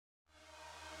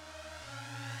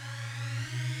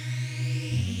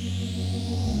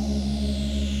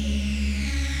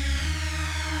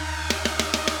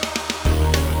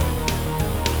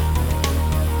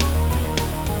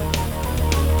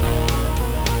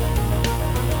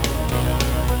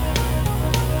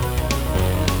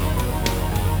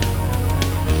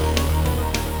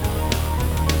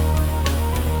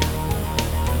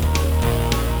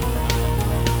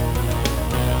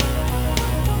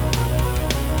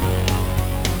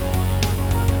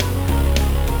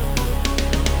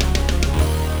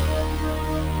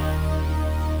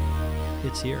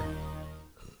It's here.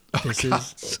 This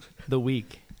is the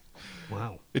week.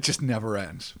 Wow. It just never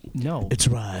ends. No. It's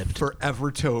arrived.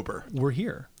 Forever-tober. We're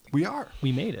here. We are.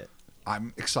 We made it.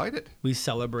 I'm excited. We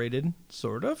celebrated,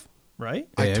 sort of, right?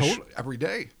 I told every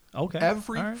day. Okay.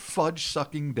 Every All right.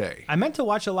 fudge-sucking day. I meant to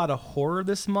watch a lot of horror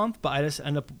this month, but I just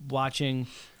end up watching.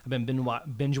 I've been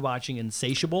binge watching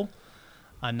Insatiable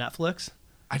on Netflix.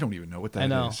 I don't even know what that is. I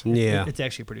know. Yeah. It's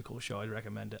actually a pretty cool show. I'd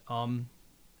recommend it.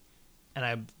 And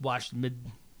I watched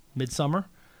Midsummer.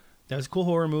 That was a cool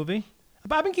horror movie.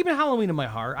 But I've been keeping Halloween in my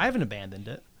heart. I haven't abandoned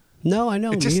it. No, I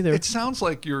know. It just, neither. it sounds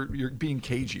like you're being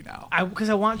cagey now. Because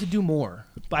I want to do more,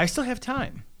 but I still have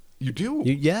time. You do?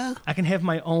 Yeah. I can have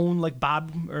my own not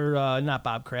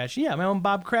Bob Cratchit. Yeah, my own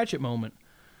Bob Cratchit moment.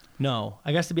 No,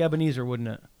 I guess it'd be Ebenezer, wouldn't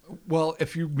it? Well,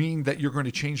 if you mean that you're going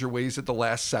to change your ways at the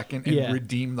last second and Yeah.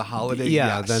 redeem the holiday,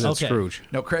 Yeah, yes. then it's Okay. Scrooge.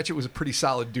 No, Cratchit was a pretty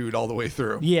solid dude all the way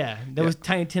through. Yeah, that was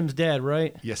Tiny Tim's dad,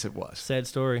 right? Yes, it was. Sad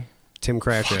story. Tim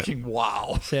Cratchit. Fucking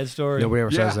wow. Sad story. Nobody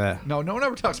ever Yeah. says that. No one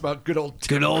ever talks about good old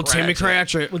Tim Good old Timmy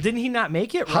Cratchit. Well, didn't he not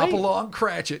make it? Hop Right. along,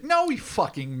 Cratchit. No, he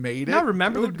fucking made it. Now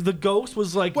remember, dude. the ghost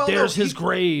was like, Well, no, "There's his he-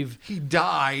 grave," He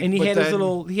died, and he but had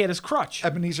then he had his crutch.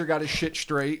 Ebenezer got his shit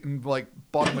straight and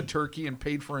bought him a turkey and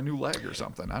paid for a new leg or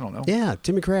something. I don't know. Yeah,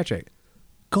 Timmy Cratchit.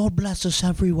 God bless us,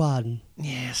 everyone.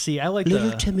 Yeah, see, I like Little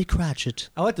the Timmy Cratchit.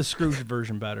 Scrooge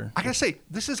version better. I gotta say,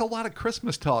 this is a lot of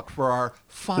Christmas talk for our No,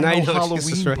 final I know, Halloween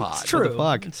Jesus Christ. pod. What the True.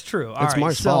 fuck? It's true. All It's right,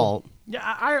 Mark's so- fault. Yeah,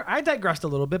 I digressed a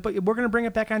little bit, but we're gonna bring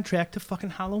it back on track to fucking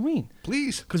Halloween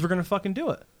Please. because we're gonna fucking do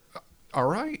it. All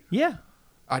right. Yeah.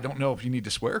 I don't know if you need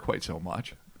to swear quite so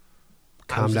much.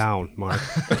 Calm down, Mark.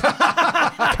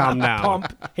 Calm down.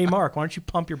 Pump. Hey, Mark, why don't you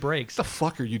pump your brakes? What the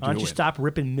fuck are you Why doing? don't you stop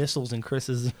ripping missiles in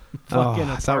Chris's fucking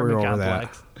I thought we were apartment over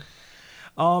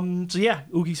complex? So yeah,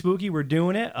 Oogie Spooky, we're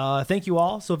doing it. Thank you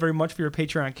all so very much for your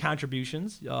Patreon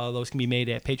contributions. Those can be made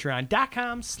at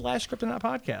patreon.com/Kryptonaut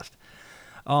Podcast.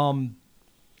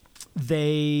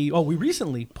 We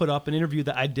recently put up an interview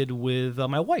that I did with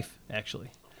my wife,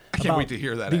 actually. I can't wait to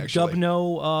hear that, the actually.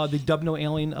 the Dubno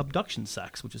alien abduction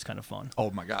sex, which is kind of fun. Oh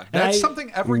my God. And That's I-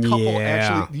 something every couple Yeah.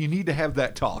 actually, you need to have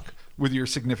that talk with your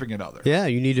significant other. Yeah,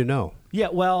 you need to know. Yeah,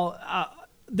 well,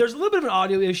 there's a little bit of an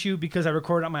audio issue because I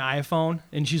recorded on my iPhone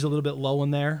and she's a little bit low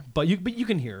in there, but you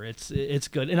can hear it. It's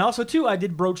good. And also too, I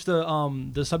did broach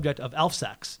the subject of elf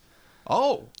sex.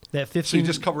 Oh. That 15. So you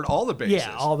just covered all the bases.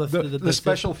 Yeah, all the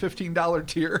special $15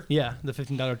 tier. Yeah, the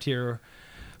 $15 tier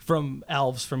from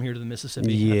elves from here to the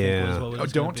Mississippi. Yeah. I think was what it Oh,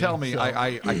 was don't gonna tell be. me. So,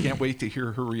 I can't wait to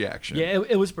hear her reaction. yeah,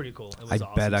 it was pretty cool. It was I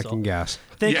awesome. bet I So can guess.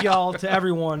 Thank Yeah. y'all to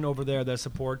everyone over there that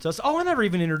supports us. Oh, I never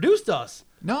even introduced us.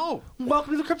 No.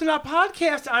 Welcome to the Kryptonaut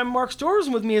Podcast. I'm Mark Storrs,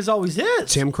 and with me as always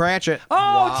is Tim Cratchit. Oh,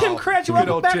 Wow. Tim Cratchit, Good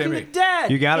welcome old back Timmy. from the dead.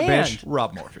 You got it, And bitch.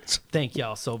 Rob Morpheus. Thank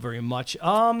y'all so very much.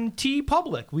 T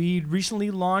Public, we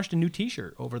recently launched a new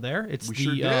T-shirt over there. It's We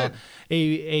sure did.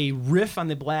 A riff on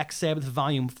the Black Sabbath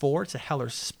Volume 4. It's a Heller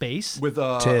Space. With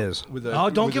Tis. with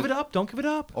Don't with give it up. Don't give it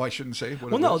up. Oh, I shouldn't say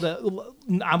what Well, it no,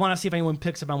 was. I want to see if anyone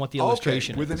picks up on what the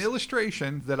illustration with is. an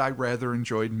illustration that I rather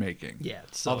enjoyed making. Yeah,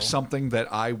 so- Of something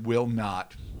that I will not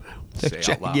say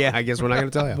out loud. Yeah, I guess we're not going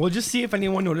to tell you. We'll just see if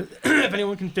anyone if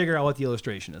anyone can figure out what the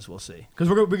illustration is. We'll see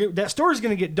because that story's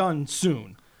going to get done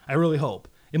soon. I really hope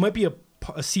it might be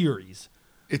a series.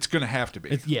 It's going to have to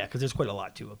be. Yeah, because there's quite a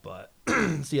lot to it. But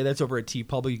so yeah, that's over at T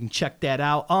Public. You can check that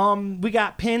out. We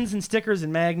got pins and stickers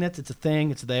and magnets. It's a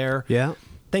thing. It's there. Yeah.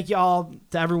 Thank you all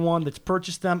to everyone that's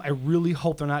purchased them. I really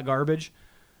hope they're not garbage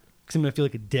because I'm gonna feel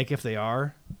like a dick if they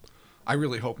are. I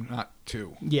really hope not,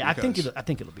 too. Yeah, I think because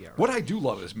it'll be alright. What I do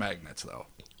love is magnets, though.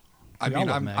 I We all mean,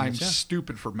 love I'm magnets, yeah.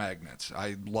 stupid for magnets.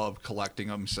 I love collecting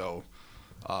them, so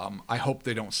I hope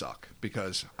they don't suck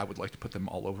because I would like to put them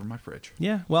all over my fridge.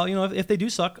 Yeah. Well, if they do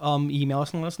suck, email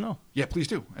us and let us know. Yeah, please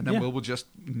do, and then Yeah. we'll just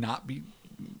not be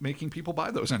making people buy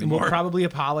those And anymore. we'll probably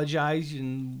apologize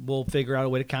and we'll figure out a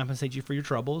way to compensate you for your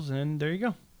troubles. And there you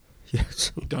go.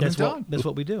 Yes. Done That's and what done. that's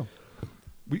what we do.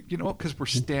 Because we're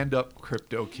stand-up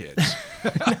crypto kids.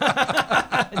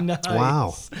 Nice.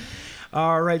 Wow.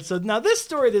 All right. So now this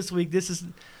story this week,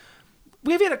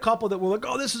 we've had a couple that were like,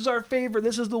 oh, this is our favorite.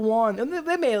 This is the one. And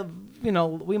they may have,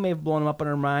 we may have blown them up in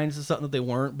our minds as something that they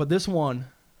weren't. But this one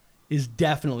is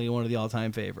definitely one of the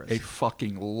all-time favorites. A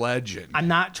fucking legend. I'm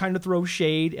not trying to throw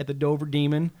shade at the Dover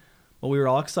Demon, but we were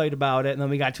all excited about it. And then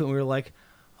we got to it and we were like,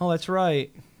 oh, that's right.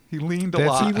 He leaned a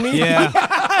lot.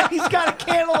 Yeah. He's got a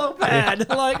cantaloupe head.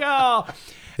 Like, oh.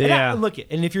 And Yeah.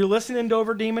 and if you're listening,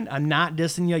 Dover Demon, I'm not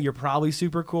dissing you. You're probably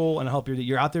super cool, and I hope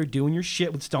you're out there doing your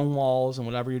shit with stone walls and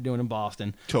whatever you're doing in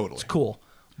Boston. Totally. It's cool.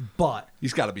 But,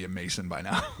 He's got to be a Mason by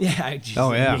now. yeah.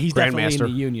 Oh, yeah. He's definitely in Grandmaster. the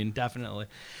union, definitely.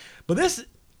 But this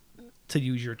to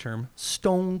use your term,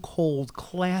 stone cold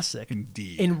classic.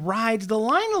 Indeed. And rides the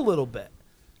line a little bit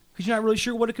because you're not really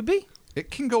sure what it could be. It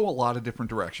can go a lot of different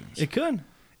directions. It could.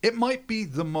 It might be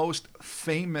the most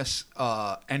famous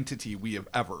entity we have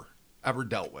ever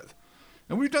dealt with.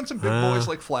 And we've done some big boys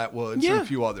like Flatwoods and Yeah. a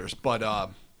few others, but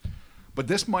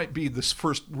this might be this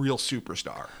first real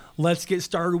superstar. Let's get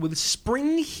started with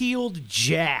Spring-Heeled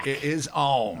Jack. It is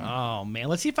on. Oh, man.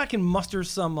 Let's see if I can muster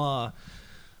some, a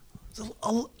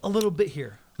little bit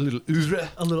here. A little A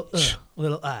little, a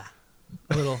little, a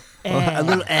little, A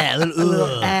little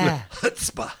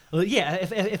chutzpah. Well, yeah,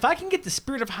 if I can get the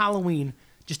spirit of Halloween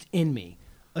just in me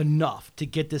enough to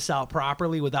get this out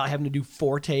properly without having to do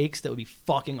 4 takes, that would be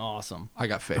fucking awesome. I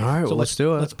got faith. All right, well, let's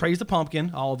do it. Let's praise the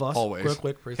pumpkin, all of us. Always. Real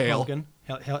quick, praise Hail. the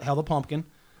pumpkin. Hail the pumpkin.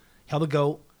 Hail the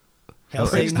goat. Hail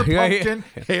Praise Satan. the pumpkin.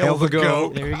 Hail the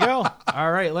goat. There you go.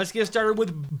 All right, let's get started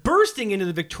with bursting into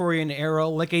the Victorian era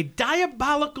like a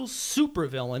diabolical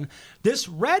supervillain. This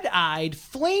red-eyed,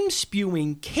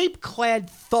 flame-spewing, cape-clad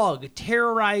thug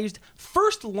terrorized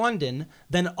first London,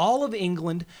 then all of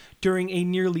England during a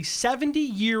nearly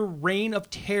 70-year reign of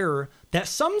terror that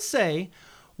some say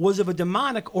was of a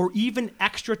demonic or even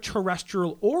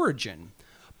extraterrestrial origin.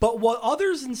 But what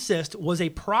others insist was a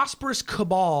prosperous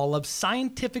cabal of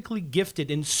scientifically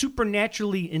gifted and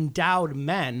supernaturally endowed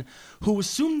men who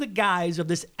assumed the guise of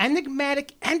this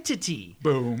enigmatic entity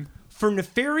Boom. for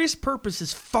nefarious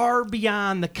purposes far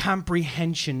beyond the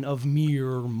comprehension of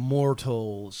mere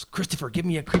mortals. Christopher, give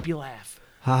me a creepy laugh.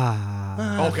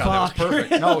 Oh, God, that was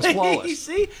perfect. No, it was flawless.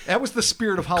 See? That was the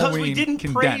spirit of Because Halloween we didn't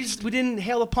condensed. we didn't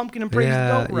hail a pumpkin and praise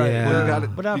Yeah, the goat right. yeah. Well,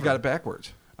 Whatever. you got it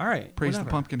backwards. All right. Praise whatever.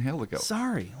 the pumpkin, hail the goat.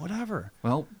 Sorry, whatever.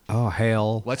 Well, Oh,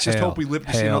 hail. let's just hail, hope we live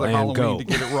to see hail, another and Halloween go. to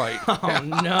get it right.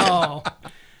 Oh no.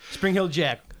 Spring Hill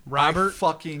Jack. I Robert.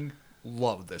 fucking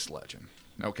love this legend.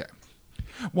 Okay.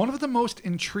 One of the most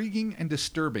intriguing and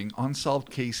disturbing unsolved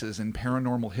cases in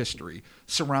paranormal history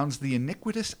surrounds the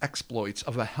iniquitous exploits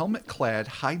of a helmet-clad,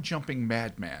 high-jumping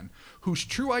madman whose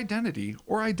true identity,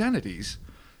 or identities,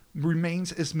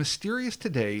 remains as mysterious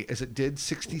today as it did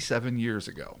 67 years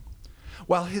ago.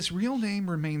 While his real name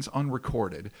remains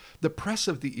unrecorded, the press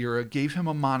of the era gave him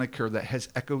a moniker that has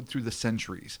echoed through the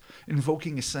centuries,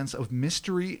 invoking a sense of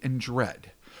mystery and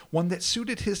dread, one that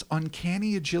suited his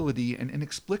uncanny agility and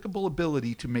inexplicable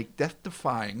ability to make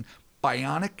death-defying,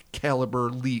 bionic-caliber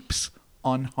leaps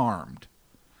unharmed.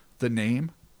 The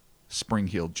name?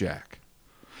 Spring-Heeled Jack.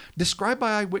 Described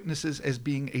by eyewitnesses as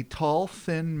being a tall,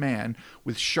 thin man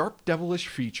with sharp, devilish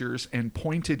features and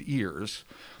pointed ears,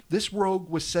 this rogue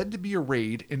was said to be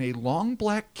arrayed in a long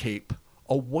black cape,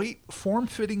 a white,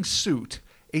 form-fitting suit,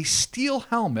 a steel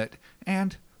helmet,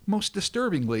 and, most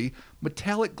disturbingly,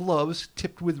 metallic gloves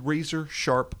tipped with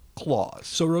razor-sharp claws.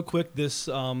 So real quick, this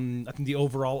I think the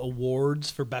overall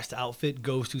awards for best outfit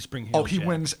goes to Spring Hill. Oh, he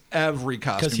wins every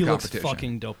because costume he looks competition.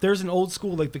 fucking dope. There's an old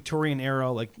school like Victorian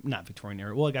era, like not Victorian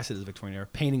era. Well, I guess it is Victorian era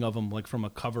painting of him like from a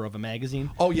cover of a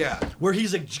magazine Oh, yeah. where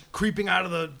he's like creeping out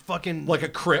of the fucking Like a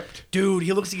crypt. dude.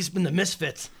 He looks like he's been the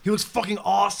Misfits. He looks fucking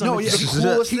awesome. No, It's yeah.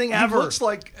 the coolest He- thing he ever. looks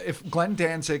like if Glenn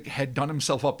Danzig had done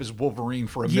himself up as Wolverine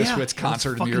for a Yeah, Misfits it was concert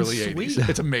in the fucking early sweet. 80s.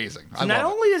 It's amazing. I So not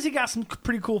love it. only does he got some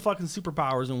pretty cool fucking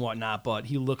superpowers and whatnot, but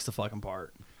he looks the fucking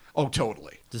part. Oh,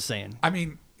 totally. Just saying. I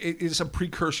mean, it is a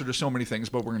precursor to so many things,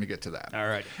 but we're going to get to that. All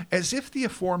right. As if the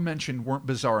aforementioned weren't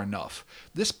bizarre enough,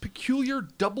 this peculiar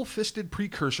double-fisted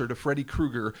precursor to Freddy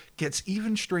Krueger gets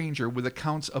even stranger with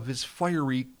accounts of his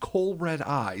fiery, coal-red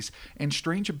eyes and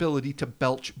strange ability to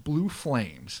belch blue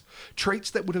flames,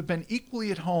 traits that would have been equally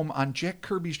at home on Jack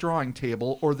Kirby's drawing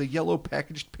table or the yellow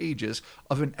packaged pages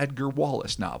of an Edgar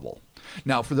Wallace novel.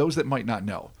 Now, for those that might not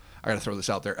know, I got to throw this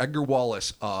out there. Edgar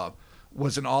Wallace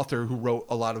was an author who wrote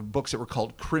a lot of books that were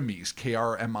called Krimis,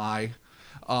 Krmi,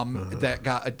 that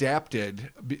got adapted,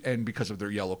 and because of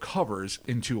their yellow covers,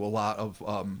 into a lot of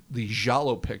the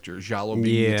giallo pictures, giallo being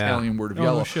the Yeah. Italian word of Oh,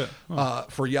 yellow, no shit.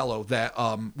 for yellow, that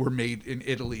were made in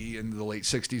Italy in the late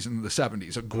 60s and the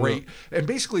 70s. A great, and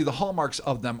basically the hallmarks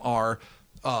of them are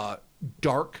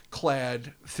dark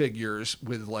clad figures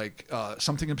with like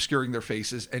something obscuring their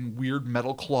faces and weird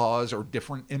metal claws or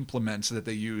different implements that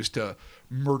they use to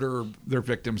murder their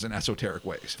victims in esoteric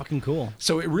ways. Fucking cool.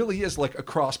 So it really is like a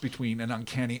cross between an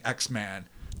uncanny X-Man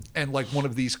and like one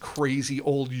of these crazy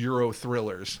old Euro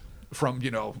thrillers from,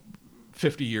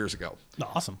 50 years ago.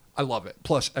 Awesome. I love it.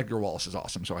 Plus, Edgar Wallace is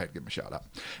awesome, so I had to give him a shout out.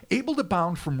 Able to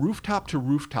bound from rooftop to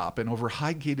rooftop and over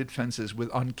high gated fences with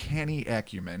uncanny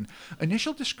acumen,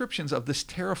 initial descriptions of this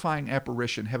terrifying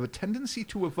apparition have a tendency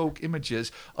to evoke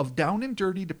images of down and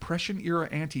dirty Depression era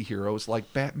anti-heroes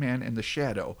like Batman and the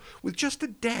Shadow, with just a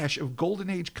dash of Golden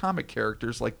Age comic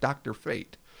characters like Dr.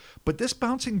 Fate. But this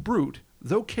bouncing brute,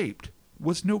 though caped,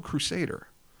 was no crusader.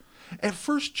 At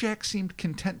first, Jack seemed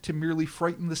content to merely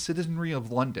frighten the citizenry of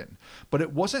London, but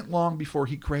it wasn't long before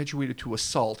he graduated to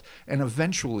assault and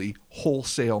eventually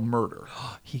wholesale murder.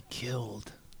 He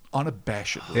killed.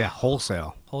 Unabashedly. Yeah,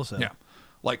 wholesale. Wholesale. Yeah.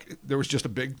 Like, there was just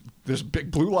this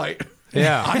big blue light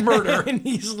Yeah. on murder. And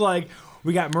he's like,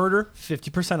 we got murder,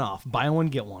 50% off. Buy one,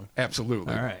 get one.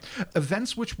 Absolutely. All right.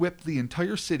 Events which whipped the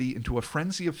entire city into a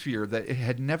frenzy of fear that it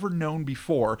had never known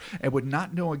before and would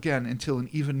not know again until an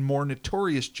even more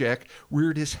notorious Jack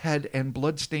reared his head and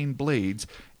blood-stained blades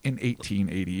in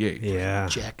 1888. Yeah.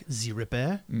 Jack the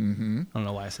Ripper. Mm-hmm. I don't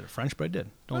know why I said it French, but I did.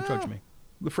 Don't judge me.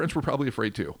 The French were probably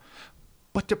afraid too.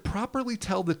 But to properly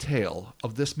tell the tale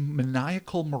of this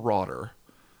maniacal marauder,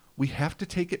 we have to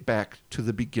take it back to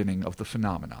the beginning of the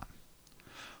phenomenon.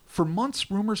 For months,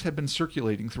 rumors had been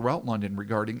circulating throughout London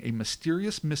regarding a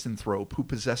mysterious misanthrope who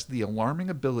possessed the alarming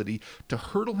ability to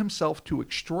hurtle himself to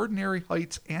extraordinary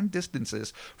heights and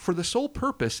distances for the sole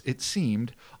purpose, it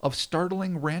seemed, of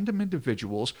startling random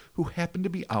individuals who happened to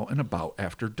be out and about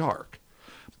after dark.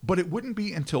 But it wouldn't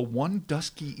be until one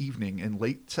dusky evening in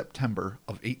late September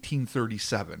of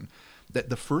 1837 that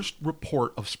the first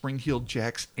report of Spring-Heeled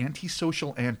Jack's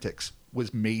antisocial antics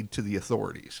was made to the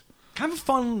authorities. Kind of a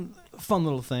fun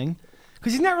little thing.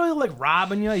 Because he's not really like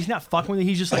robbing you. He's not fucking with you.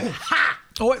 He's just like, ha!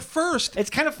 Oh, at first, It's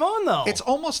kind of fun, though. it's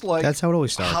almost like That's how it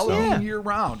always starts, though. Halloween Yeah. year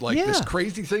round. Like Yeah. this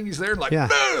crazy thing, he's there, like, Yeah.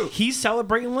 boo! He's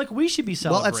celebrating like we should be Well,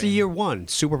 celebrating. that's the year one.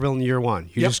 Supervillain year one.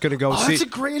 You're Yep. just going to go Oh, see. that's a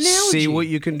great See analogy. what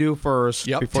you can do first.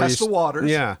 Yep, Before test you the waters.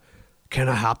 Yeah. Can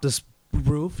I hop this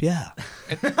roof? Yeah.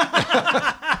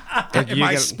 Am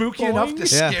I spooky enough to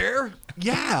Boing. Yeah. scare?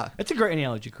 Yeah. That's a great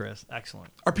analogy, Chris.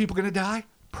 Excellent. Are people going to die?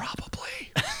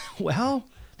 Probably. Well,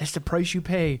 that's the price you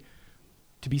pay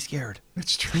to be scared.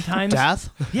 It's true. Sometimes Death?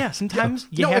 Yeah, sometimes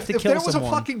you No, have if, to if kill there was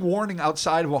someone. a fucking warning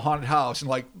outside of a haunted house and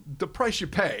like the price you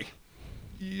pay,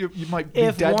 you might be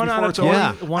If dead one before out of it's 20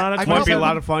 over. one out of I Might be a probably-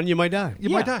 lot of fun. You might die. You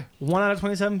might die. 1 out of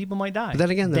 27 people might die. But then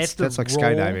again, that's the like roll.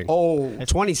 skydiving. Oh,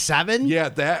 27? yeah,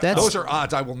 That's- those are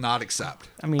odds I will not accept.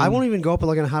 I mean, I won't even go up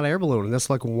like in a hot air balloon, and that's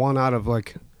like one out of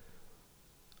like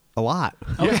a lot.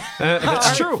 Yeah, That's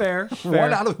it's true. Fair.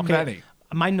 One out of many.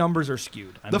 My numbers are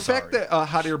skewed. I'm The sorry. fact that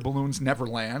hot air balloons never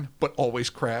land but always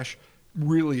crash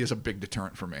really is a big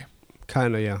deterrent for me.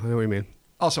 Kind of, yeah. I know what you mean.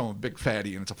 Also, I'm a big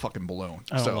fatty and it's a fucking balloon.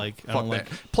 I don't so like- I fuck don't that.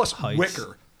 like Plus, heights.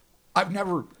 Wicker. I've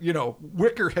never,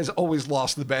 Wicker has always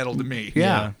lost the battle to me.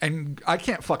 Yeah. And I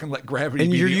can't fucking let gravity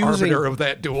And be you're the using- arbiter of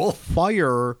that duel.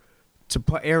 Fire to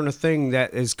put air in a thing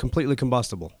that is completely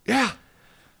combustible. Yeah.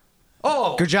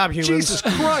 Oh. Good job, humans. Jesus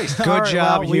Christ. Good All right,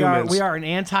 job, well, humans. We are an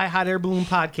anti-hot air balloon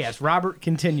podcast. Robert,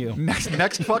 continue.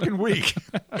 next fucking week.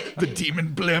 The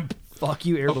demon blimp. Fuck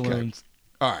you, air balloons.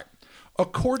 All right.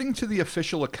 According to the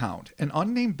official account, an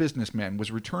unnamed businessman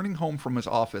was returning home from his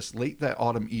office late that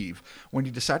autumn eve when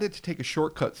he decided to take a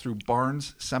shortcut through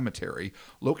Barnes Cemetery,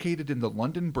 located in the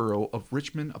London borough of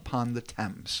Richmond upon the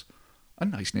Thames. A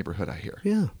nice neighborhood, I hear.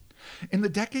 Yeah. In the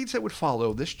decades that would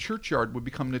follow, this churchyard would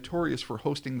become notorious for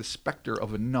hosting the specter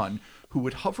of a nun who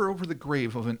would hover over the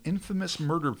grave of an infamous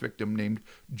murder victim named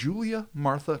Julia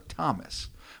Martha Thomas.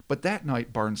 But that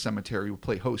night, Barnes Cemetery would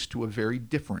play host to a very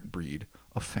different breed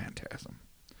of phantasm.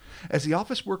 As the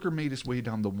office worker made his way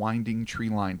down the winding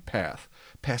tree-lined path,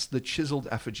 past the chiseled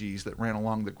effigies that ran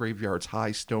along the graveyard's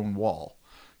high stone wall,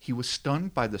 he was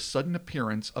stunned by the sudden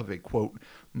appearance of a, quote,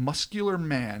 muscular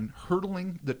man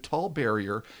hurdling the tall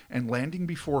barrier and landing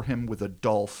before him with a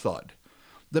dull thud.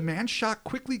 The man's shock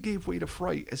quickly gave way to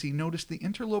fright as he noticed the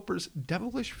interloper's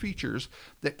devilish features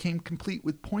that came complete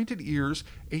with pointed ears,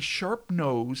 a sharp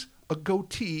nose, a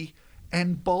goatee,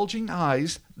 and bulging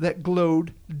eyes that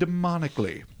glowed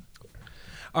demonically.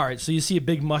 All right, so you see a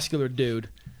big muscular dude,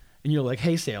 and you're like,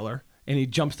 "Hey, sailor," and he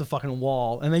jumps the fucking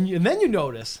wall, and then you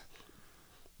notice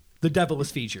the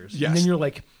devilish features, Yes. and then you're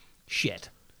like, "Shit,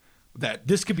 That,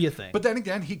 this could be a thing." but then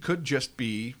again, he could just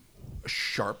be a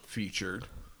sharp-featured,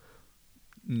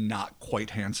 not quite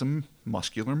handsome,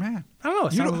 muscular man. I don't know.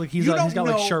 It You sounds don't- like he's you got don't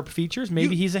like know- sharp features.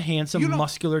 Maybe you- he's a handsome, you don't-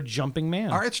 muscular, jumping man.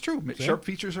 All right, it's true. Sharp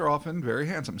features are often very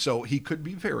handsome, so he could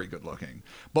be very good looking.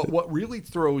 But what really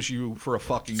throws you for a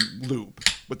fucking loop,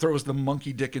 what throws the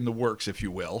monkey dick in the works, if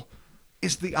you will,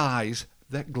 is the eyes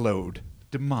that glowed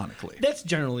demonically. That's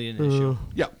generally an issue.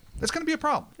 Yeah, that's going to be a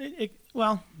problem.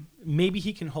 Well, maybe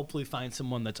he can hopefully find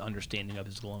someone that's understanding of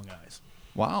his glowing eyes.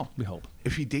 Wow. We hope.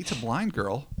 If he dates a blind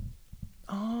girl,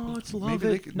 Oh, it's love Maybe it.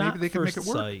 they could- not maybe they could make first it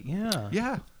work. sight. Yeah.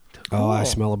 yeah. Oh, I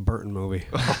smell a Burton movie.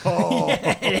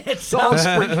 It Oh, sounds,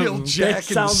 Springfield Jack that and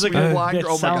the sounds like Sweet a, Blind that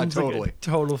Girl. Oh my God, sounds like totally. a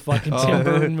total fucking Tim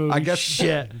Burton movie. I guess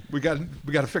shit. we got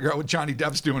to figure out what Johnny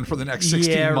Depp's doing for the next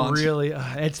 16 Yeah, months. really.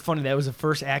 It's funny. That was the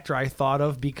first actor I thought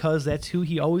of because that's who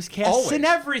he always casts Always. in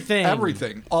everything.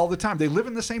 Everything, all the time. They live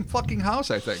in the same fucking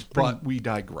house, I think. But we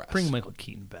digress. Bring Michael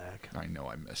Keaton back. I know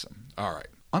I miss him. All right.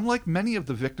 Unlike many of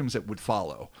the victims that would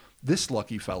follow, this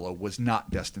lucky fellow was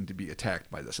not destined to be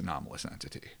attacked by this anomalous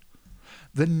entity.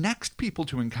 The next people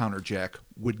to encounter Jack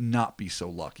would not be so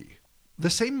lucky. The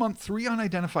same month, 3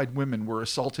 unidentified women were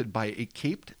assaulted by a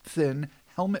caped, thin,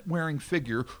 helmet-wearing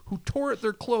figure who tore at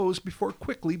their clothes before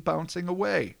quickly bouncing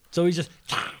away. So he's just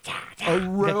A like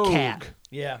rogue. a cat.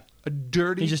 Yeah. A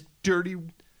dirty, dirty It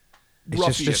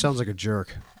ruffian. just sounds like a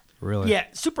jerk. Really. Yeah,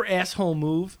 super asshole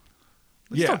move.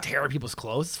 Just Yeah. don't tear at people's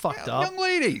clothes. It's fucked up. Young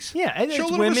ladies. Yeah, and Show a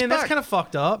it's little women. That's respect. kind of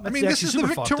fucked up. I That's mean, this actually is the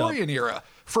super fucked up. Victorian era.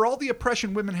 For all the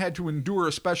oppression women had to endure,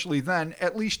 especially then,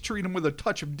 at least treat them with a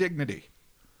touch of dignity.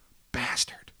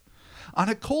 Bastard. On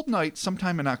a cold night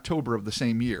sometime in October of the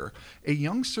same year, a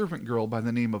young servant girl by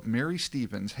the name of Mary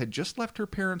Stevens had just left her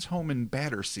parents' home in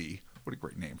Battersea, what a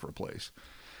great name for a place,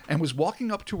 and was walking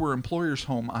up to her employer's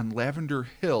home on Lavender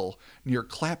Hill near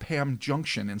Clapham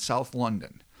Junction in South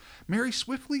London. Mary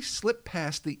swiftly slipped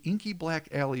past the inky black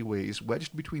alleyways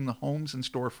wedged between the homes and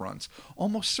storefronts,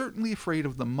 almost certainly afraid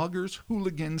of the muggers,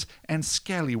 hooligans, and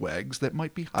scallywags that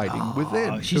might be hiding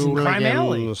within. She's in Crime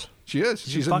Alley. Hooligans. She is.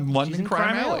 She's fuck- in London she's in Crime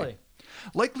Crime Alley. Alley.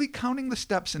 Likely counting the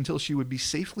steps until she would be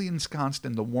safely ensconced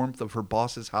in the warmth of her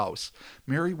boss's house,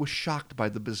 Mary was shocked by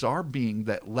the bizarre being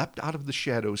that leapt out of the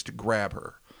shadows to grab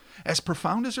her. As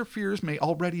profound as her fears may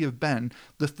already have been,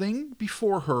 the thing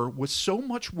before her was so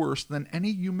much worse than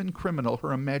any human criminal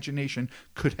her imagination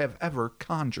could have ever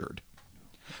conjured.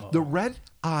 The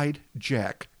red-eyed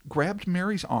Jack grabbed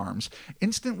Mary's arms,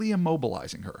 instantly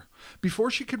immobilizing her.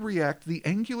 Before she could react, the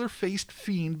angular-faced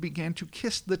fiend began to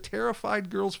kiss the terrified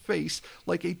girl's face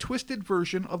like a twisted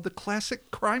version of the classic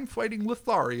crime-fighting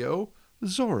Lothario,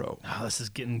 Zorro. Oh, this is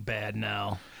getting bad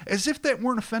now. As if that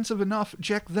weren't offensive enough,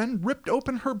 Jack then ripped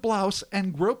open her blouse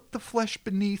and groped the flesh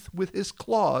beneath with his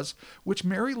claws, which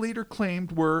Mary later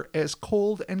claimed were as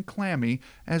cold and clammy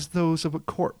as those of a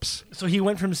corpse. So he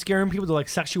went from scaring people to like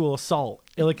sexual assault,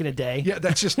 like in a day. Yeah,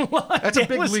 that's just that's a That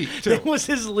big was, leap too. That was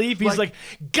his leap. He's like,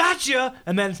 gotcha,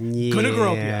 and then gonna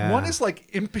grope you. Yeah. One is like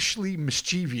impishly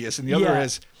mischievous, and the other Yeah.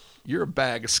 is you're a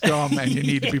bag of scum and you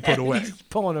need to be put away. He's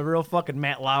pulling a real fucking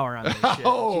Matt Lauer on this shit.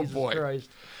 Oh, Jesus boy. Christ.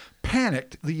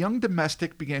 Panicked, the young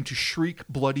domestic began to shriek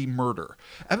bloody murder.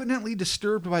 Evidently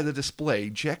disturbed by the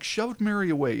display, Jack shoved Mary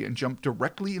away and jumped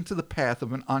directly into the path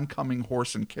of an oncoming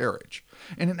horse and carriage.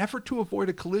 In an effort to avoid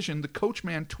a collision, the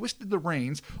coachman twisted the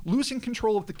reins, losing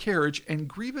control of the carriage and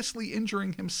grievously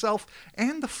injuring himself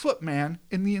and the footman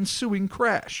in the ensuing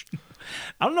crash.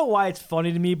 I don't know why it's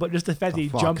funny to me, but just the fact that he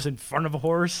fuck? jumps in front of a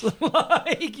horse,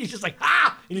 like he's just like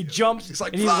and he jumps, He's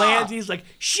like, and he "Ah!" lands, and he's like,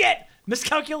 shit,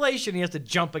 miscalculation. He has to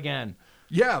jump again.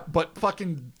 Yeah, but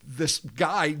fucking this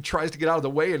guy tries to get out of the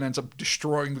way and ends up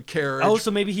destroying the carriage. Oh, so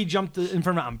maybe he jumped in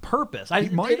front of it on purpose.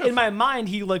 might have. In my mind,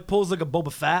 he like pulls like a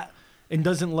Boba Fett and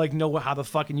doesn't like know how to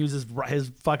fucking use his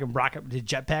fucking rocket, his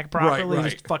jetpack properly. Right.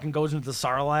 He just fucking goes into the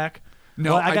Sarlacc.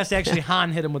 No, Well, I I- guess actually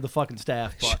Han hit him with the fucking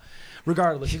staff, but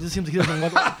regardless, it just seems like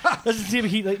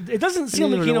he doesn't. It doesn't seem You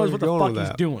like don't he know knows where what the you're fuck going with he's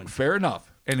that. doing. Fair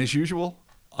enough. And as usual,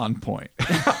 on point.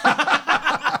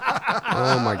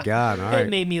 Oh my God! All It right.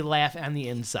 made me laugh on the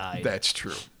inside. That's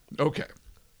true. Okay.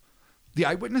 The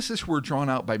eyewitnesses who were drawn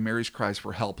out by Mary's cries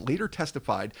for help later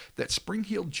testified that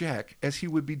Spring-Heeled Jack, as he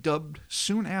would be dubbed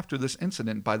soon after this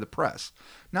incident by the press,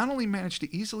 not only managed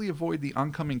to easily avoid the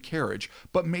oncoming carriage,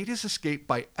 but made his escape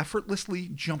by effortlessly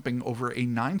jumping over a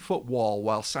 9-foot wall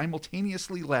while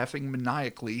simultaneously laughing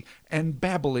maniacally and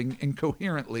babbling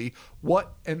incoherently.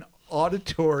 What an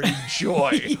auditory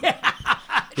joy.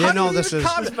 Yeah, no, do you this even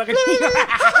is. comment? Fucking-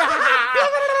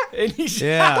 and he's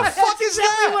Yeah. What the fuck is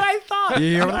that? What I thought.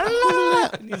 Yeah.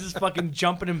 And he's just fucking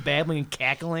jumping and babbling and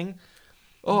cackling.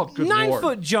 Oh, good 9-foot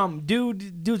Lord. jump,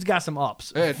 dude's got some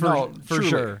ups Eh, for, no, for truly.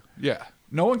 sure. Yeah.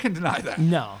 No one can deny that.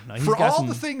 No, he's For got all some,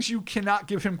 the things you cannot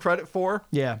give him credit for,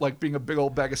 Yeah. like being a big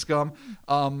old bag of scum,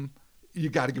 you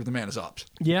got to give the man his ups.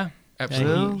 yeah,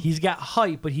 Absolutely. And he's got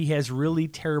hype, but he has really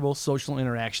terrible social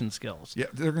interaction skills, Yeah,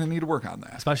 they're going to need to work on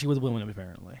that. especially with women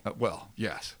apparently. Well,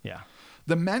 yes. Yeah.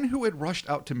 The men who had rushed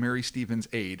out to Mary Stevens'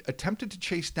 aid attempted to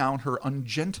chase down her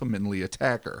ungentlemanly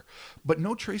attacker, but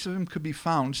no trace of him could be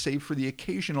found save for the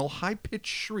occasional high-pitched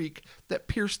shriek that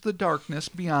pierced the darkness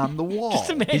beyond the wall. Just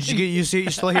imagine. Did you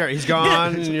still hear it? He's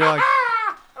gone, and you're like,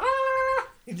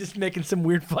 He's just making some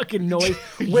weird fucking noise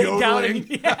way down. Yodeling.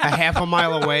 Yeah. A half a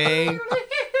mile away.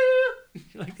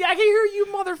 Like, yeah, I can hear you,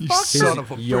 motherfucker. You son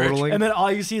of a bitch. Yodeling. And then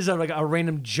all you see is like a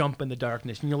random jump in the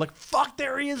darkness, and you're like, "Fuck,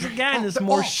 there he is again!" There's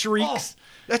more shrieks.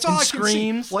 That's all and I can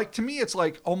screams. see. Like, to me, it's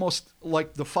like almost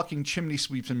like the fucking chimney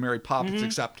sweeps in Mary Poppins,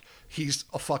 except he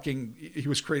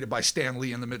was created by Stan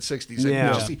Lee in the mid-'60s. And Yeah.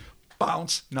 you just see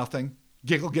bounce, nothing,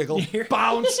 giggle, hear-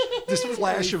 bounce, this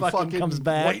flash He of fucking fucking comes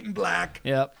back. white and black,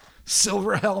 Yep.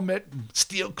 silver helmet,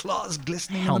 steel claws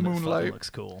glistening Helmet in the fucking moonlight. looks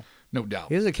cool. No doubt.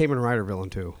 He's a Kamen Rider villain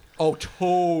too. Oh,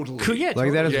 totally. Cool, yeah.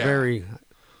 Like that is Yeah. very.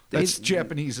 That's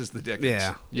Japanese as the Dickens.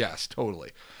 Yeah. Yes,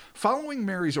 totally. Following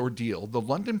Mary's ordeal, the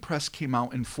London press came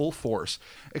out in full force,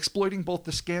 exploiting both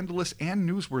the scandalous and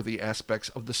newsworthy aspects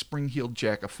of the Spring-Heeled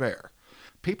Jack affair.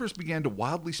 Papers began to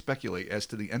wildly speculate as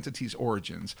to the entity's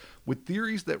origins, with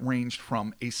theories that ranged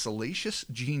from a salacious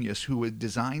genius who had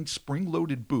designed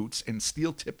spring-loaded boots and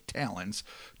steel-tipped talons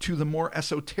to the more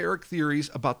esoteric theories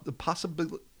about the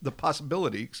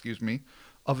possibility,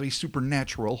 of a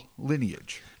supernatural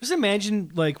lineage. Just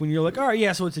imagine, like, when you're like, all right,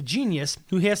 yeah, so it's a genius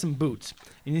who has some boots,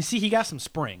 and you see he got some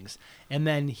springs, and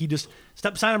then he just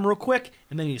steps on them real quick,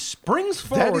 and then he springs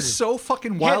forward. That is so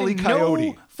fucking He had Wile E. Coyote.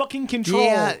 No fucking control.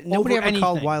 Yeah, nobody over ever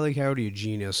called anything. Wile E. Coyote a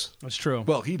genius. That's true.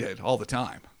 Well, he did all the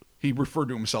time. He referred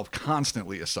to himself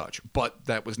constantly as such, but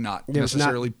that was not It was not-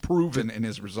 necessarily proven in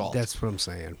his results. That's what I'm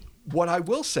saying. What I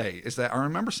will say is that I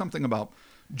remember something about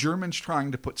Germans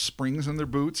trying to put springs in their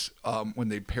boots when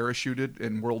they parachuted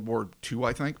in World War II,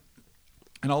 I think.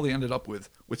 And all they ended up with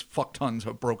was fuck tons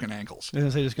of broken ankles. I was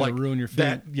gonna say, just gonna ruin your feet.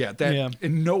 That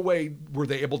in no way were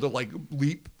they able to like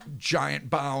leap giant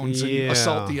bounds and Yeah.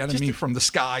 assault the enemy from the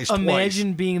skies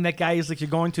Imagine being that guy who's like, you're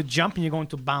going to jump and you're going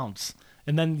to bounce.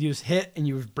 And then you just hit and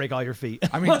you break all your feet.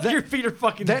 I mean, your feet are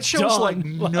fucking that shows done. like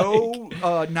no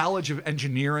knowledge of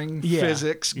engineering, Yeah,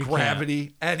 physics, you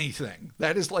gravity, anything.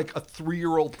 That is like a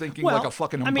 3-year-old thinking Well, like a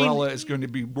fucking I mean- umbrella is going to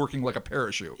be working like a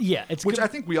parachute. Yeah, it's which good- I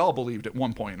think we all believed at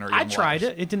one point in our young I tried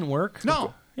lives. it. It didn't work.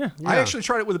 No. Yeah. I actually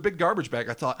tried it with a big garbage bag.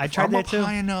 I thought, I if tried I'm that up too.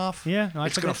 high enough, Yeah, no, I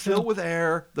it's tried going that to fill too. with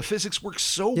air. The physics works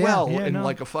so Yeah, well yeah, in no.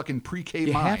 like a fucking pre-K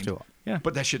You mind. have to. Yeah.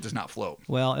 But that shit does not float.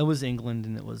 Well, it was England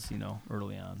and it was,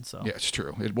 early on. So Yeah, it's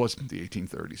true. It was the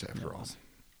 1830s after all.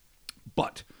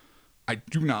 But I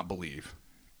do not believe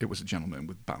it was a gentleman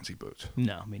with bouncy boots.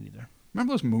 No, me neither.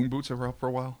 Remember those moon boots that were out for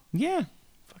a while? Yeah.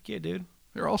 Fuck yeah, dude.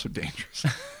 They're also dangerous.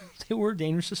 They were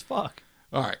dangerous as fuck.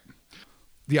 All right.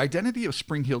 The identity of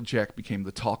Spring-Heeled Jack became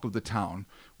the talk of the town,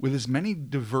 with as many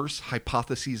diverse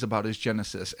hypotheses about his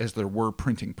genesis as there were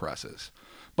printing presses.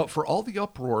 But for all the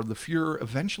uproar, the furor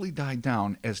eventually died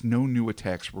down as no new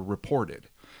attacks were reported.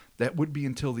 That would be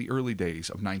until the early days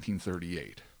of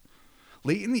 1938.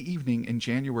 Late in the evening in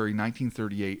January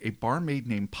 1938, a barmaid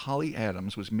named Polly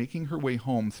Adams was making her way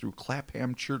home through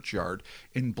Clapham Churchyard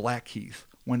in Blackheath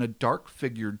when a dark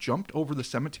figure jumped over the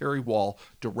cemetery wall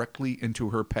directly into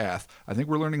her path. I think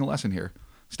we're learning a lesson here.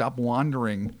 Stop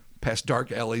wandering past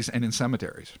dark alleys and in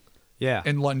cemeteries. Yeah.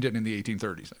 In London in the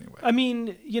 1830s, anyway. I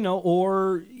mean,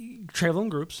 or traveling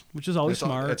groups, which is always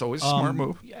smart. That's always a smart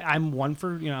move. I'm one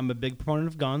for, I'm a big proponent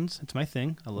of guns. It's my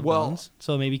thing. I love Well, guns.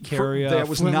 So maybe carry a that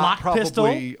was not flintlock pistol.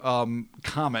 probably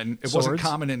common. It wasn't Swords.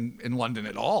 common in London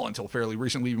at all until fairly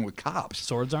recently, even with cops.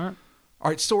 Swords aren't. All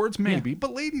right, swords maybe,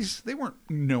 but ladies, they weren't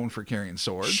known for carrying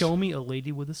swords. Show me a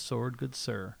lady with a sword, good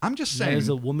sir. I'm just That saying. is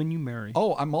a woman you marry.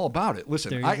 Oh, I'm all about it. There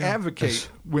Listen, you I go. advocate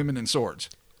women and swords.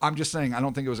 I'm just saying I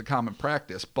don't think it was a common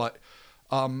practice, but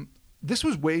this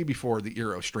was way before the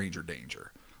era of stranger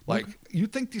danger. Like,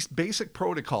 you'd think these basic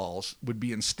protocols would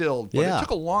be instilled, but Yeah. it took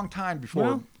a long time before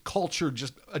Well- culture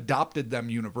just adopted them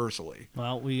universally.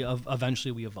 Well, we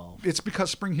eventually we evolved. It's because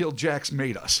Spring-Heeled Jacks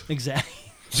made us. Exactly.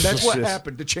 That's what Yes.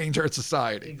 happened to change our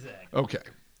society. Exactly. Okay.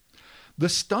 The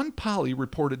stunned Polly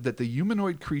reported that the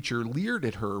humanoid creature leered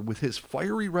at her with his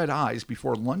fiery red eyes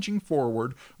before lunging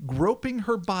forward, groping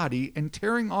her body, and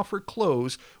tearing off her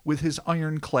clothes with his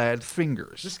ironclad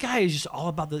fingers. This guy is just all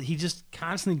about he's just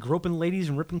constantly groping ladies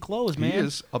and ripping clothes, man. He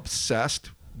is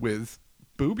obsessed with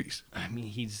boobies. I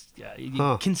mean,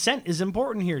 Huh. consent is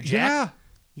important here, Jack. Yeah.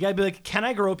 You gotta be like, can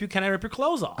I grope you? Can I rip your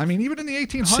clothes off? I mean, even in the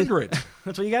 1800s,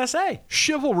 That's what you gotta say.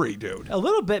 chivalry, dude. A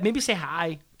little bit. Maybe say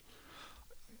hi.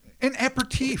 An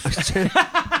aperitif.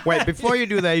 Wait, before you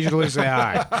do that, you should always say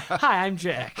hi. Hi, I'm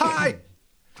Jack. Hi.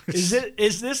 Is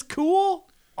this cool?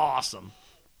 Awesome.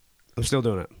 I'm still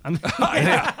doing it.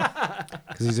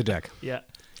 Because he's a dick. Yeah,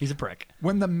 he's a prick.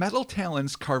 When the metal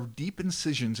talons carved deep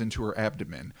incisions into her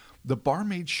abdomen, the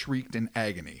barmaid shrieked in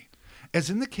agony. As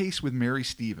in the case with Mary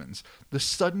Stevens, the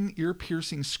sudden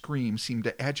ear-piercing scream seemed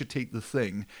to agitate the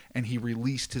thing, and he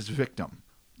released his victim.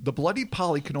 The bloodied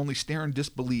Polly could only stare in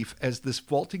disbelief as this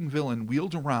vaulting villain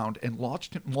wheeled around and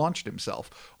launched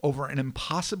himself over an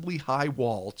impossibly high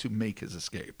wall to make his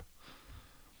escape.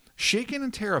 Shaken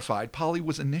and terrified, Polly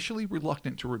was initially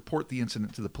reluctant to report the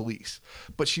incident to the police,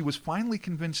 but she was finally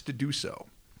convinced to do so.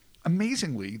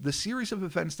 Amazingly, the series of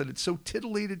events that had so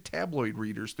titillated tabloid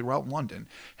readers throughout London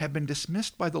had been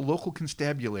dismissed by the local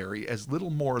constabulary as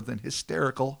little more than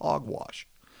hysterical hogwash.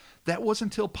 That was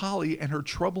until Polly and her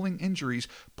troubling injuries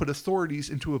put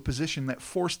authorities into a position that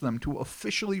forced them to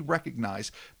officially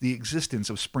recognize the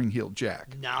existence of Spring-Heeled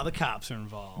Jack. Now the cops are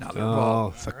involved. Now they're Oh,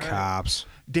 involved. the cops.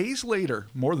 Days later,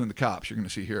 more than the cops, you're going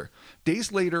to see here.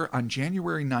 Days later, on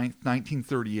January 9th,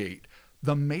 1938,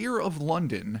 the mayor of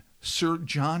London, Sir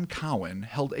John Cowan,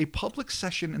 held a public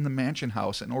session in the Mansion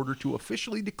House in order to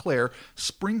officially declare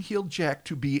Spring-Heeled Jack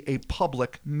to be a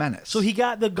public menace. So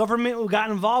the government who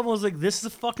got involved was like, this is a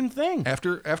fucking thing.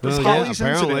 After Well, Polly's yeah,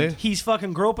 apparently. incident, He's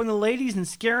fucking groping the ladies and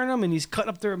scaring them, and he's cutting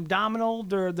up their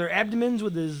their abdomens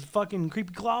with his fucking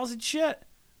creepy claws and shit.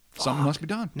 something must be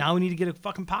done. Now we need to get a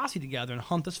fucking posse together and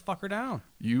hunt this fucker down.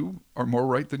 You are more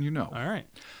right than you know. All right.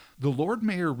 The Lord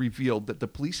Mayor revealed that the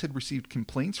police had received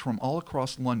complaints from all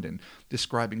across London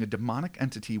describing a demonic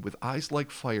entity with eyes like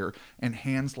fire and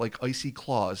hands like icy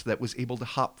claws that was able to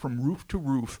hop from roof to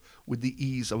roof with the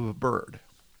ease of a bird.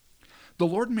 The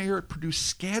Lord Mayor produced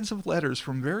scads of letters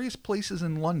from various places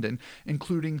in London,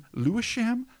 including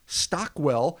Lewisham,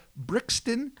 Stockwell,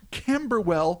 Brixton,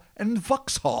 Camberwell, and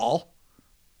Vauxhall.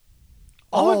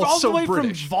 All so the way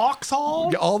British. from Vauxhall?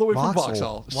 Yeah, all the way from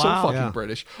Vauxhall. Vauxhall. So Wow. fucking Yeah.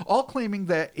 British. All claiming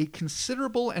that a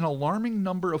considerable and alarming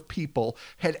number of people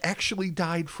had actually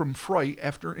died from fright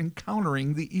after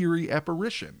encountering the eerie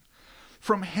apparition.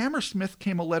 From Hammersmith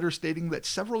came a letter stating that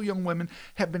several young women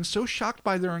had been so shocked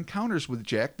by their encounters with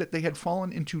Jack that they had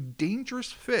fallen into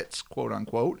dangerous fits, quote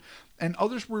unquote, and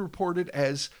others were reported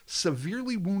as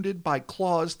severely wounded by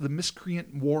claws the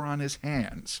miscreant wore on his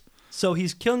hands. So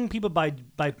he's killing people by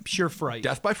sheer fright.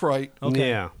 Death by fright, Okay.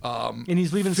 Yeah. And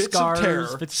he's leaving fits scars, of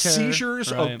terror, fits of terror.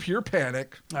 seizures Right. of pure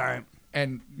panic, All right.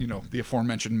 and, the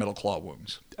aforementioned metal claw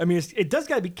wounds. I mean, it does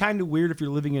got to be kind of weird if you're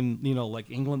living in, like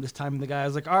England this time, and the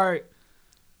guy's like, all right,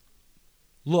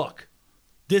 look,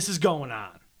 this is going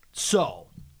on. So.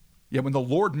 Yeah, when the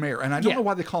Lord Mayor, and I don't Yeah. know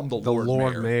why they call him the Lord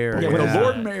Mayor, but yeah. when the Yeah.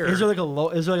 Lord Mayor, Is there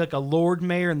like a Lord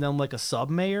Mayor and then like a sub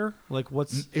mayor? Like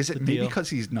what's is it the maybe deal? because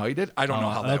he's knighted? I don't know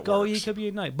how that like, works. oh, he could be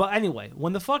a knight. But anyway,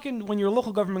 when your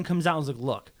local government comes out and is like,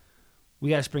 look, we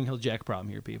got a Spring-Heeled Jack problem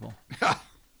here, people.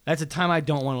 That's a time I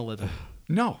don't want to live in.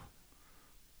 No,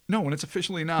 when it's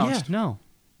officially announced, Yeah, no.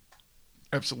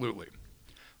 absolutely.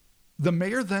 The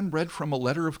mayor then read from a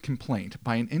letter of complaint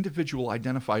by an individual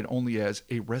identified only as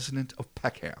a resident of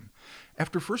Peckham.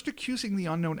 After first accusing the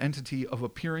unknown entity of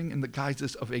appearing in the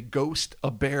guises of a ghost,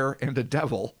 a bear, and a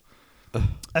devil.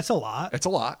 That's a lot. That's a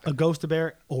lot. A ghost, a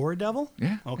bear, or a devil?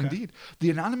 Yeah, Okay. indeed.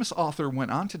 The anonymous author went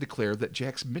on to declare that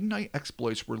Jack's midnight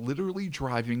exploits were literally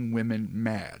driving women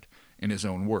mad, in his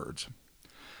own words.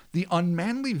 The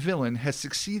unmanly villain has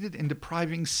succeeded in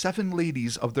depriving 7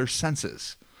 ladies of their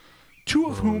senses, 2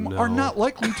 of whom are not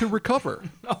likely to recover,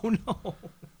 Oh, no.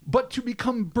 but to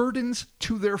become burdens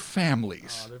to their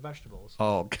families. Oh, they're vegetables.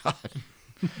 Oh, God.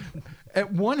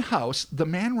 At one house, the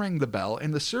man rang the bell,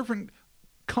 and the servant,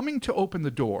 coming to open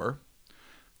the door,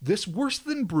 this worse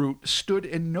than brute stood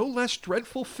in no less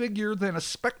dreadful figure than a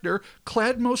specter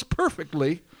clad most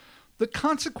perfectly. The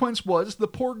consequence was the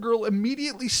poor girl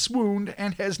immediately swooned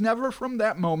and has never from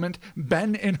that moment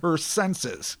been in her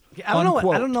senses. I don't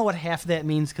Unquote. know what half that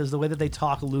means because the way that they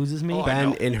talk loses me. Oh, I Ben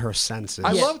know. in her senses.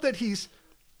 I Yeah. love that he's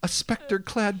a specter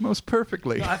clad most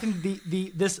perfectly. No, I think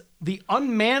the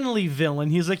unmanly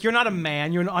villain. He's like, you're not a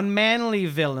man. You're an unmanly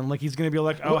villain. Like he's gonna be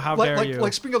like, oh, how dare you?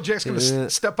 Like Springle Jack's going to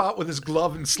step out with his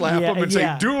glove and slap Yeah, him and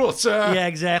yeah. say, "Duel, sir." Yeah,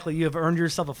 exactly. You have earned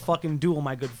yourself a fucking duel,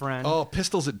 my good friend. Oh,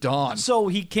 pistols at dawn. So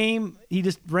he came. He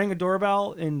just rang a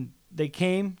doorbell, and they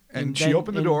came. And she then-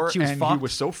 opened the door, she was and he fucked.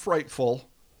 was so frightful,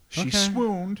 she Okay.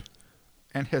 swooned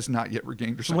and has not yet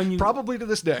regained her senses. when you- Probably to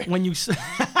this day. When you,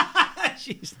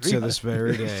 she's To this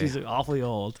very day. she's awfully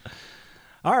old.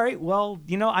 All right. Well,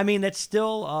 I mean, that's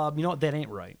still, that ain't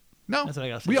right. No, That's what I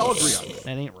gotta say. we all agree on that.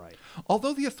 That ain't right.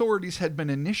 Although the authorities had been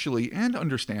initially and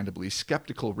understandably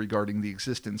skeptical regarding the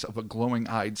existence of a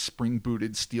glowing-eyed,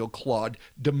 spring-booted, steel-clawed,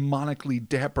 demonically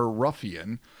dapper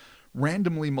ruffian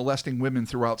randomly molesting women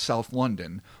throughout South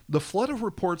London, the flood of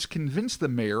reports convinced the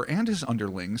mayor and his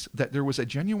underlings that there was a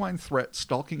genuine threat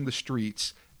stalking the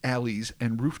streets, alleys,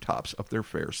 and rooftops of their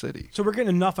fair city. So we're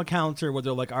getting enough accounts here where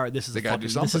they're like, all right, this is They gotta do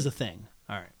this something. is a thing.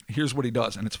 All right. Here's what he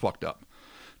does, and it's fucked up.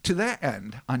 To that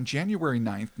end, on January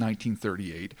 9th,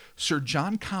 1938, Sir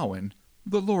John Cowan,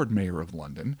 the Lord Mayor of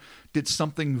London, did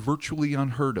something virtually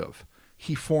unheard of.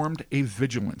 He formed a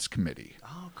vigilance committee.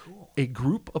 Oh, cool. A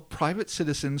group of private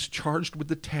citizens charged with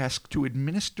the task to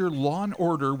administer law and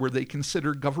order where they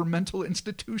consider governmental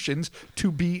institutions to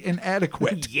be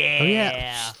inadequate. Yeah. Oh,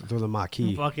 yeah. Through the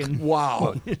marquee. Fucking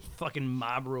Wow. fucking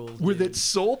mob rules. With dude. its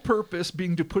sole purpose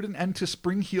being to put an end to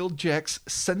Spring-Heeled Jack's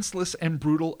senseless and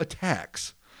brutal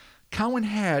attacks. Cowan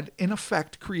had, in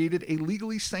effect, created a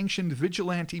legally sanctioned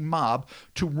vigilante mob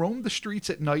to roam the streets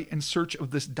at night in search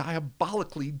of this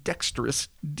diabolically dexterous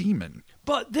demon.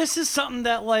 But this is something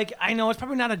that, like, I know it's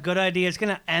probably not a good idea. It's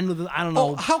going to end with, I don't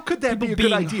know. Oh, how could that be people a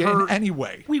good being idea hurt. in any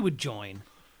way? We would join.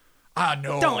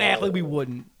 No. Don't act like we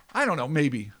wouldn't. I don't know,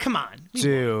 maybe. Come on.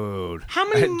 Dude. How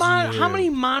many Dude. how many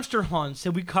monster hunts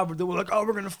have we covered that we're like, oh,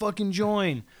 we're going to fucking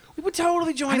join? We would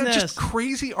totally join And this. just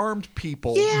crazy armed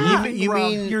people. Yeah. moving You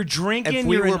around. mean You're drinking, if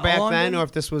we you're were in back London? then, or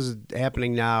if this was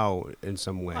happening now in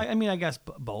some way? I mean, I guess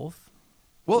both.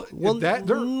 Well,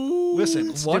 listen,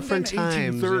 it's London, different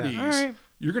times, yeah. 1830s, All right.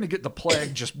 you're going to get the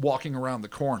plague just walking around the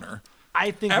corner.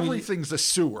 I think Everything's a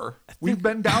sewer. We've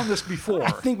been down this before.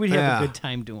 I think we'd have Yeah. a good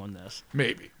time doing this.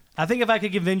 Maybe. I think if I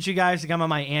could convince you guys to come on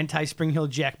my anti-Spring Hill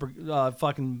Jack,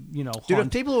 fucking, Dude, if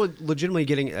hunt. people were legitimately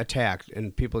getting attacked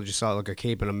and people just saw like a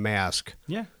cape and a mask,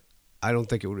 Yeah. I don't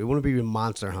think it wouldn't be a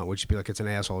monster hunt. It would just be like it's an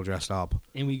asshole dressed up.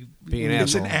 And we Being an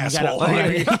It's an asshole.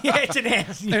 asshole. yeah, it's an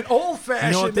ass. An old-fashioned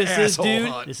You know what this is, asshole dude?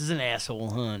 hunt. This is an asshole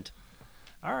hunt.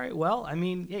 All right. Well, I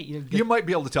mean, yeah, You might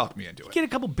be able to talk me into it. get a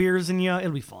couple beers in you.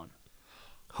 It'll be fun.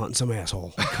 Hunting some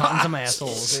asshole. Cutting some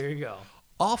assholes. There you go.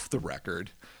 Off the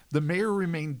record, the mayor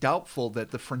remained doubtful that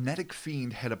the frenetic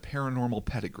fiend had a paranormal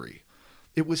pedigree.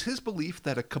 It was his belief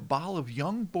that a cabal of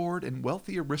young, bored, and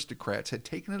wealthy aristocrats had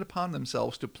taken it upon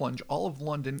themselves to plunge all of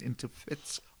London into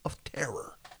fits of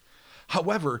terror.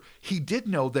 However, he did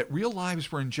know that real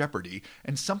lives were in jeopardy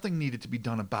and something needed to be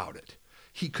done about it.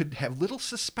 He could have little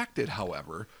suspected,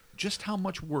 however, just how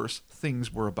much worse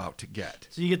things were about to get.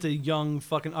 So you get the young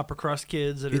fucking upper crust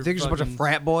kids that You are think it's a bunch of fucking-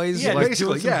 frat boys? Yeah, Like, just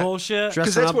doing basically, some yeah. bullshit. Dress-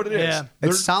 Because that's up. what it is. Yeah. It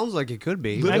They're sounds like it could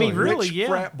be. literally I mean, really, rich yeah.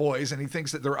 frat boys, and he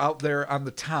thinks that they're out there on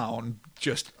the town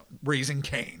just raising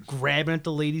Cain, Grabbing at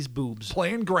the ladies' boobs.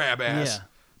 playing grab ass, Yeah.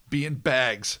 being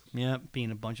bags. Yeah,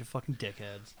 being a bunch of fucking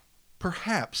dickheads.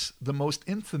 Perhaps the most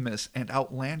infamous and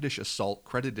outlandish assault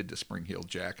credited to Spring-Heeled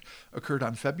Jack occurred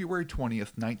on February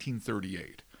 20th,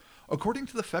 1938. According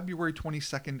to the February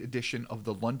 22nd edition of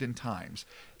the London Times,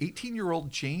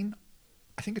 18-year-old Jane,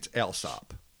 I think it's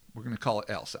Alsop, we're going to call it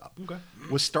Alsop, Okay.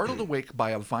 was startled awake by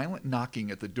a violent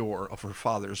knocking at the door of her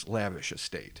father's lavish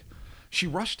estate. She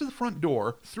rushed to the front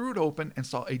door, threw it open, and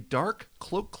saw a dark,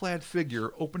 cloak-clad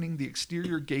figure opening the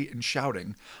exterior gate and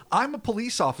shouting, "I'm a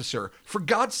police officer. For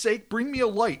God's sake, bring me a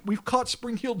light. We've caught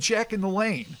Spring-Heeled Jack in the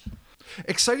lane."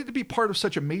 Excited to be part of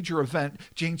such a major event,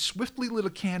 Jane swiftly lit a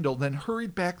candle, then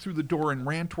hurried back through the door and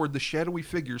ran toward the shadowy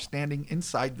figure standing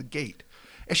inside the gate.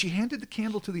 As she handed the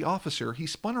candle to the officer, he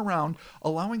spun around,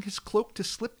 allowing his cloak to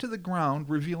slip to the ground,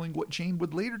 revealing what Jane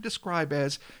would later describe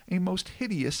as a most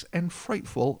hideous and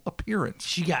frightful appearance.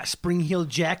 She got Spring Hill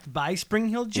jacked by Spring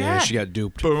Hill Jack. Yeah, she got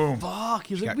duped. Boom. Fuck.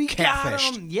 He was like, got we got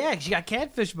catfished. him. Yeah, she got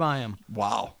catfished by him.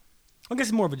 Wow. I guess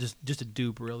it's more of a just a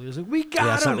dupe, really. It was like, we got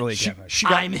Yeah, it's him. not really She, catfish. she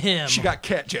got, I'm him. She got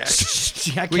cat jacked.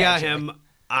 She got We got catfished. him.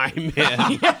 I'm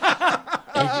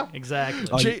him. Exactly.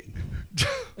 Oh, Jane...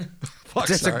 Fuck,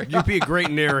 sorry. You'd be a great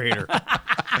narrator.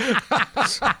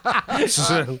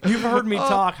 You've heard me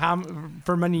talk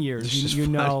for many years. is You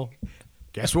know.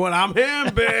 Guess what? I'm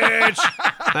him, bitch.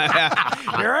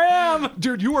 Here I am.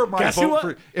 Dude, you are my Guess vote who I-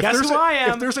 for... guess who I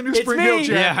am? If there's a new It's Spring Hill me.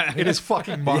 Jack, Yeah. it is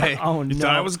fucking mine. Oh, no. You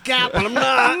thought I was a cop, but I'm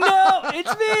not. No,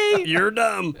 it's me. You're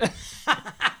dumb.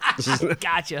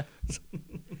 Gotcha.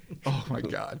 Oh my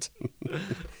God.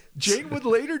 Jane would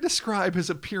later describe his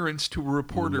appearance to a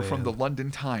reporter from the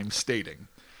London Times, stating,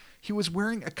 "He was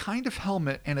wearing a kind of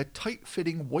helmet and a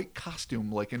tight-fitting white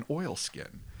costume like an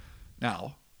oilskin."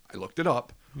 Now, I looked it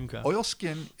up. Okay.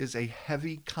 Oilskin is a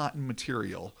heavy cotton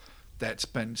material that's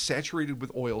been saturated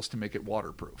with oils to make it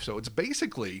waterproof. So it's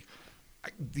basically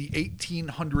the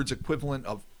 1800s equivalent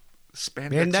of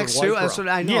spandex Index or suit. Lycra. That's what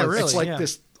I know. Yeah, It's- really. It's like yeah.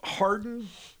 this hardened,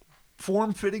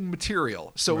 form-fitting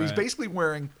material. So he's Right. basically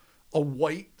wearing a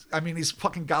white. I mean, he's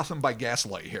fucking Gotham by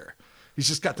Gaslight here. He's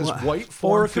just got this white Or it could be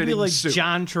form-fitting like suit.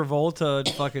 John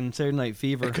Travolta, fucking Saturday Night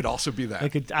Fever. It could also be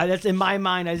that. That's in my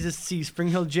mind. I just see Spring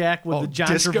Hill Jack with Oh, the John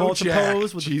Disco Travolta Jack.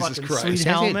 pose with Jesus the fucking Christ. sweet It's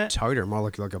actually helmet. tighter, more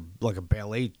like a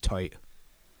ballet tight.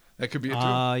 That could be it too.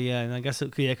 Yeah, and I guess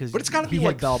it could. Yeah, because but it's got to be had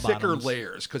like bell thicker bottoms.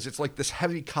 layers because it's like this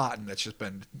heavy cotton that's just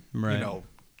been, Right.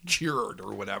 cured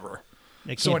or whatever.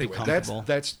 It So can't be anyway, comfortable.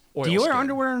 that's oil Do you wear skin.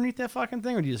 underwear underneath that fucking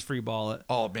thing, or do you just free ball it?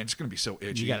 Oh man, it's gonna be so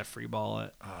itchy. You got to free ball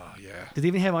it. Oh yeah. Did they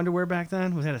even have underwear back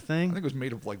then? Was that a I thing? think it was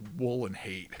made of like wool and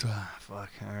hate. Ah, fuck.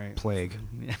 All right. Plague.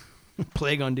 Yeah.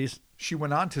 Plague undies. She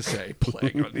went on to say,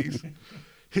 plague on these.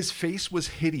 His face was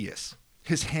hideous.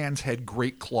 His hands had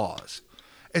great claws.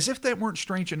 As if that weren't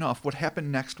strange enough, what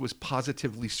happened next was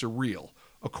positively surreal,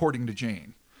 according to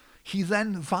Jane. He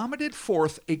then vomited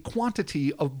forth a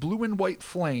quantity of blue and white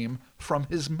flame from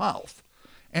his mouth,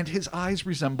 and his eyes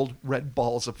resembled red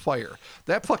balls of fire.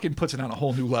 That fucking puts it on a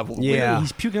whole new level. of Yeah. weird.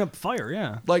 He's puking up fire.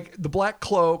 Yeah. Like the black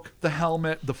cloak, the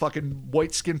helmet, the fucking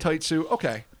white skin tight suit.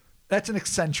 Okay, that's an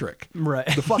eccentric. Right.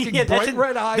 The fucking Yeah, that's bright an-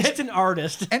 red eyes. That's an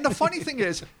artist. And the funny thing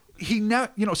is,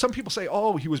 some people say,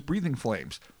 oh, he was breathing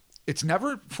flames. It's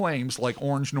never flames like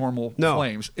orange normal No.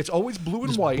 flames. It's always blue and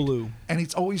Just white. blue. And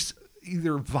it's always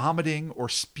either vomiting or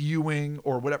spewing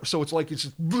or whatever. So it's like it's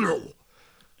just blue.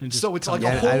 And just So it's like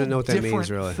Yeah, a whole I don't know what that different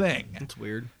means, really. thing. It's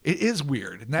weird. It is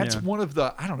weird. And that's Yeah. one of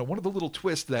the little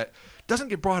twists that doesn't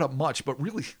get brought up much, but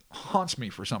really haunts me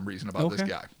for some reason about this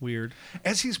guy. Weird.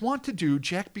 As he's wont to do,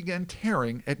 Jack began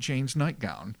tearing at Jane's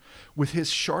nightgown with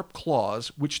his sharp claws,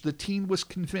 which the teen was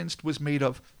convinced was made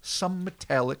of some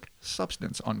metallic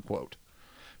substance, unquote.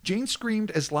 Jane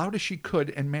screamed as loud as she could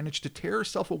and managed to tear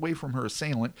herself away from her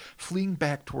assailant, fleeing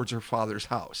back towards her father's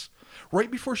house.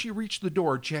 Right before she reached the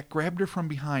door, Jack grabbed her from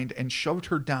behind and shoved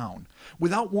her down.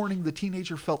 Without warning, the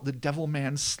teenager felt the devil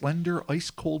man's slender,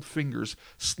 ice-cold fingers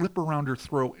slip around her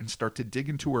throat and start to dig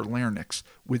into her larynx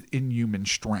with inhuman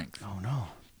strength. Oh no.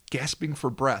 Gasping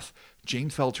for breath, Jane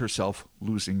felt herself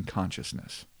losing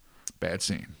consciousness. Bad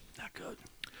scene. Not good.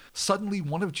 Suddenly,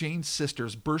 one of Jane's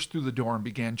sisters burst through the door and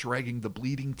began dragging the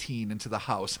bleeding teen into the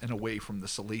house and away from the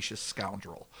salacious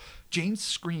scoundrel. Jane's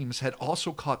screams had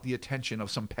also caught the attention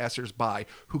of some passers-by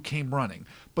who came running,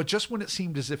 but just when it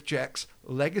seemed as if Jack's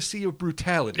legacy of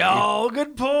brutality... Oh,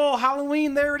 good pull.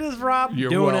 Halloween. There it is, Rob. You're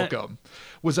Doing welcome.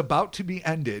 Was about to be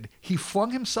ended, he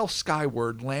flung himself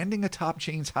skyward, landing atop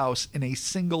Jane's house in a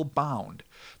single bound.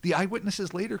 The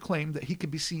eyewitnesses later claimed that he could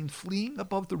be seen fleeing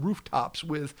above the rooftops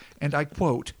with, and I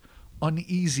quote,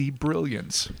 uneasy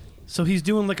brilliance. So he's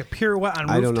doing like a pirouette on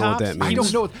rooftops. I don't know what that means. I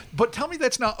don't know, but tell me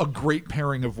that's not a great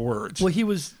pairing of words. Well, he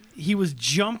was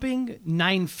jumping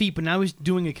 9 feet, but now he's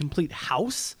doing a complete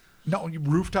house. No,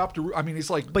 rooftop to roof. I mean, he's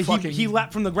like But fucking he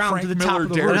leapt from the ground Frank to the Miller, top of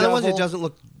the roof. In Daredevil. other words, it doesn't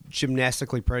look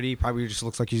gymnastically pretty. Probably just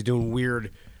looks like he's doing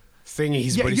weird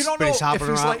thingies, Yeah, but you he's, don't but know he's if hopping he's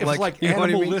around. like, if it's like you know what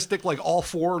I mean? animalistic, like all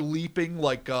four leaping,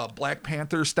 like Black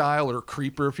Panther style, or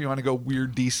Creeper, if you want to go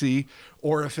weird DC,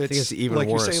 or if it's even like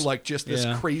worse. you say, like just this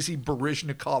Yeah. crazy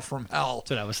Baryshnikov from hell, That's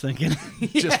what I was thinking.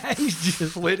 just Yeah, he's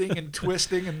just flitting and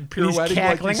twisting and pirouetting, like you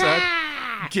cackling. said,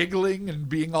 Ah! giggling and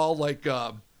being all like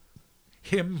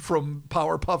him from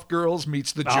Powerpuff Girls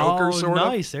meets the Joker, oh, sort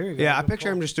nice. There you go. Yeah, I Good picture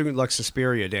pull. him just doing like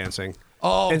Suspiria dancing.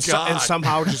 Oh, and, God. and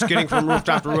somehow just getting from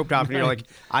rooftop to rooftop, and you're like,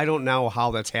 I don't know how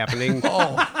that's happening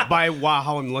by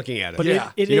how I'm looking at it. But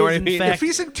Yeah. it You know is, what I in mean? fact, If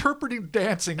he's interpreting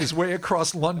dancing his way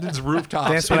across London's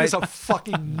rooftops, That's what it is I- a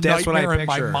fucking that's what I nightmare in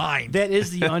my picture. mind. that is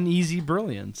the uneasy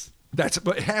brilliance. But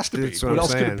it has to be. That's what What I'm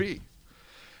else could it saying. be?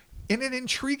 In an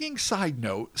intriguing side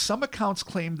note, some accounts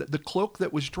claim that the cloak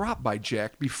that was dropped by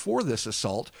Jack before this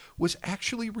assault was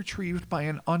actually retrieved by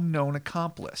an unknown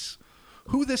accomplice.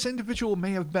 Who this individual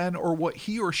may have been or what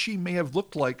he or she may have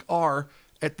looked like are,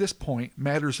 at this point,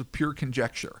 matters of pure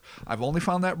conjecture. I've only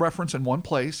found that reference in one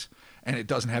place, and it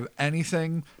doesn't have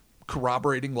anything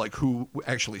corroborating like who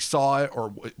actually saw it,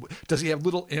 or does he have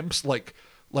little imps like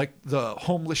the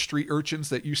homeless street urchins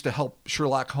that used to help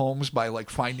Sherlock Holmes by like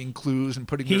finding clues and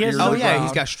putting He their has- ears oh in the yeah, ground?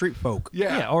 he's got street folk.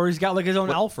 Yeah. Or he's got like his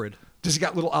own Alfred. Does he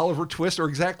got little Oliver Twist, or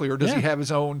exactly, or does Yeah. he have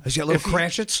his own? Has he got little if he-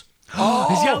 Cratchits? Oh,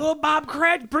 He's got a little Bob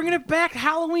Cratchit, bringing it back.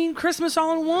 Halloween, Christmas,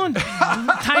 all in one.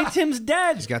 Tiny Tim's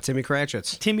dead. He's got Timmy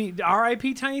Cratchits. Timmy,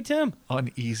 R.I.P. Tiny Tim.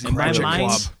 uneasy My Magic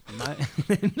mind's Club.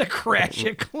 the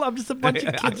Cratchit Club. Just a bunch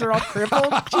of kids are all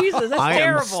crippled. Jesus, that's I am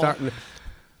terrible. starting.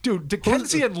 Dude,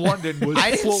 Dickensian London was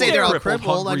I didn't full say of they're all crippled,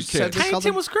 crippled. I hungry just said kids. Tiny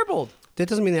Tim was crippled. That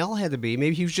doesn't mean they all had to be.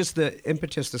 Maybe he was just the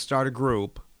impetus to start a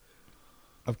group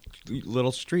of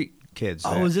little street kids.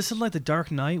 Oh, that- is this in like the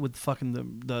Dark Knight with fucking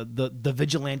the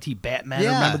vigilante Batman?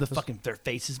 Yeah. Remember the fucking their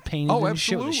faces painted Oh, and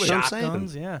shit with the absolutely. That's what I'm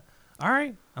shotguns? Yeah. All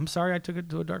right. I'm sorry I took it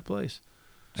to a dark place.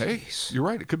 Hey, you're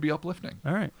right. It could be uplifting.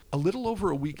 All right. A little over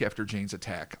a week after Jane's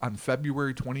attack, on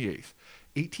February 28th,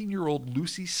 18-year-old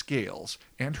Lucy Scales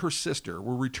and her sister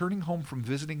were returning home from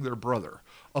visiting their brother,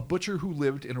 a butcher who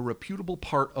lived in a reputable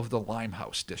part of the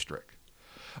Limehouse district.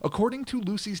 According to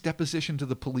Lucy's deposition to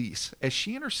the police, as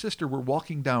she and her sister were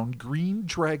walking down Green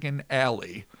Dragon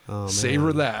Alley, Oh, man.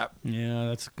 savor that, Yeah,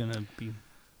 that's gonna be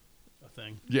a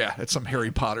thing. Yeah, it's some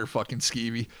Harry Potter fucking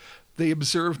skeevy. They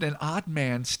observed an odd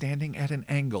man standing at an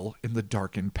angle in the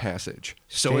darkened passage.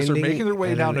 So as they're Standing making their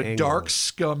way at down an a angle. dark,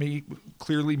 scummy,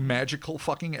 clearly magical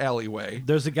fucking alleyway.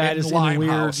 There's a guy in that's in a weird.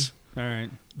 Limehouse, All right.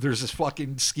 there's this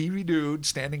fucking skeevy dude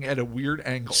standing at a weird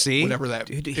angle. See, whatever that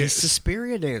dude, is. he's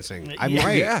Suspiria dancing. I'm Yeah.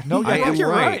 right. Yeah, no, I am you're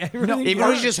right. right. Everything Even you're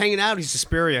though he's just hanging out, he's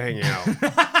Suspiria hanging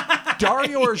out.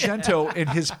 Dario Argento in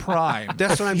his prime.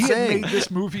 That's what I'm he saying. Had made this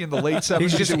movie in the late 70s.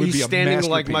 He's just it would he's be a standing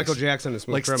like masterpiece. Michael Jackson in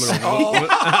Smooth Like, Criminal.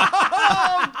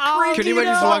 Oh, Can you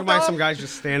imagine just walking by some guys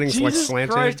just standing like Jesus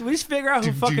slanted? Christ! Did we just figure out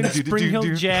who fucking Spring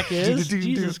Hill Jack is?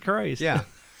 Jesus Christ! Yeah.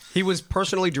 He was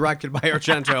personally directed by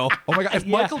Argento. Oh my God! If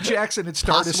Yeah. Michael Jackson had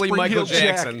starred as Possibly Spring Michael Hill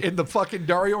Jack Jackson. in the fucking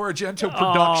Dario Argento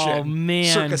production, Oh,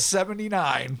 man. circa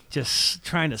 '79. Just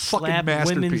trying to Fucking slap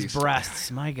women's masterpiece.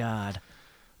 breasts. My God.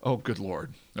 Oh, good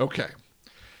Lord. Okay.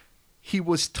 He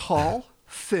was tall,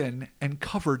 thin, and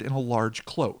covered in a large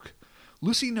cloak.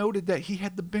 Lucy noted that he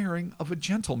had the bearing of a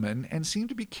gentleman and seemed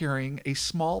to be carrying a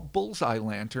small bullseye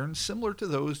lantern similar to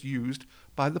those used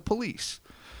by the police.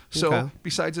 So, Okay.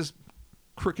 besides his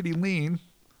crickety lean,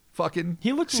 fucking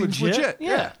He looks seems legit.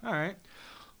 Yeah. All right.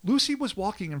 Lucy was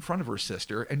walking in front of her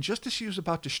sister, and just as she was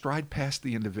about to stride past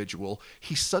the individual,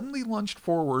 he suddenly lunged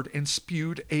forward and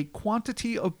spewed a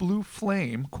quantity of blue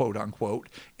flame, quote unquote,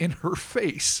 in her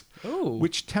face, Ooh.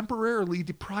 which temporarily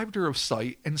deprived her of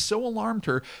sight and so alarmed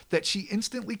her that she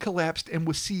instantly collapsed and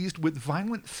was seized with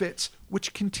violent fits,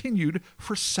 which continued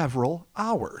for several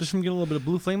hours. Just from getting a little bit of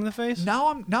blue flame in the face. Now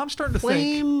I'm starting to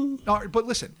Flame. think. No, but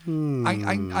listen,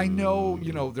 I know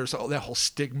there's all that whole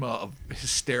stigma of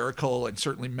hysterical, and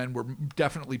certainly men were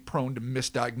definitely prone to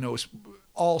misdiagnose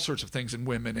all sorts of things in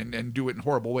women and do it in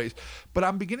horrible ways. But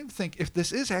I'm beginning to think if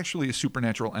this is actually a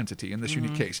supernatural entity in this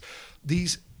unique case,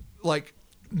 these like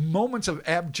moments of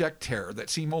abject terror that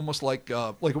seem almost like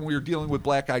when we were dealing with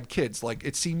black-eyed kids, like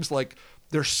it seems like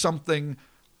there's something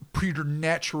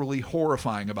preternaturally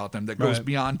horrifying about them that goes Right.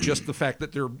 beyond just the fact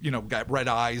that they're got red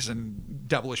eyes and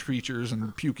devilish features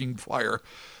and puking fire.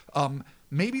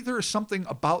 Maybe there is something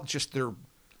about just their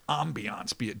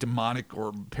ambiance, be it demonic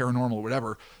or paranormal or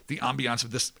whatever, the ambiance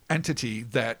of this entity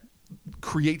that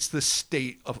creates this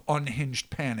state of unhinged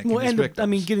panic Well, in his and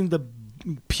victims. getting the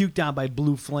puked out by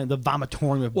blue flame, the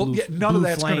vomitorium of Well, blue. yeah, none blue of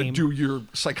that's going to flame. do your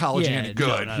psychology Yeah, any no,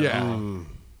 good. not at all.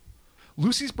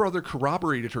 Lucy's brother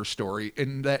corroborated her story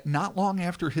in that not long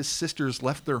after his sisters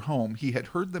left their home, he had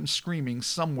heard them screaming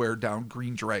somewhere down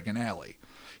Green Dragon Alley.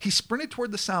 He sprinted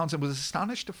toward the sounds and was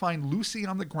astonished to find Lucy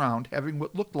on the ground having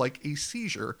what looked like a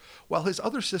seizure, while his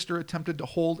other sister attempted to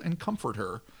hold and comfort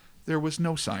her. There was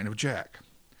no sign of Jack.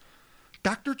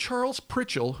 Dr. Charles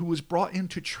Pritchell, who was brought in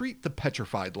to treat the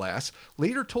petrified lass,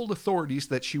 later told authorities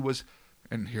that she was,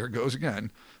 and here it goes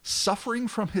again, suffering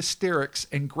from hysterics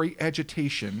and great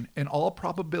agitation, in all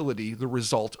probability the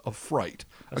result of fright.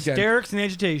 Again, Hysterics and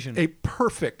agitation. a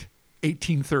perfect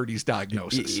 1830s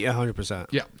diagnosis. Yeah, 100%.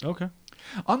 Yeah. Okay.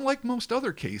 Unlike most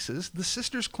other cases, the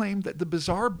sisters claimed that the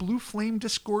bizarre blue flame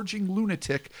disgorging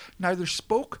lunatic neither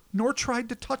spoke nor tried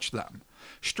to touch them.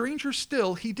 Stranger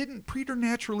still, he didn't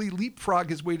preternaturally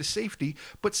leapfrog his way to safety,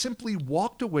 but simply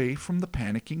walked away from the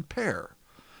panicking pair.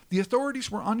 The authorities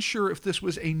were unsure if this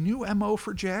was a new MO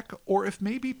for Jack, or if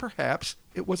maybe, perhaps,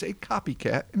 it was a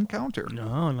copycat encounter.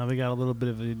 No, now we got a little bit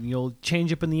of the old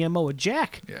change up in the MO with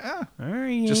Jack. Yeah. All right,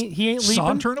 he Just ain't leaping.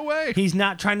 sauntering away. He's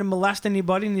not trying to molest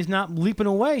anybody, and he's not leaping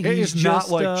away. It He's is not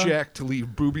just, like Jack to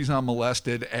leave boobies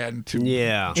unmolested and to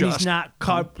Yeah. And just he's not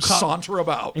saunter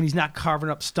about. and he's not carving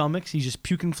up stomachs. He's just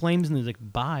puking flames, and he's like,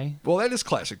 "Bye." Well, that is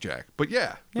classic Jack. But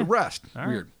yeah, the rest, All right.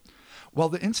 weird. While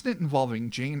the incident involving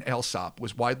Jane Alsop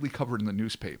was widely covered in the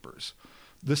newspapers,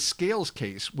 the Scales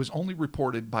case was only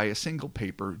reported by a single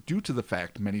paper due to the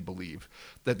fact, many believe,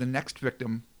 that the next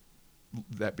victim,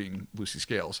 that being Lucy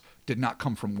Scales, did not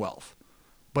come from wealth,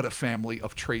 but a family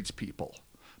of tradespeople.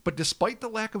 But despite the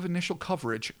lack of initial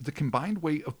coverage, the combined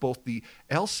weight of both the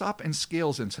Alsop and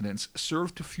Scales incidents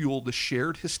served to fuel the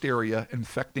shared hysteria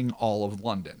infecting all of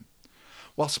London.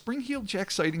 While Spring-Heeled Jack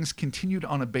sightings continued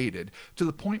unabated, to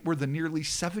the point where the nearly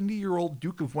 70-year-old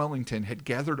Duke of Wellington had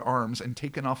gathered arms and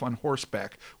taken off on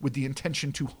horseback with the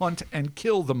intention to hunt and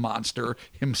kill the monster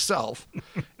himself,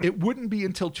 it wouldn't be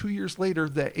until 2 years later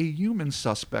that a human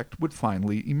suspect would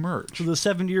finally emerge. So the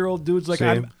 70-year-old dude's like,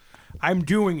 Same. I'm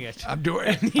doing it. I'm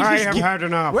doing it. I have had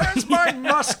enough. Where's my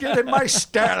musket and my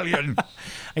stallion?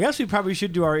 I guess we probably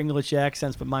should do our English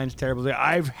accents, but mine's terrible.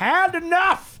 I've had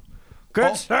enough,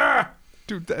 good Oh. sir.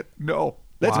 Dude, that's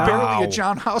Wow. barely a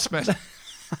John Houseman.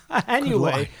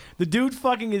 Anyway, the dude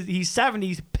he's 70,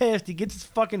 he's pissed. He gets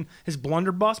his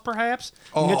blunderbuss, perhaps.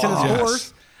 He gets in his yes.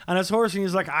 horse. on his horse, and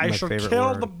he's like, "I My shall favorite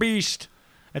kill word. the beast."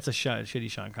 That's a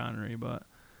shitty Sean Connery, but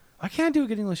I can't do a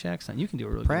good English accent. You can do a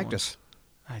really Practice. good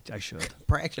one. I should.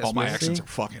 Practice. All my man. accents are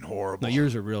fucking horrible. No,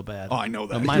 yours are real bad. Oh, I know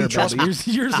that. No, mine are Trust bad. me. But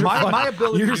yours are my fucking-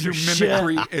 ability yours to are do shit.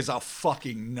 mimicry is a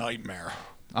fucking nightmare.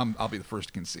 I'll be the first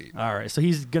to concede. All right, so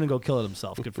he's gonna go kill it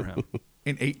himself. Good for him.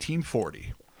 In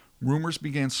 1840, rumors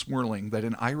began swirling that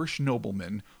an Irish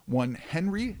nobleman, one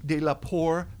Henry de la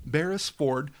Poer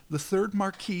Beresford, the third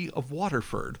Marquis of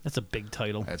Waterford, That's a big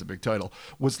title. that's a big title,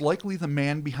 was likely the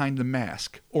man behind the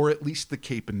mask, or at least the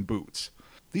cape and boots.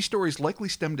 These stories likely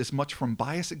stemmed as much from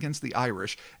bias against the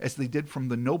Irish as they did from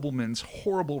the nobleman's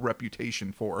horrible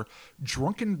reputation for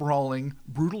drunken brawling,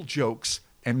 brutal jokes,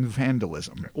 and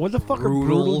vandalism. What the fuck Brutal are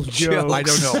brutal jokes? I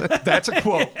don't know. That's a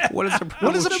quote. What is a brutal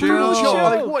What is a brutal joke? joke?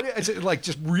 Like, what is it? Like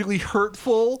just really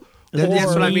hurtful? That's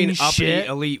what I mean. Mean Uppity, shit.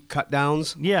 elite cut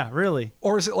downs. Yeah, really.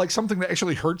 Or is it like something that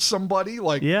actually hurts somebody?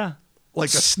 Like Yeah. like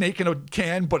a snake in a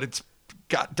can, but it's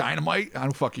got dynamite? I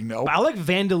don't fucking know. I like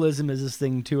vandalism as this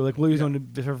thing too. Like Louis on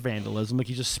for vandalism. Like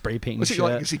he's just spray painting Was he shit.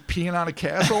 like, is he peeing on a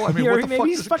castle? I mean, Yeah, what the maybe fuck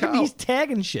he's does it fucking count? he's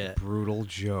tagging shit. Brutal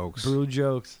jokes. Brutal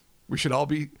jokes. We should all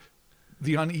be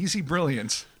the uneasy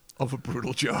brilliance of a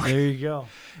brutal joke. There you go.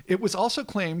 It was also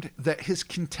claimed that his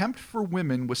contempt for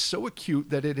women was so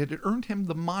acute that it had earned him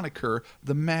the moniker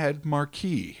the Mad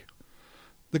Marquis.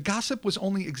 The gossip was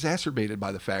only exacerbated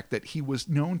by the fact that he was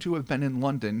known to have been in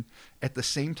London at the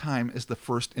same time as the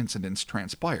first incidents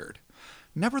transpired.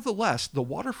 Nevertheless, the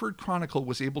Waterford Chronicle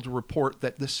was able to report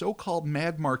that the so-called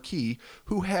Mad Marquis,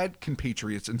 who had,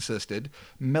 compatriots insisted,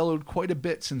 mellowed quite a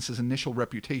bit since his initial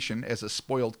reputation as a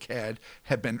spoiled cad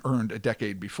had been earned a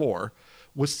decade before,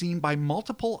 was seen by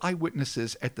multiple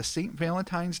eyewitnesses at the St.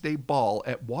 Valentine's Day ball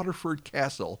at Waterford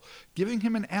Castle, giving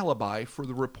him an alibi for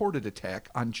the reported attack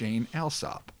on Jane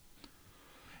Alsop.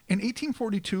 In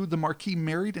 1842, the Marquis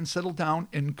married and settled down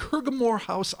in Curgamore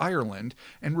House, Ireland,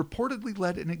 and reportedly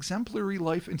led an exemplary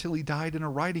life until he died in a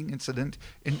riding incident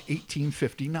in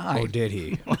 1859. Oh, did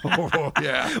he? Oh,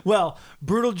 yeah. Well,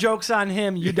 brutal jokes on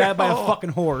him. You died by a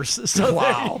fucking horse. So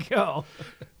Wow. there you go.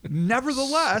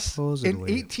 Nevertheless, in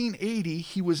Supposedly. 1880,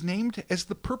 he was named as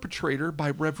the perpetrator by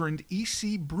Reverend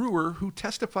E.C. Brewer, who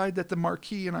testified that the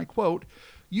Marquis, and I quote,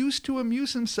 used to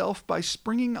amuse himself by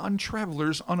springing on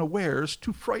travelers unawares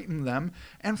to frighten them,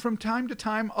 and from time to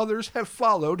time others have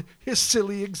followed his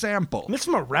silly example. This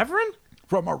from a reverend?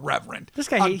 From a reverend. This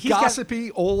guy, a he's got-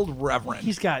 gossipy old reverend.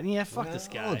 He's got, yeah, fuck this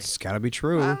Oh, guy. it's got to be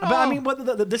true. But I mean,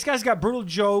 this guy's got brutal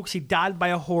jokes. He died by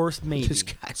a horse, maybe. This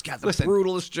guy's got the Listen,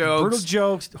 brutalest jokes. Brutal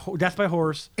jokes, death by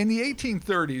horse. In the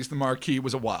 1830s, the Marquis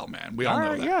was a wild man. We all know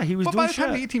Alright, that. yeah, he was But by doing the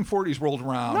time shit. the 1840s rolled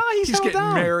around, No, he's settled getting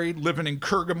down. married, living in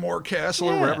Curgamore Castle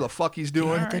or Yeah. whatever the fuck he's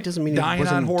doing. That doesn't mean he dying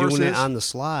on wasn't horses. doing it on the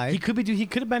slide. He could be. He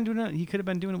could have been doing it. He could have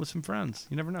been doing it with some friends.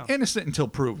 You never know. Innocent until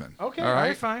proven. Okay, all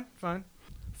right. fine.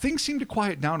 Things seemed to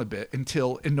quiet down a bit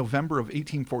until, in November of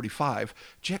 1845,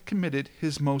 Jack committed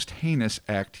his most heinous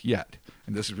act yet.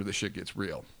 And this is where the shit gets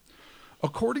real.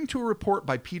 According to a report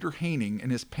by Peter Haining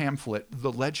in his pamphlet,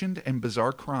 The Legend and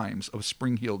Bizarre Crimes of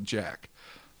Spring-Heeled Jack,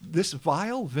 this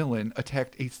vile villain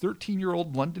attacked a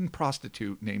 13-year-old London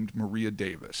prostitute named Maria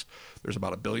Davis. There's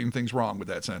about a billion things wrong with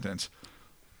that sentence.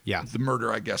 Yeah. The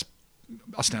murder, I guess,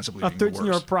 ostensibly A being the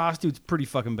 13-year-old worst. prostitute's pretty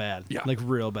fucking bad. Yeah. Like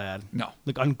real bad. No.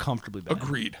 Like uncomfortably bad.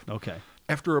 Agreed. Okay.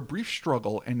 After a brief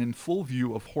struggle and in full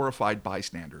view of horrified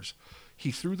bystanders, he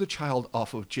threw the child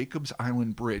off of Jacob's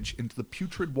Island Bridge into the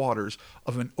putrid waters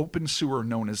of an open sewer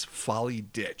known as Folly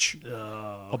Ditch.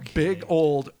 A big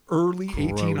old early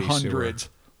Grody 1800s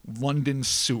London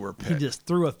sewer He pit. just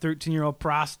threw a 13-year-old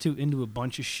prostitute into a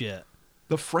bunch of shit.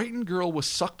 The frightened girl was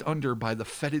sucked under by the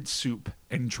fetid soup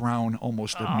and drowned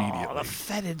almost Oh, immediately. the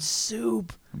fetid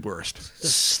soup. Worst. The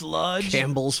sludge.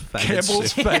 Campbell's fetid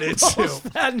Campbell's soup. fetid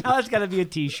soup. Now that's got to be a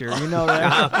T-shirt. You know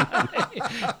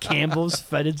that. Campbell's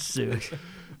fetid soup.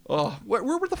 Oh, where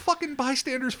were the fucking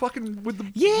bystanders fucking with the,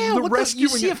 Yeah, the what rescuing? you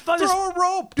see it? a fun- Throw a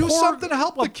rope. Do poor- something to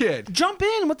help well, the kid. Jump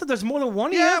in. What? There's more than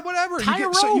one. Yeah, here? whatever. Tie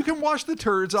a So you rope. can wash the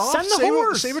turds off. Send the save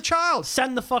horse. save a child.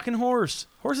 Send the fucking horse.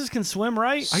 Horses can swim,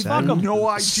 right? I Fuck have 'em. no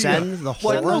idea. Send the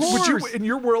Like, horse. would you, Horse. in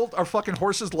your world, are fucking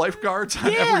horses lifeguards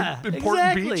on Yeah, every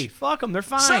important exactly. beach? Fuck them. They're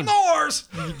fine. Send the horse.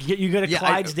 You go to Yeah,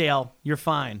 Clydesdale. You're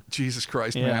fine. Jesus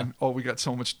Christ, Yeah. man. Oh, we got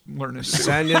so much learning to do.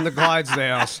 Send in the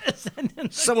Clydesdales.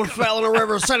 Someone fell in a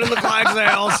river. Send in the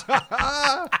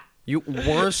Clydesdales. You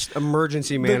worst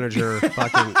emergency manager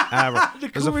fucking ever.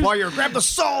 There's a coolest- fire. Grab the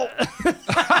salt.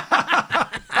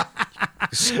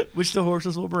 Which the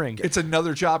horses will bring. It's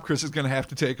another job Chris is going to have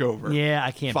to take over. Yeah,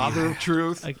 I can't. Father be of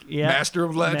Truth, yeah. Master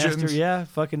of Legends. Master, yeah,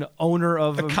 fucking owner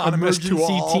of Economist to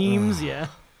emergency all. teams. Yeah.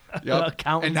 Yep.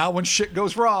 Accountant. And now when shit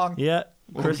goes wrong, Yeah.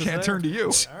 Well, Chris we is can't there? turn to you.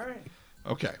 All right.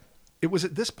 Okay. It was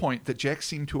at this point that Jack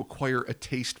seemed to acquire a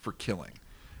taste for killing.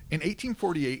 In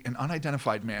 1848, an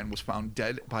unidentified man was found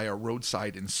dead by a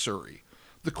roadside in Surrey.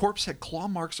 The corpse had claw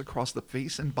marks across the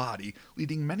face and body,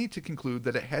 leading many to conclude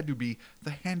that it had to be the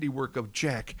handiwork of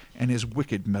Jack and his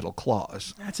wicked metal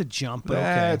claws. That's a jump. But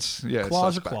That's, okay. yeah,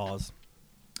 Claws suspect. are claws.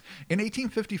 In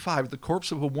 1855, the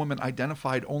corpse of a woman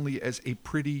identified only as a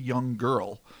pretty young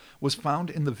girl was found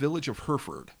in the village of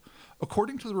Hereford.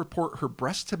 According to the report, her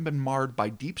breasts had been marred by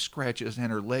deep scratches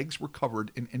and her legs were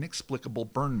covered in inexplicable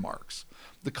burn marks.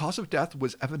 The cause of death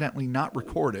was evidently not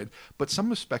recorded, but some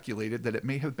have speculated that it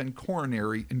may have been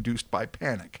coronary induced by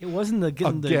panic. It wasn't the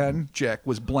getting Again, Jack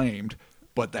was blamed,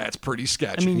 but that's pretty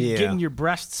sketchy. I mean, Yeah. getting your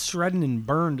breasts shredded and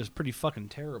burned is pretty fucking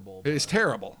terrible. It's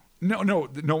terrible. No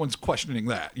one's questioning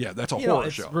that. Yeah, that's a You know, horror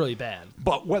it's show. really bad.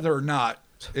 But whether or not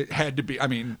it had to be, I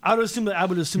mean, I would assume that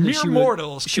Mere she would,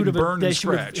 mortals she can would have, burn that and she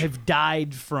would scratch. have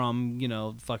died from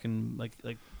fucking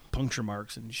like puncture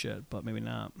marks and shit, but maybe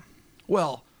not.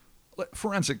 well,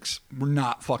 forensics were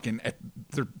not fucking at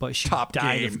their But she top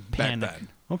died game of back panic. then.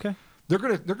 Okay. They're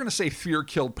gonna say fear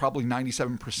killed probably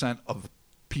 97% of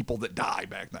people that die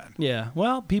back then. Yeah.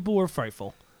 Well, people were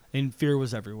frightful, and fear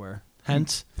was everywhere.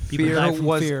 Hence, people Fear died from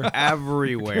was fear.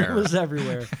 everywhere. Fear was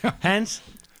everywhere. Hence,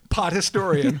 Pot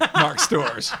historian Mark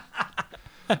Storrs.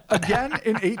 Again,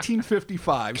 in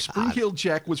 1855, Spring-Heeled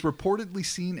Jack was reportedly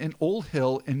seen in Old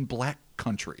Hill in Black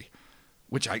Country,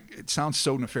 which it sounds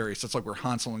so nefarious. It's like where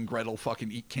Hansel and Gretel fucking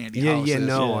eat candy houses. Yeah,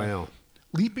 no, Yeah. I know.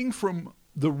 Leaping from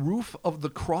the roof of the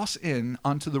Cross Inn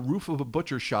onto the roof of a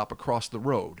butcher shop across the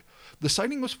road. The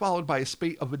sighting was followed by a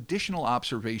spate of additional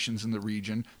observations in the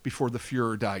region before the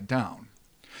furor died down.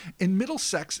 In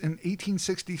Middlesex in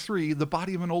 1863, the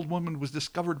body of an old woman was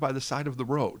discovered by the side of the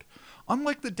road.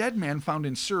 Unlike the dead man found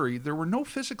in Surrey, there were no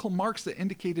physical marks that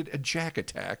indicated a Jack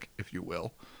attack, if you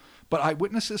will. But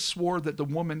eyewitnesses swore that the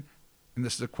woman, and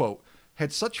this is a quote,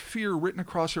 had such fear written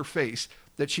across her face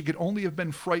that she could only have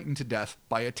been frightened to death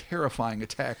by a terrifying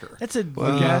attacker. that's a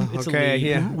Again, it's okay, a lead.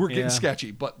 yeah. We're getting Yeah.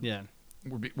 sketchy, but Yeah.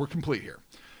 we're complete here.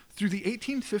 Through the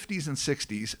 1850s and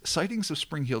 60s, sightings of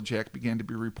Spring-Heeled Jack began to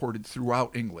be reported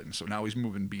throughout England. So now he's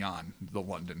moving beyond the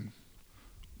London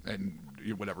and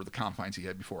whatever the confines he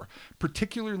had before,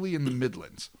 particularly in the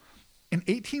Midlands. In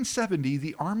 1870,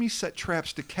 the army set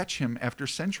traps to catch him after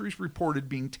sentries reported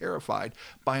being terrified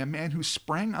by a man who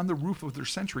sprang on the roof of their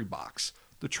sentry box.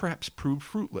 The traps proved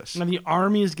fruitless. And the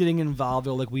army is getting involved.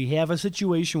 They're like, we have a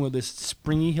situation with this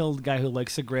springy-hilled guy who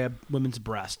likes to grab women's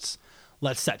breasts.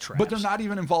 Let's set traps. But they're not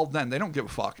even involved then. They don't give a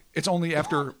fuck. It's only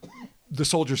after the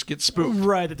soldiers get spooked.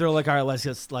 right. That they're like, all right, let's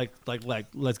just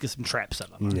let's get some traps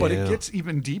set up. But Yeah. it gets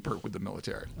even deeper with the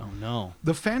military. Oh no.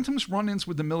 The Phantom's run-ins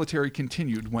with the military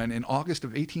continued when, in August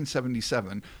of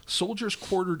 1877, soldiers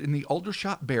quartered in the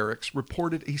Aldershot barracks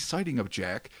reported a sighting of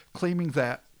Jack, claiming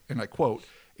that, and I quote,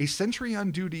 a sentry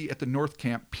on duty at the North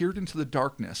Camp peered into the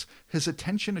darkness, his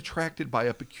attention attracted by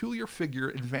a peculiar figure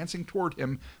advancing toward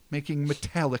him, making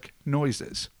metallic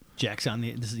noises. Jack's on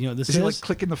the. This, this Is is he like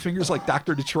clicking the fingers like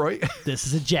Dr. Detroit? this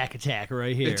is a Jack attack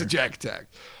right here. It's a Jack attack.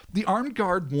 The armed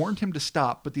guard warned him to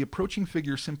stop, but the approaching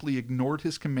figure simply ignored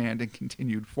his command and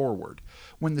continued forward.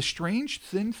 When the strange,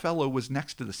 thin fellow was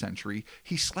next to the sentry,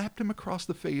 he slapped him across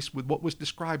the face with what was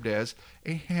described as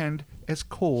a hand as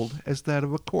cold as that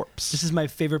of a corpse. This is my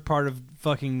favorite part of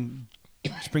fucking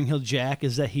Spring Hill Jack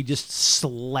is that he just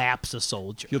slaps a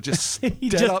soldier. He'll just He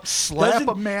dead just up slap doesn't-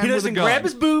 a man He with a doesn't gun. grab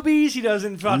his boobies. He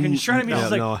doesn't fucking shred him. He's no,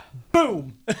 just like, no.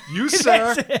 boom. You,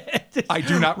 sir, That's it. I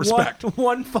do not respect.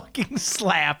 One fucking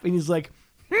slap, and he's like,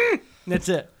 that's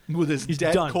it. With his He's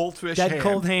dead done. cold fish Dead hand.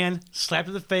 cold hand, slap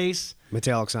to the face.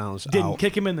 Metallic sounds. Didn't out.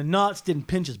 kick him in the nuts. Didn't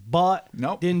pinch his butt.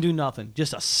 Nope. Didn't do nothing.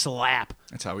 Just a slap.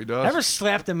 That's how he does. Ever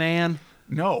slapped a man?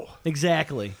 No.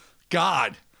 Exactly.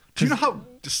 God. Do you know how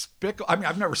despicable? I mean,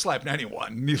 I've never slapped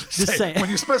anyone. Needless to Just say. saying. When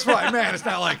you specify man, it's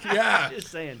not like, yeah. Just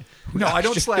saying. No, I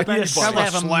don't slap You anybody.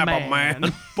 slap a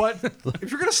man. But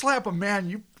if you're gonna slap a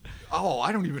man,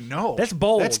 I don't even know. That's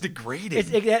bold. That's degrading.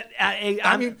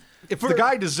 I mean, if the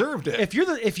guy deserved it, if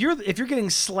you're getting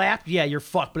slapped, yeah, you're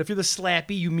fucked. But if you're the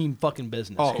slappy, you mean fucking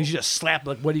business. Oh. Because you just slap.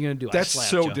 Like, what are you gonna do? I that's slapped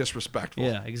so ya. disrespectful.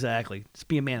 Yeah, exactly. Just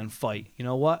be a man and fight. You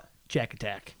know what? Jack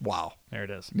attack. Wow. There it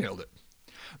is. Nailed it.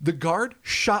 The guard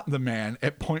shot the man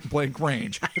at point blank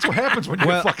range. That's what happens when you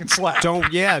get fucking slapped.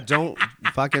 Don't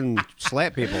fucking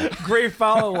slap people. Great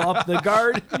follow up. The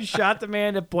guard shot the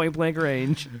man at point blank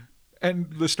range.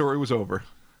 And the story was over.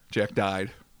 Jack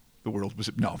died. The world was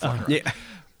no. Fuck her. Yeah.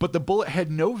 But the bullet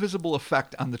had no visible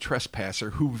effect on the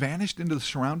trespasser, who vanished into the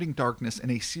surrounding darkness in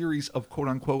a series of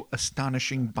quote-unquote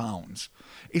astonishing bounds.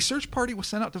 A search party was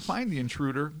sent out to find the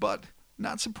intruder, but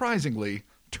not surprisingly,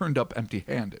 turned up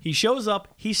empty-handed. He shows up,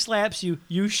 he slaps you,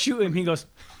 you shoot him, he goes,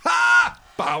 Ha!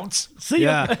 Bounce. see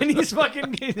ya, Yeah. and he's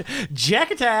fucking jack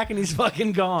attack, and he's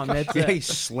fucking gone. That's Yeah, it. he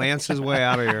slants his way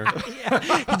out of here.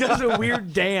 He does a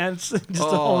weird dance just the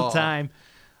whole time.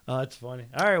 Oh, that's funny.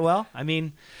 All right, well, I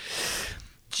mean,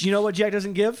 do you know what Jack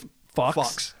doesn't give? Fucks.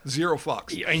 Fucks. Zero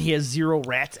fucks. And he has 0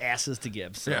 rats' asses to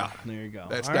give. So Yeah. there you go.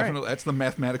 That's All right. definitely that's the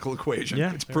mathematical equation.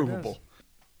 Yeah, It's there it provable.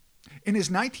 In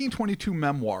his 1922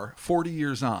 memoir, 40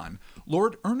 Years On,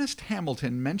 Lord Ernest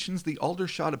Hamilton mentions the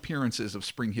Aldershot appearances of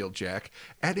Spring-Heeled Jack,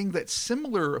 adding that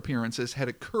similar appearances had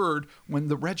occurred when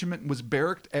the regiment was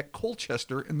barracked at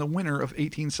Colchester in the winter of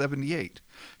 1878.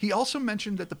 He also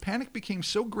mentioned that the panic became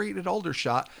so great at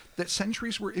Aldershot that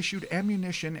sentries were issued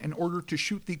ammunition in order to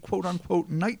shoot the quote-unquote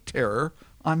night terror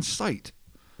on sight.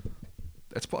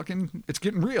 That's fucking, it's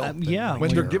getting real. yeah.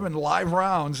 When they're given live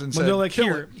rounds and When said, they're like, "Kill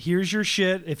here, it." here's your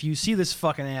shit. If you see this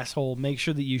fucking asshole, make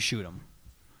sure that you shoot him.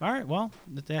 All right, well,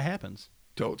 that happens.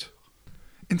 Totes.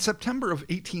 In September of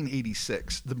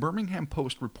 1886, the Birmingham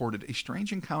Post reported a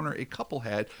strange encounter a couple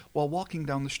had while walking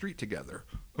down the street together,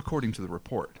 according to the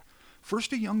report.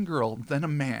 First a young girl, then a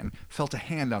man, felt a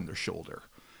hand on their shoulder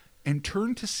and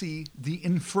turned to see the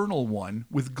infernal one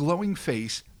with glowing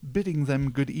face bidding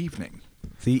them good evening.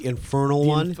 The infernal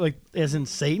one? Like, as in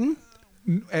Satan?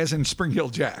 As in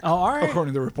Spring-Heeled Jack, Oh, all right.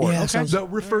 according to the report. Yeah, sounds- So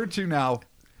referred to now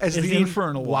as Is the he-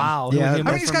 infernal one. Wow. Yeah. Who I came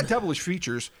mean, up he's from- got devilish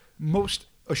features. Most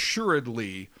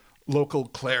assuredly, local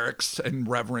clerics and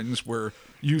reverends were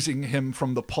using him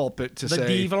from the pulpit to The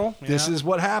say, devil, this yeah. is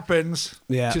what happens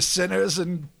Yeah. to sinners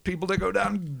and people that go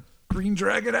down Green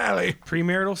Dragon Alley.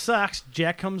 premarital sex.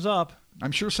 Jack comes up.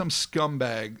 I'm sure some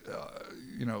scumbag,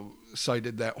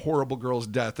 cited that horrible girl's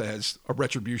death as a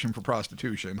retribution for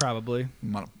prostitution. Probably.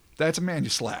 That's a man you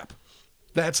slap.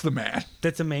 That's the man.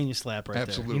 That's a man you slap right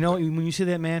Absolutely. there. You know, when you see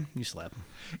that man, you slap him.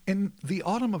 In the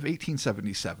autumn of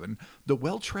 1877, the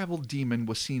well-traveled demon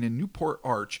was seen in Newport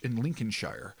Arch in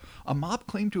Lincolnshire. A mob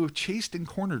claimed to have chased and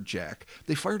cornered Jack.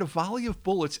 They fired a volley of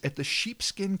bullets at the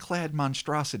sheepskin-clad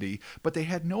monstrosity, but they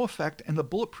had no effect, and the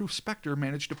bulletproof specter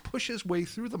managed to push his way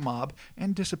through the mob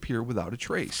and disappear without a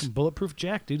trace. Bulletproof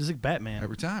Jack, dude, is like Batman.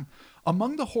 Every time.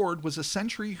 Among the horde was a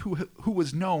sentry who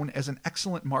was known as an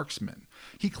excellent marksman.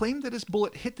 He claimed that his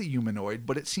bullet hit the humanoid,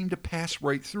 but it seemed to pass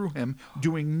right through him,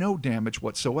 doing no damage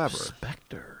whatsoever.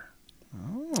 Spectre.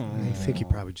 I think he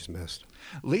probably just missed.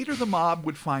 Later, the mob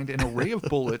would find an array of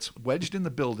bullets wedged in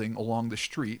the building along the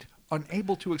street,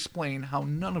 unable to explain how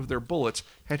none of their bullets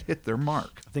had hit their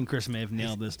mark. I think Chris may have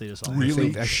nailed this. They just all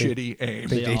Really I think- shitty aim.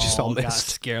 they just all got missed.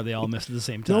 scared. They all missed at the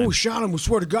same time. No, we shot him. We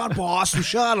swear to God, boss, we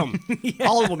shot him.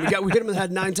 All of them. We hit him in the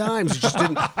head 9 times. It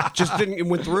just didn't. It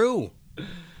went through.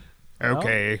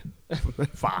 Okay,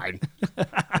 fine.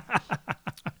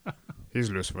 He's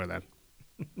Lucifer then.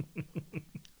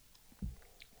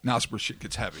 Now's where shit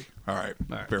gets heavy. All right.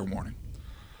 Fair warning.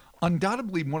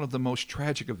 Undoubtedly, one of the most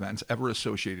tragic events ever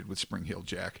associated with Spring-Heeled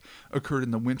Jack occurred in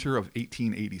the winter of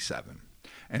 1887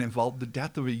 and involved the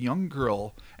death of a young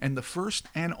girl and the first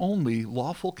and only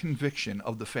lawful conviction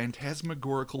of the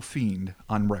phantasmagorical fiend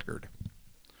on record.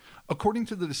 According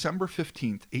to the December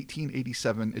 15th,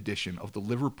 1887 edition of the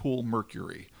Liverpool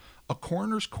Mercury, a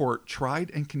coroner's court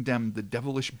tried and condemned the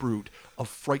devilish brute of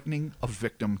frightening a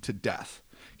victim to death.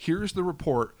 Here's the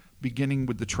report, beginning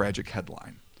with the tragic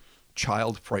headline: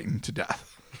 Child frightened to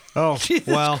death. Oh,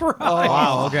 well. Christ.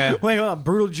 Wow. Okay. Wait, hold on.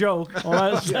 Brutal joke. Hold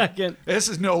on a second. This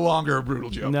is no longer a brutal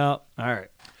joke. No. All right.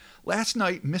 Last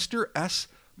night, Mr. S.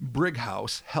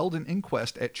 Brighouse held an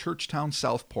inquest at Churchtown,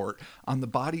 Southport, on the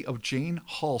body of Jane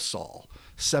Halsall,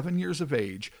 7 years of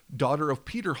age, daughter of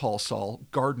Peter Halsall,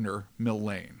 gardener, Mill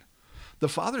Lane. The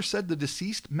father said the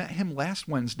deceased met him last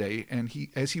Wednesday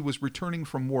as he was returning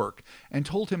from work and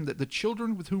told him that the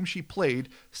children with whom she played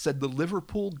said the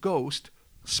Liverpool ghost,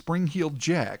 Spring-Heeled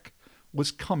Jack,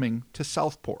 was coming to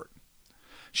Southport.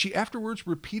 She afterwards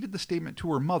repeated the statement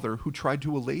to her mother, who tried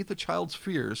to allay the child's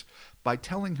fears by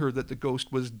telling her that the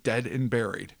ghost was dead and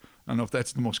buried. I don't know if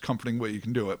that's the most comforting way you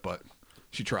can do it, but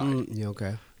she tried. Yeah,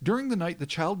 okay. During the night, the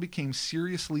child became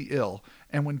seriously ill,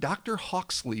 and when Dr.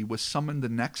 Hawksley was summoned the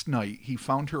next night, he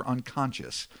found her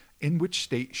unconscious, in which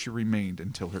state she remained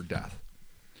until her death.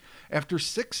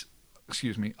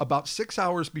 About 6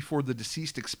 hours before the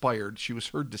deceased expired, she was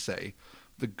heard to say,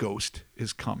 "The ghost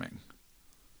is coming."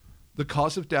 The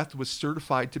cause of death was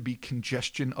certified to be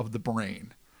congestion of the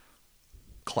brain.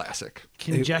 Classic.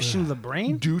 Congestion of the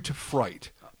brain? Due to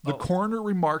fright. The coroner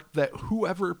remarked that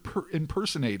whoever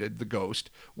impersonated the ghost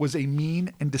was a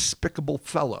mean and despicable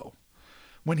fellow.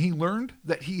 When he learned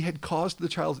that he had caused the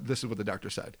child's, this is what the doctor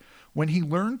said. When he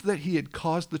learned that he had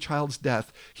caused the child's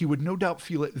death, he would no doubt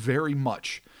feel it very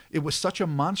much. It was such a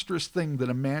monstrous thing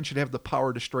that a man should have the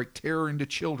power to strike terror into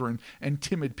children and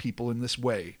timid people in this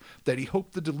way, that he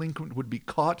hoped the delinquent would be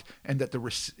caught and that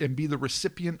and be the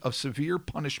recipient of severe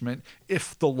punishment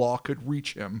if the law could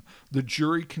reach him. The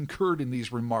jury concurred in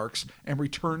these remarks and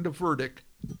returned a verdict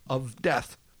of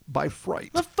death by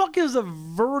fright. The fuck is a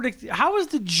verdict? How is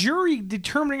the jury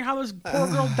determining how this poor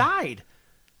girl died?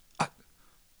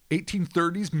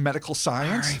 1830s medical All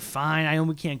science. right, fine. I know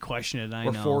we can't question it. I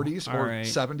Or know. 40s All or right.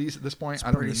 70s at this point.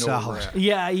 I don't even pretty know where we're solid.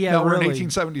 at. Yeah, No, we're in really.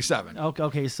 1877.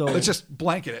 Okay, so Let's just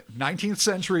blanket it. 19th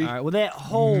century all right. Well, that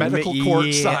whole medical court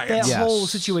that science. Yes. whole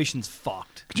situation's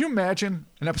fucked. Could you imagine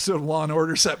an episode of Law and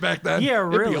Order set back then? Yeah,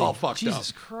 really. It'd be all fucked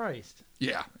Jesus up. Christ.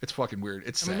 Yeah, it's fucking weird.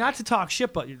 It's I mean, sad. not to talk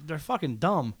shit, but they're fucking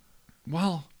dumb.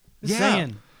 Well, Just yeah.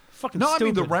 saying. Fucking No, stupid. I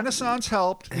mean, the Renaissance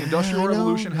helped. The Industrial I know,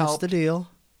 Revolution that's helped. the deal.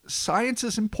 Science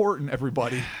is important,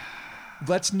 everybody.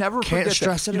 Let's never Can't forget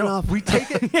stress that. it enough. We take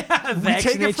it, we take it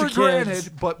Vaccinate for your kids.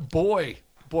 granted, but boy,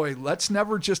 let's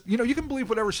never just, you can believe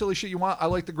whatever silly shit you want. I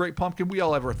like the Great Pumpkin. We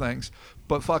all have our things,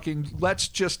 but fucking let's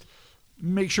just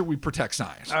make sure we protect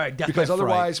science. All right, death because by fright.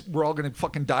 otherwise we're all going to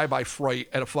fucking die by fright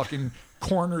at a fucking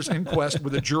coroner's inquest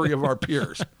with a jury of our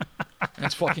peers. And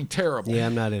it's fucking terrible. Yeah,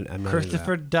 I'm not in. I'm not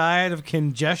Christopher into died of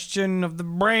congestion of the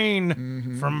brain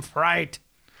Mm-hmm. from fright.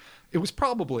 It was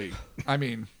probably, I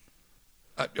mean,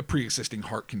 a pre-existing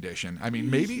heart condition. I mean,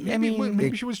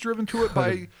 maybe she was driven to it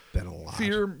by been a lot.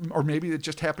 fear, or maybe it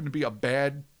just happened to be a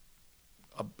bad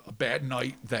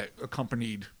night that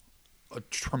accompanied a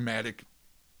traumatic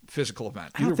physical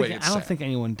event. I Either don't way, it's think sad.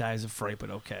 anyone dies of fright, but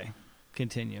okay.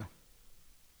 Continue.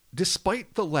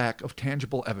 Despite the lack of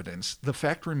tangible evidence, the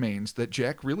fact remains that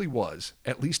Jack really was,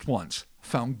 at least once,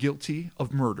 found guilty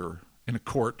of murder in a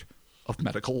court of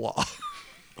medical law.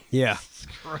 it. Yeah.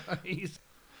 Christ.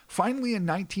 Finally, in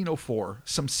 1904,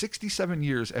 some 67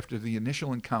 years after the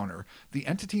initial encounter, the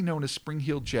entity known as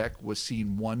Spring-Heeled Jack was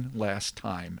seen one last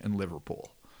time in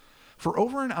Liverpool. For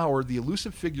over an hour, the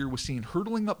elusive figure was seen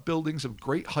hurtling up buildings of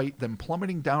great height, then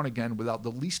plummeting down again without the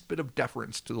least bit of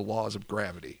deference to the laws of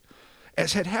gravity.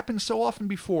 As had happened so often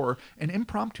before, an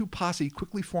impromptu posse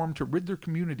quickly formed to rid their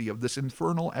community of this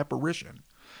infernal apparition.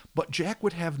 But Jack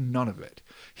would have none of it.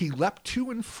 He leapt to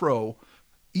and fro,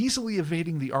 easily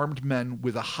evading the armed men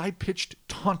with a high-pitched,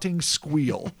 taunting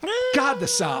squeal. God, the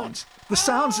sounds this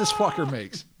fucker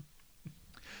makes.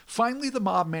 Finally, the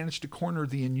mob managed to corner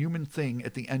the inhuman thing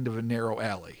at the end of a narrow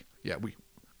alley. Yeah,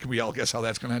 can we all guess how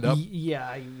that's going to end up?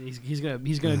 Yeah, he's gonna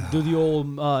do the old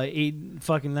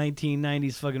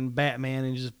 1990s fucking Batman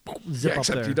and just zip Yeah, up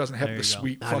except there. he doesn't have There the you go.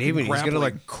 sweet Not fucking even. He's grappling. gonna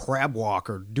like crab walk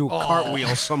or do a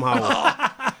cartwheel somehow.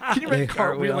 Can you imagine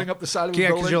Cartwheel. cartwheeling up the side of a Yeah,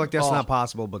 building? because you're like, that's Oh. not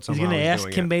possible, but He's somehow gonna ask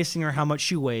doing Kim it. Basinger how much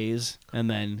she weighs, and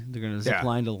then they're gonna zip Yeah.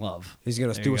 line to love. He's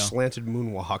gonna There do you a go. slanted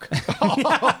moonwalk.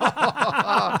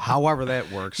 However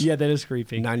that works. Yeah, that is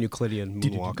creepy. Non-Euclidean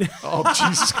moonwalk. Oh,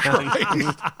 Jesus Christ.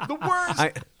 The worst.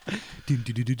 I, And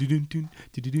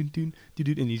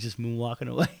he's just moonwalking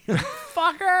away.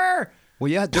 Fucker!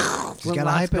 well, yeah, dude, he's got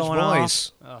a high pitched going off.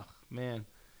 voice. Oh man.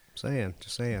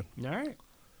 Just saying. All right.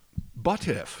 But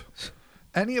if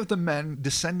any of the men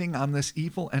descending on this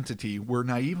evil entity were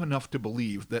naive enough to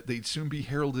believe that they'd soon be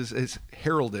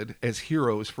heralded as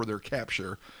heroes for their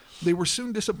capture, they were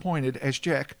soon disappointed as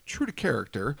Jack, true to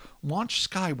character, launched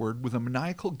skyward with a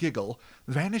maniacal giggle,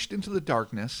 vanished into the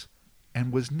darkness,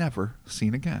 and was never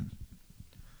seen again.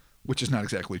 Which is not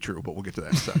exactly true, but we'll get to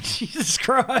that in a second. Jesus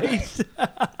Christ.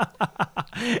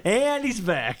 And he's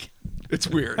back. It's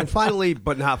weird. And finally,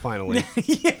 but not finally.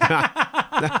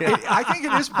 I think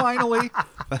it is finally.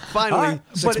 Finally,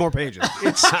 but 6 more pages.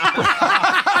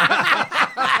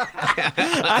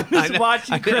 I'm just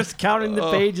watching Chris counting the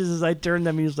pages as I turn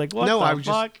them. He's like, what no, the I was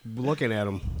fuck? just looking at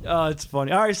him. Oh, it's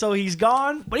funny. All right, so he's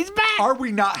gone, but he's back. Are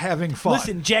we not having fun?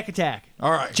 Listen, Jack Attack.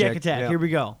 All right. Jack Jack- Attack. yeah. Here we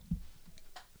go.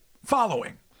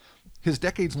 Following his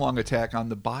decades-long attack on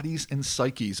the bodies and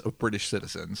psyches of British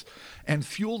citizens, and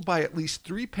fueled by at least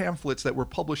 3 pamphlets that were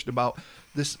published about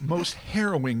this most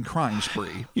harrowing crime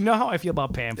spree. You know how I feel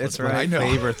about pamphlets. It's my I know.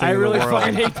 favorite thing I really in the world.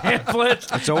 fucking hate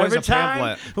pamphlets. It's always Every a time,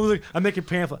 pamphlet. I was like, I'm making a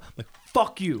pamphlet. I'm like,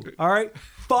 fuck you. All right?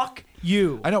 Fuck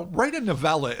you. I know, write a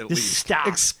novella at least. stop.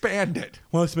 Expand it.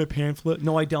 Want to see my pamphlet?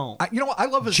 No, I don't. You know what? I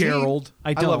love a Gerald,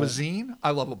 zine. I love a don't. zine.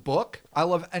 I love a book. I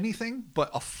love anything but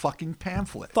a fucking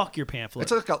pamphlet. Fuck your pamphlet.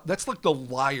 That's like the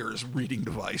liar's reading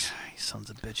device. You sons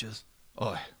of bitches.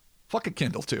 Ugh. Fuck a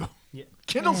Kindle too. Yeah.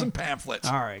 Kindles and pamphlets.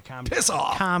 All right, calm Piss down.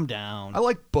 off. Calm down. I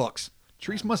like books.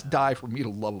 Trees must die for me to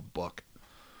love a book.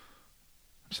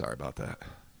 I'm sorry about that.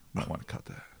 Might want to cut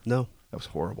that. No. That was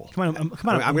horrible. Come on, come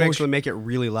on. I'm going to actually make it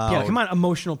really loud. Yeah, come on,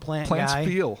 emotional plant Plants guy.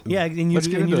 feel. Yeah, and you, Let's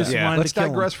get and you into just that. wanted Let's to kill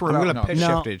digress him. for I'm an going hour. to pitch No.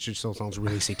 shift it. It just still sounds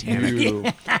really satanic. You.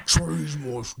 Trees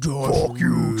must die. Fuck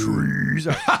you, trees.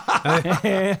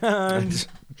 And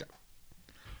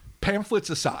Pamphlets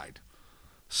aside,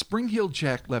 Spring-Heel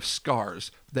Jack left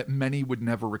scars that many would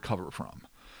never recover from.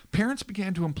 Parents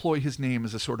began to employ his name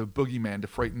as a sort of boogeyman to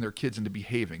frighten their kids into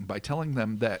behaving by telling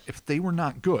them that if they were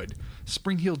not good,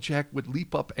 Spring-Heel Jack would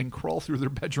leap up and crawl through their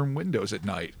bedroom windows at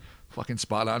night. Fucking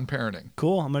spot-on parenting.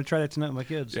 cool. I'm gonna try that tonight with my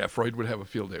kids. Yeah, Freud would have a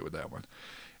field day with that one.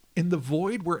 In the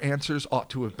void where answers ought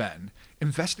to have been,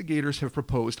 investigators have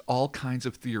proposed all kinds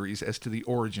of theories as to the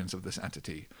origins of this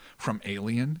entity, from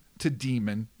alien to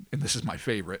demon, and this is my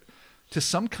favorite, to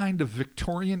some kind of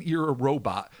Victorian-era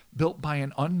robot built by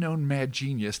an unknown mad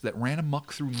genius that ran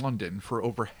amok through London for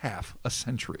over half a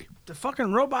century. The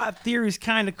fucking robot theory is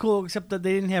kind of cool, except that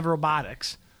they didn't have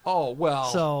robotics. Oh, well.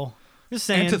 So, just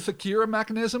saying. Antithakira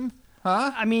mechanism?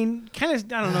 Huh? I mean, kind of,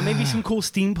 I don't know, maybe some cool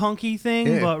steampunky thing,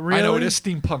 Yeah. but really? I know it is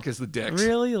steampunk as the dicks.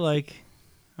 Really? Like,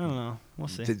 I don't know. We'll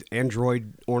see. The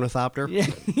android ornithopter. Yeah.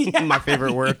 My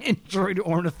favorite word. Android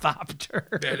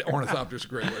ornithopter. Yeah, ornithopter's a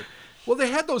great word. Well,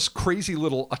 they had those crazy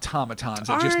little automatons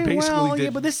that just Alright, basically well, did yeah,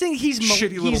 but this thing, he's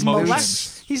shitty little he's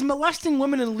motions. he's molesting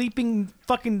women and leaping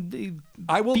fucking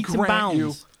I will beats and grant bounds.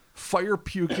 you,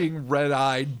 fire-puking,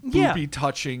 red-eyed, Yeah.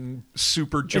 booby-touching,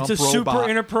 super jump It's a robot. super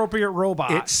inappropriate robot.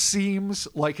 It seems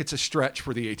like it's a stretch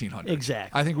for the 1800s.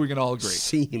 Exactly. I think we can all agree.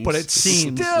 Seems. But it's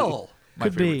Seems. still my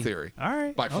Could favorite be. theory. All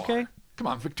right, By far. okay. Come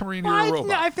on, Victorian Well, era I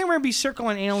robot. think we're gonna be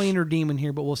circling alien or demon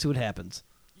here, but we'll see what happens.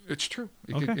 It's true.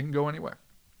 It, Okay. can, it can go anywhere.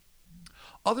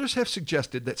 Others have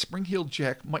suggested that Spring-Heeled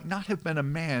Jack might not have been a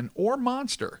man or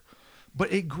monster,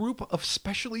 but a group of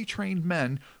specially trained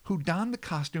men who donned the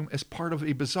costume as part of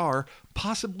a bizarre,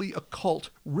 possibly occult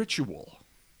ritual.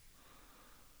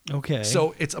 Okay.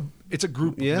 So it's a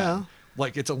group of Yeah. men.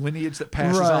 Like it's a lineage that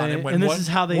passes Right, on. And when and this one, is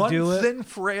how they one do it? thin,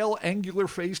 frail,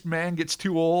 angular-faced man gets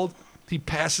too old, he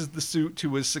passes the suit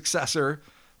to his successor,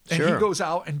 and he Sure. goes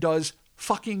out and does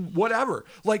fucking whatever.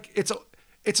 Like it's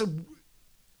a.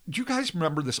 Do you guys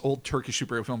remember this old Turkish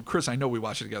superhero film? Chris, I know we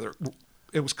watched it together.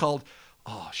 It was called,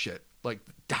 like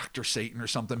Dr. Satan or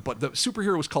something, but the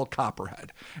superhero was called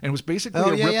Copperhead. And it was basically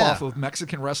Oh, a yeah, ripoff yeah. of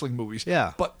Mexican wrestling movies.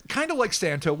 Yeah. But kind of like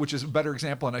Santo, which is a better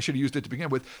example, and I should have used it to begin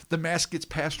with. The mask gets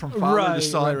passed from father to Right,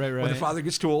 son. right. When the father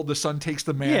gets too old, the son takes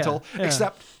the mantle. Yeah.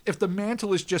 Except if the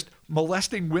mantle is just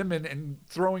molesting women and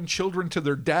throwing children to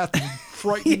their death and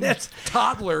frightening That's-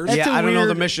 toddlers. That's Yeah, a I don't know the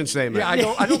weird- mission statement. Yeah,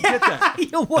 I don't get that.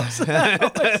 What's that?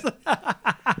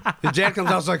 The dad comes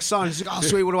out, it's like, son, he's like, oh,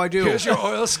 sweet, what do I do? Here's your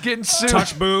oilskin suit.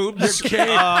 Touch boobs. Your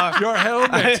cape, your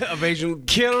helmet. Evasion.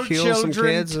 Kill some children,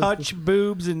 kids. touch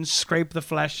boobs, and scrape the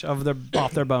flesh off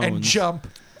their bones. And jump.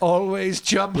 Always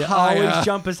jump Yeah, higher. always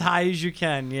jump as high as you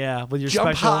can. Yeah, with your Jump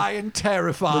special. high and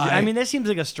terrify. I mean, that seems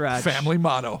like a stretch. family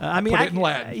motto. I mean, Put it in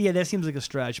Latin. yeah, that seems like a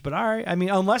stretch. But all right, I mean,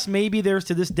 unless maybe there's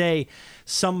to this day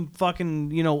some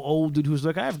fucking old dude who's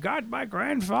like, I've got my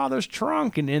grandfather's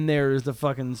trunk, and in there is the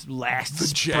fucking last The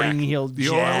jack, spring-heeled the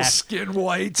jack. oilskin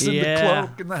whites and Yeah. the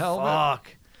cloak and the helmet.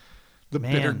 Fuck. The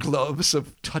Man. bitter gloves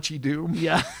of touchy doom.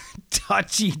 Yeah,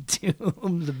 touchy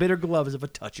doom. The bitter gloves of a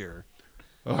toucher.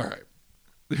 All right.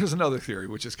 Here's another theory,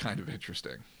 which is kind of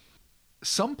interesting.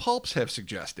 Some pulps have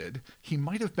suggested he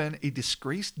might have been a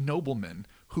disgraced nobleman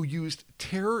who used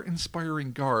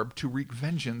terror-inspiring garb to wreak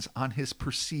vengeance on his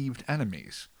perceived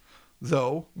enemies.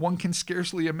 Though one can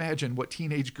scarcely imagine what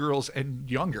teenage girls and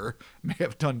younger may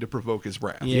have done to provoke his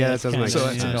wrath. Yeah, that it's doesn't kinda- make So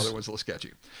sense. that's yes. another one's a little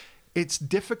sketchy. It's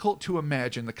difficult to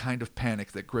imagine the kind of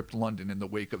panic that gripped London in the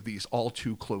wake of these all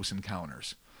too close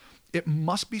encounters. It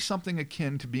must be something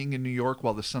akin to being in New York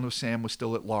while the Son of Sam was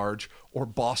still at large, or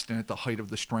Boston at the height of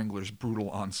the Stranglers' brutal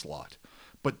onslaught.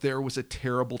 But there was a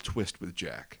terrible twist with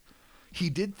Jack. He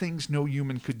did things no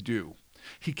human could do.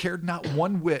 He cared not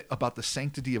one whit about the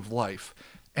sanctity of life,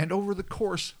 and over the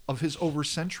course of his over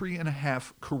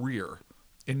century-and-a-half career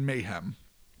in mayhem,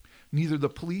 neither the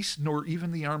police nor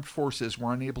even the armed forces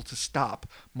were unable to stop,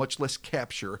 much less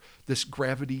capture, this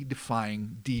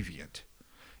gravity-defying deviant.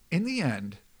 In the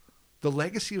end, the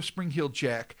legacy of Spring-Heeled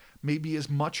Jack may be as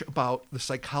much about the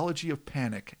psychology of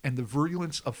panic and the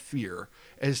virulence of fear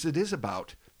as it is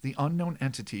about the unknown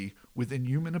entity with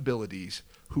inhuman abilities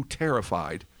who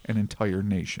terrified an entire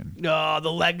nation. Oh,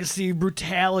 the legacy of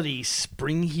brutality,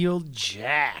 Spring-Heeled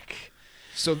Jack.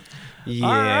 So, Yeah.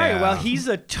 All right, well, he's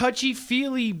a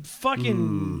touchy-feely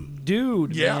fucking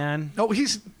dude, yeah. man. No,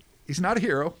 he's not a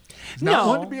hero. He's not No.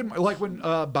 one to be like when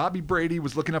Bobby Brady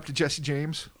was looking up to Jesse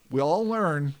James. we all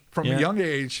learn from Yeah. a young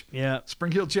age. Yeah.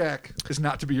 Spring Heel Jack is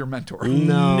not to be your mentor.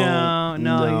 No,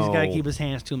 he's got to keep his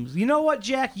hands to him. You know what,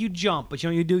 Jack? You jump, but you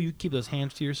know what you do? You keep those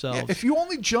hands to yourself. If you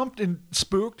only jumped and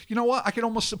spooked, you know what? I can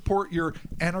almost support your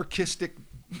anarchistic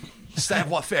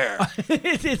savoir-faire.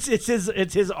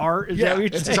 it's his art. Is that Yeah, what you're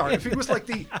it's his saying? art. If he was like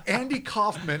the Andy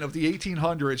Kaufman of the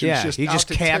 1800s, Yeah, who's he out just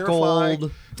to terrify,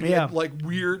 cackled. and he had like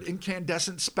weird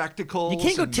incandescent spectacles. You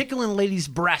can't go and- tickling ladies'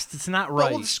 breasts. It's not Oh,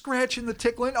 right. the scratching, the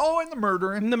tickling, and the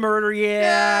murdering. And the murder,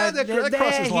 Yeah, that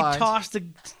crosses he lines. tossed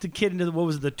the kid into what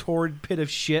was it, the torrid pit of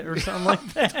shit or something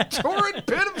like that. Torrid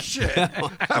pit of shit.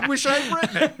 I wish I'd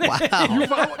written it.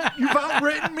 Wow. You've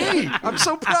outwritten me. I'm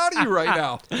so proud of you right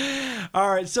now. All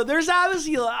right, so there's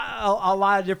obviously a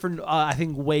lot of different, I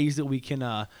think, ways that we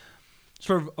can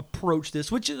sort of approach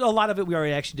this, which a lot of it we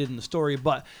already actually did in the story.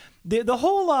 But the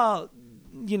whole,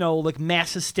 like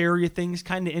mass hysteria thing is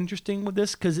kind of interesting with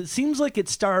this because it seems like it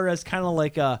started as kind of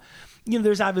like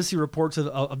there's obviously reports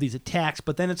of these attacks,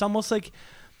 but then it's almost like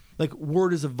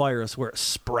word is a virus where it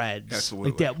spreads.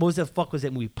 Absolutely. Like that. What was the fuck was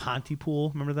that movie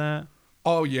Pontypool? Remember that?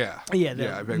 Oh yeah. Yeah,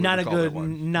 I vaguely not a recall that good,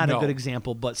 one. not No. a good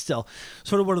example, but still,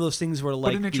 sort of one of those things where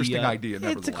like an interesting idea,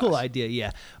 It's a cool nevertheless. idea,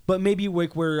 yeah. But maybe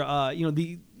like where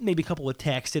maybe a couple of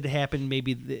attacks did happen.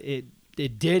 Maybe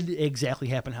it did exactly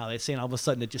happen how they say, and all of a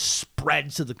sudden it just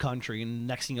spreads to the country, and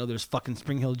next thing you know, there's fucking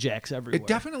Spring Hill Jacks everywhere. It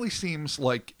definitely seems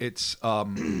like it's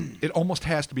it almost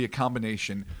has to be a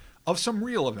combination of some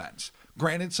real events.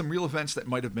 Granted, some real events that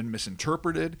might have been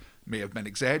misinterpreted, may have been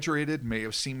exaggerated, may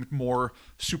have seemed more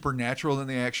supernatural than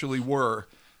they actually were.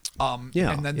 And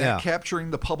then that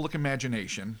capturing the public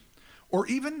imagination, or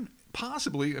even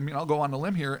possibly, I'll go on a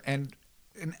limb here, and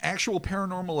an actual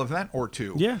paranormal event or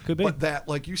two. Yeah, could be. But that,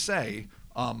 like you say,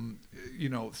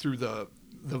 through the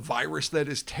virus that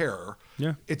is terror,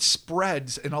 Yeah. it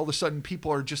spreads, and all of a sudden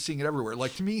people are just seeing it everywhere.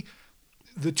 Like, to me,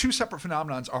 the two separate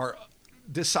phenomenons are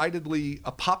decidedly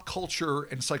a pop culture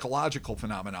and psychological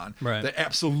phenomenon Right. that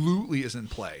absolutely is in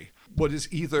play. What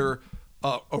is either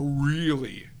a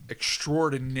really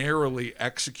extraordinarily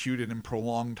executed and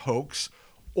prolonged hoax,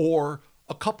 or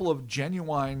a couple of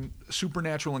genuine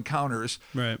supernatural encounters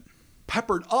right.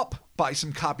 peppered up by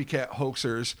some copycat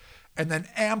hoaxers and then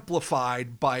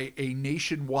amplified by a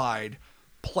nationwide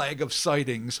plague of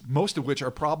sightings, most of which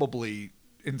are probably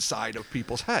inside of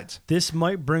people's heads. This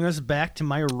might bring us back to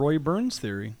my Roy Burns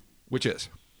theory. Which is?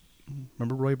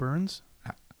 Remember Roy Burns?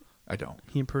 I don't.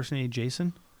 He impersonated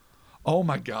Jason. Oh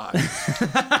my God.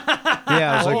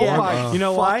 Yeah, I was like, Oh my You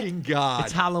know why? fucking God.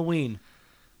 It's Halloween.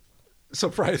 So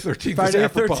Friday the 13th Friday is the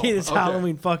apropos. 13th is Okay.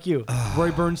 Halloween. Fuck you.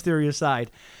 Roy Burns theory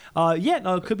aside.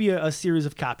 It could be a series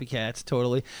of copycats,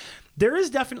 totally. There is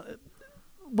definitely...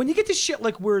 When you get to shit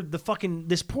like where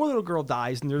this poor little girl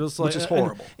dies and they're just like... Which is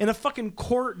horrible. And a fucking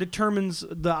court determines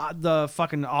the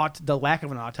fucking the lack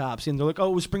of an autopsy and they're like,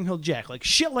 oh, it was Spring Hill Jack. Like,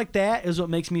 shit like that is what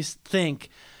makes me think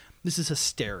this is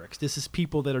hysterics. This is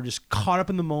people that are just caught up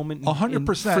in the moment and 100%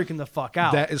 freaking the fuck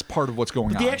out. That is part of what's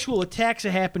going on. The actual attacks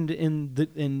that happened in the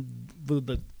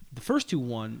first two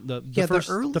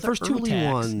the first two early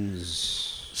attacks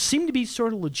ones. seem to be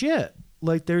sort of legit.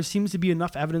 Like there seems to be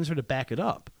enough evidence to back it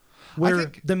up. Where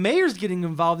think- the mayor's getting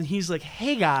involved and he's like,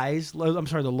 "Hey guys," I'm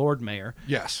sorry, the Lord Mayor.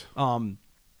 Yes.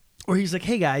 Or he's like,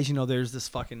 "Hey guys, there's this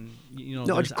fucking No,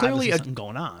 there's it's clearly obviously something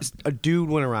going on." A dude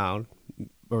went around,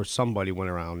 or somebody went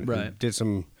around, Right. and did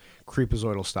some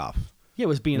creepazoidal stuff. Yeah, it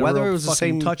was being Whether a real it was the fucking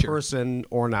same toucher. person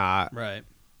or not. Right.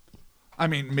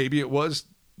 Maybe it was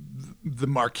the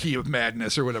Marquis of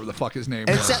Madness or whatever the fuck his name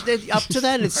was. Up to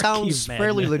that, it sounds Madness.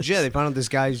 fairly legit. They found out this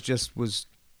guy just was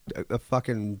a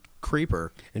fucking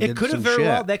creeper. And It did could have some very shit.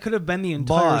 well. That could have been the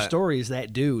entire But- story. Is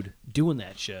that dude doing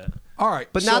that shit? All right.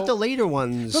 But so- not the later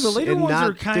ones. No, the later and ones not-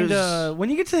 are kind there's- of when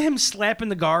you get to him slapping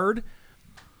the guard.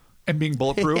 And being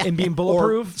bulletproof. And being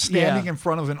bulletproof? Or standing Yeah. in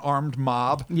front of an armed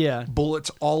mob. Yeah. Bullets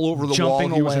all over the Jumping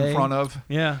wall he was away. in front of.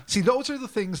 Yeah. See, those are the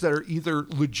things that are either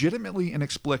legitimately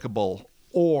inexplicable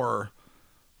or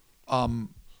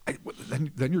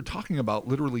then you're talking about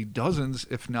literally dozens,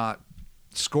 if not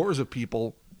scores of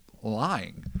people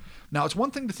lying. Now, it's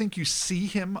one thing to think you see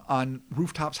him on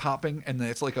rooftops hopping and then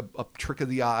it's like a trick of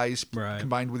the eyes Right.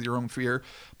 combined with your own fear.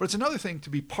 But it's another thing to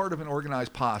be part of an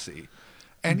organized posse.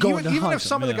 And Going to even hunt if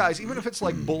some him, of the yeah. guys, even if it's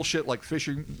like bullshit, like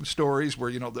fishing stories where,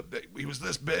 he was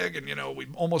this big and, we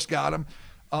almost got him.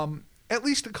 At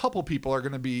least a couple people are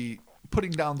going to be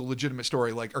putting down the legitimate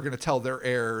story, like are going to tell their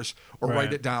heirs or Right.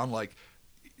 write it down like,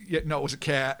 yeah, no, it was a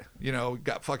cat,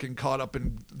 got fucking caught up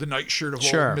in the nightshirt of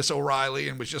Sure. old Miss O'Reilly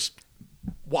and was just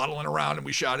waddling around and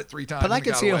we shot it 3 times. But I and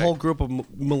could got see a away. whole group of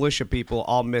militia people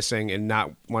all missing and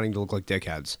not wanting to look like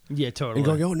dickheads. Yeah, totally. And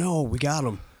going, oh no, we got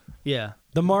him. Yeah,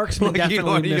 the marksman Like, you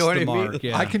know definitely missed what the I mean? mark.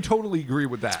 Yeah. I can totally agree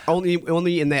with that.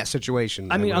 Only in that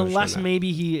situation. I mean, would understand unless that.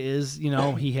 maybe he is,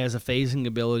 he has a phasing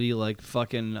ability like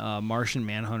fucking Martian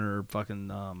Manhunter, or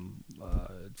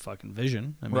fucking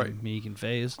Vision. I mean, Right. maybe he can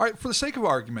phase. All right, for the sake of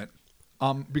argument,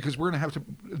 because we're going to have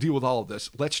to deal with all of this,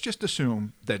 let's just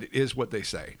assume that it is what they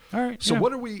say. All right, So yeah.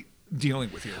 what are we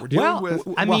dealing with here? We're dealing with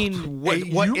I mean, what a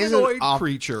isn't humanoid off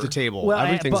creature. the table? Well,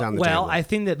 Everything's on the table. I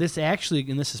think that this actually,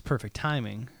 and this is perfect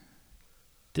timing.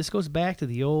 This goes back to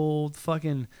the old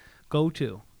fucking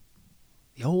go-to,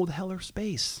 the old Heller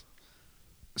space.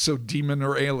 So demon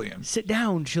or alien? Sit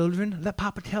down, children. Let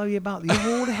Papa tell you about the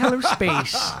old Heller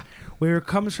space, where it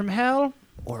comes from hell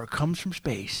or it comes from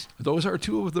space. Those are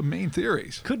two of the main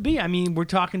theories. Could be. I mean, we're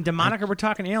talking demonic or we're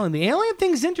talking alien. The alien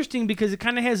thing's interesting because it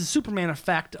kind of has a Superman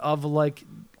effect of like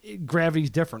gravity's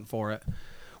different for it.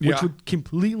 Which Yeah. would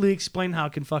completely explain how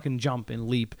it can fucking jump and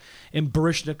leap and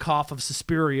Baryshnikov of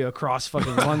Suspiria across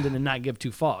fucking London and not give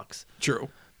two fucks. True.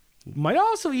 Might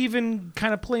also even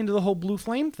kind of play into the whole blue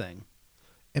flame thing.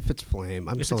 If it's flame,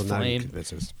 I'm If still it's not flame. even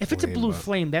convinced it's If it's a blue but-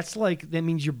 flame, that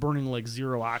means you're burning like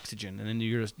zero oxygen, and then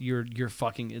you're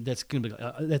fucking. That's gonna be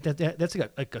that's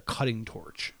like a cutting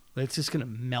torch. That's just gonna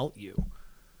melt you.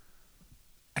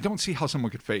 I don't see how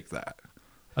someone could fake that.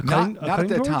 A Not cutting at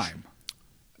that torch? time.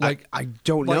 I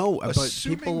don't like, know, but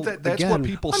assuming people that that's again, what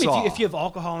people I mean, saw. if you have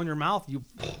alcohol in your mouth, you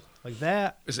like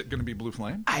that. Is it going to be blue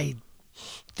flame? I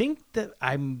think that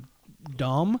I'm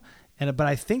dumb, but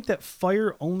I think that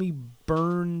fire only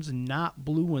burns not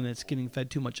blue when it's getting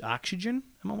fed too much oxygen.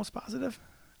 I'm almost positive.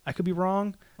 I could be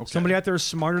wrong. Okay. Somebody out there is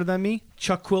smarter than me.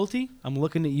 Chuck Quilty, I'm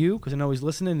looking at you because I know he's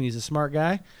listening and he's a smart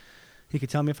guy. He could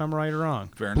tell me if I'm right or wrong.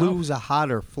 Fair enough. blue's a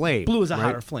hotter flame. Blue is a right?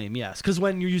 hotter flame, yes. Because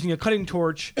when you're using a cutting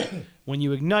torch, when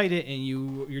you ignite it and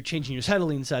you're changing your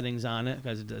acetylene settings on it,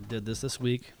 guys, I did this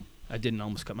week. I didn't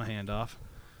almost cut my hand off.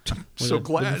 So With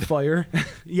glad. fire.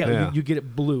 Yeah. You get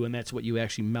it blue, and that's what you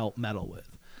actually melt metal with.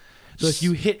 So if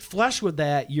you hit flesh with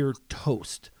that, you're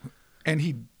toast. And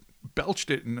he belched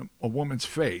it in a woman's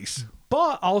face.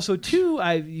 But also, too,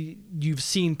 you've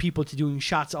seen people doing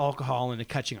shots of alcohol and it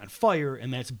catching on fire,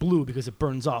 and that's blue because it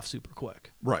burns off super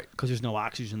quick. Right. Because there's no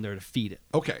oxygen there to feed it.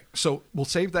 Okay, so we'll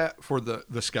save that for the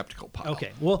skeptical pile.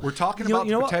 Okay, well, we're talking you know- about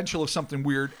you know the what? potential of something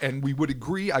weird, and we would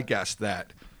agree, I guess,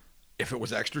 that if it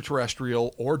was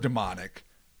extraterrestrial or demonic,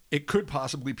 it could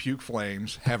possibly puke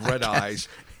flames, have red eyes,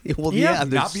 Well, Yeah. yeah, not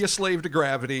there's- be a slave to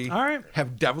gravity, All right.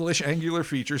 have devilish angular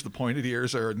features. The pointed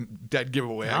ears are a dead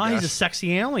giveaway. Ah, I he's a guess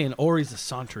sexy alien, or he's a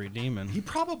sauntry demon. he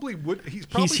probably would. He's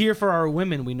He's here for our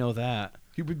women. We know that.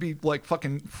 He would be like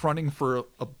fucking fronting for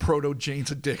a proto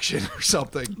Jane's Addiction or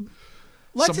something.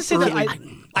 Let's just say that I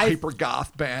hyper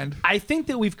goth band. I think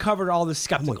that we've covered all the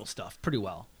skeptical stuff pretty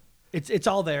well. It's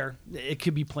all there. It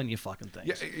could be plenty of fucking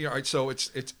things. Yeah, all right. So it's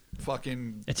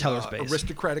fucking It's Heller space.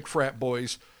 aristocratic frat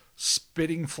boys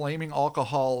spitting flaming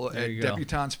alcohol There at you go.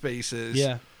 debutantes' faces.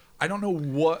 Yeah. I don't know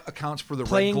what accounts for the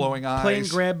Playing red glowing eyes. playing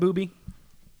grab booby.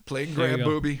 Playing There you grab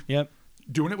go. booby. Yep.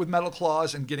 Doing it with metal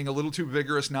claws and getting a little too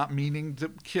vigorous, not meaning to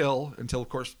kill until, of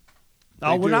course.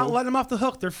 Oh, they we're do. not letting them off the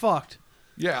hook. They're fucked.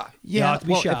 Yeah. They'll yeah. have to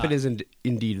be Well, shot. if it is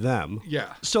indeed them,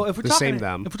 Yeah. So if we're The talking same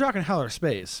them. if we're talking Heller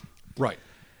space, Right.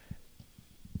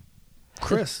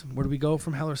 Chris, where do we go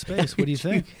from Heller space? What do you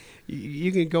think?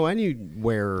 you can go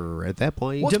anywhere at that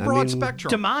point. What's I broad mean, spectrum?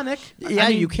 Demonic. Yeah, I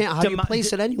mean, you can't. How do you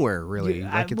place it anywhere? Really? You-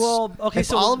 Like it's, well, okay, If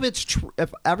so- all of it's true,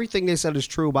 if everything they said is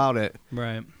true about it,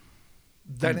 Right.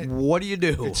 Then it, what do you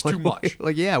do? it's too much.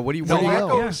 Like, yeah, what do you? No, Where do you that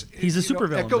go? goes. He's a you know, supervillain,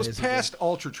 That goes basically. past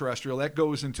ultra terrestrial. That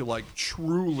goes into like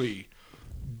truly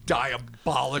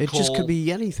diabolical. It just could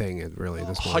be anything, really. At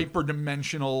this point.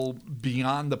 hyperdimensional,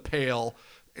 beyond the pale.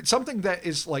 It's something that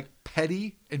is like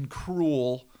petty and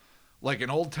cruel, like an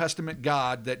Old Testament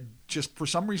God that just for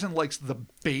some reason likes the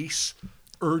base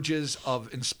urges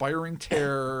of inspiring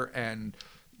terror and,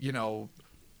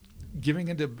 giving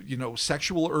into,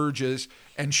 sexual urges,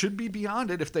 and should be beyond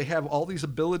it if they have all these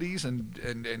abilities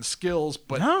and skills,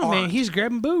 but No, man, aren't. he's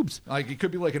grabbing boobs. Like it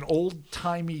could be like an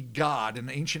old-timey god, an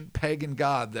ancient pagan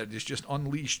god that is just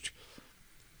unleashed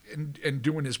and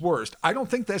doing his worst. I don't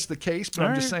think that's the case, but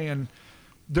I'm just saying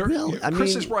Well, I Chris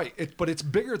mean- is right. But it's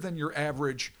bigger than your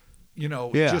average,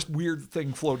 Yeah. just weird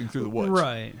thing floating through the woods.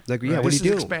 Right. Like, yeah, what This do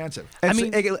you is do? expansive. I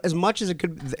mean- as much as it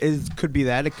could be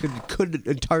that, it could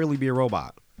entirely be a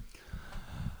robot.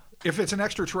 If it's an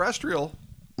extraterrestrial,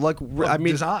 Like, I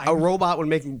mean, design. a robot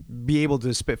would be able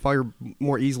to spit fire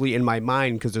more easily in my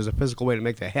mind because there's a physical way to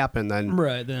make that happen than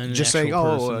Right, than an just saying, actual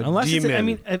oh, person. a Unless it's- demon. I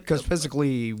mean, because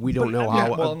physically we don't know but, how. Yeah,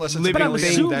 well, unless it's But I'm a living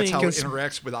thing, assuming- that's how it because-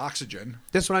 interacts with oxygen.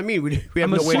 That's what I mean. We have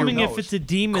I'm no way to assuming know. if it's a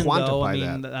demon, though, I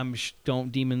quantify mean,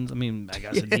 don't demons? I mean, I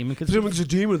guess a demon could. Assuming it's a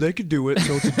demon, they could do it,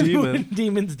 so it's a demon.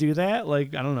 Demons do that?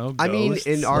 Like, I don't know. I mean, ghosts,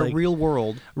 in our like- real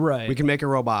world, Right. we can make a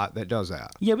robot that does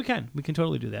that. Yeah, we can. We can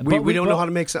totally do that. We But don't know but- how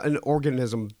to make an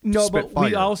organism No, spit but fire.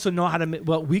 we also know how to.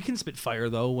 Well, we can spit fire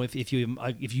though. If you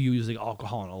use like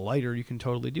alcohol and a lighter, you can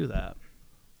totally do that.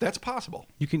 That's possible.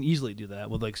 You can easily do that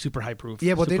with like super high proof.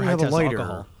 Yeah, but they super didn't have a high-test lighter.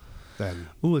 alcohol. Then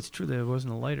Ooh, it's true. There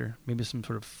wasn't a lighter. Maybe some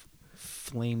sort of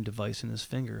flame device in his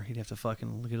finger. He'd have to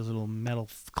fucking look at his little metal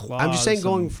claws. I'm just saying,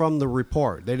 going and- from the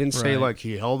report, they didn't say Right. like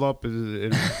he held up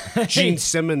Gene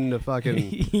Simmons to fucking.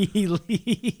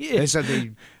 They said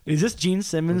they. Is this Gene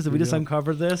Simmons? Did we just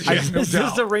uncover this? Yeah, is no this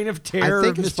doubt. the reign of terror I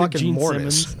think of it's Mr. fucking Gene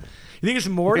Mortis. Simmons? You think it's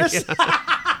Mortis?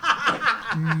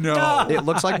 No. It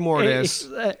looks like Mortis.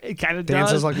 It kind of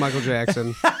Dances does. like Michael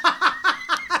Jackson.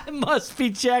 It must be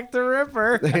Jack the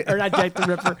Ripper. Or not Jack the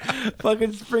Ripper.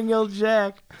 Fucking Spring Hill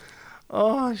Jack.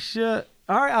 Oh shit.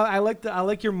 All right, I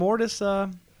like your Mortis I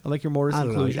like your Mortis I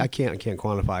don't know. inclusion. I can't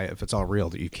quantify it if it's all real.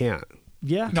 That you can't.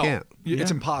 Yeah. No, can't. it's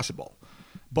Yeah. impossible.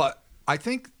 But I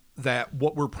think that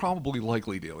what we're probably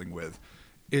likely dealing with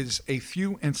is a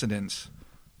few incidents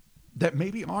that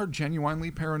maybe are genuinely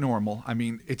paranormal. I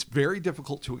mean, it's very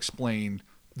difficult to explain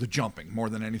the jumping more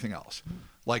than anything else.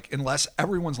 Like, unless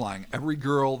everyone's lying, every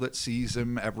girl that sees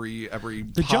him, every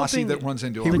The posse jumping that runs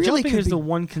into The him, really jumping could is be the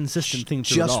one consistent thing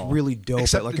to it Just all. really dope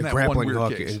Except at like in a that one grappling weird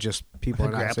hook, case. and just people A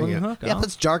are not seeing grappling it. hook? Yeah, Oh. if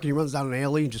it's dark and he runs down an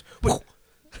alley and just.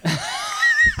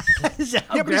 Is that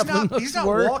how yeah, but he's grappling not, he's hooks not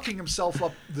work? walking himself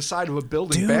up the side of a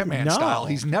building Dude, Batman no. style.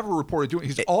 He's never reported doing it.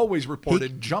 He's always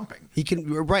reported jumping. He can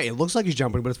right. It looks like he's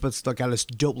jumping, but it's got this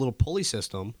dope little pulley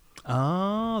system.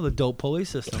 Oh, the dope pulley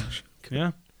system.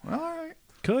 Yeah, All right.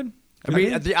 could. I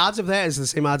mean, the odds of that is the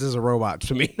same odds as a robot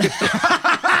to me.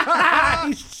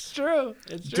 It's true.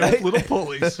 It's true. Dope little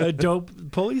pulleys. A dope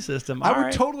pulley system. I All would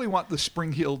right. totally want the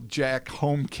Spring Heel Jack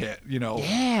home kit, you know.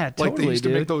 Yeah, Like they totally, used to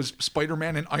dude. make those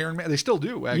Spider-Man and Iron Man. They still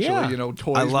do, actually, Yeah. you know,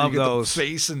 toys I where love you get those. the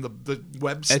face and the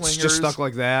web slingers. It's just stuck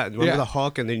like that. And remember Yeah. the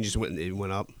hook, and then you just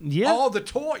went up. Yeah. Oh, the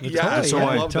toy. Yeah, toy,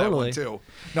 I yeah, love totally. that one, too.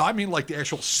 No, I mean like the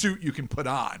actual suit you can put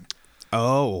on.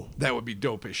 Oh, That would be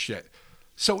dope as shit.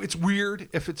 So it's weird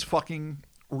if it's fucking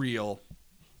real.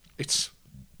 It's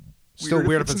Still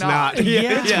weird if it's not.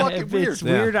 Yeah, it's fucking if weird. it's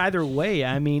weird either way.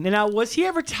 I mean, and now was he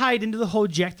ever tied into the whole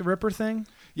Jack the Ripper thing?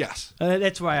 Yes.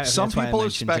 That's why. Some that's why I people have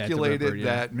mentioned Jack the speculated Ripper, yeah.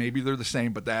 that maybe they're the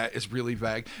same, but that is really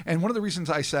vague. And one of the reasons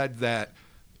I said that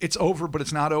it's over, but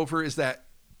it's not over, is that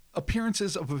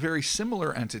appearances of a very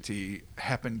similar entity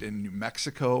happened in New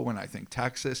Mexico and I think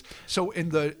Texas. So in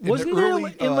the Wasn't the there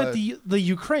early in like the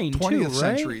Ukraine 20th too, right?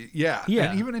 century, yeah. Yeah.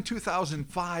 And even in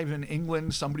 2005 in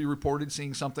England, somebody reported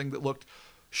seeing something that looked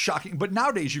shocking. But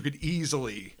nowadays, you could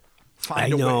easily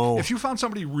find I a know. way. If you found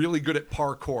somebody really good at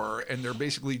parkour and they're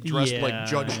basically dressed Yeah. like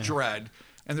Judge Dredd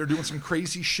and they're doing some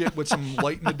crazy shit with some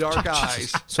light in the dark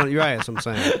eyes, so you're right. That's what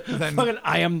I'm saying. then Fucking,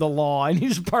 I am the law, and he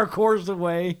just parkours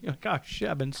away. Like, oh shit,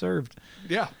 I've been served.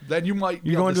 yeah, then you might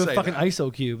be You're able going to to say a fucking that.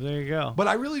 ISO cube. There you go. But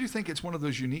I really do think it's one of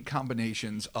those unique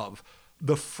combinations of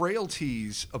the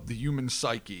frailties of the human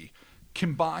psyche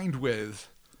combined with,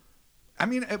 I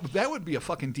mean, that would be a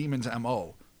fucking demon's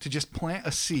MO, to just plant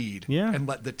a seed Yeah. and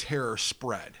let the terror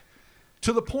spread.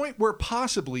 To the point where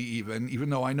possibly even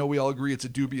though I know we all agree it's a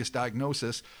dubious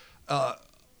diagnosis, a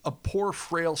poor,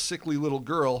 frail, sickly little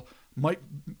girl might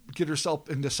get herself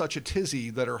into such a tizzy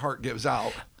that her heart gives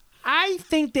out. I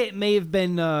think that may have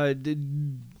been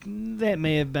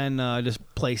just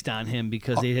placed on him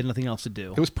because they had nothing else to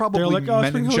do. It was probably They're like, oh,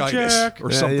 Spring Hill meningitis Jack.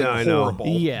 or Yeah, something yeah, I know. horrible.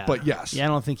 Yeah, But yes. Yeah, I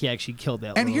don't think he actually killed that.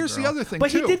 And little here's the girl. other thing,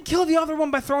 but too. he did kill the other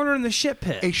one by throwing her in the shit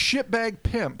pit. A shitbag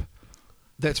pimp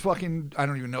that's fucking, I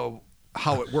don't even know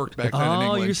how it worked back then in Oh,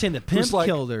 England. you're saying the who's pimp like,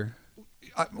 killed her?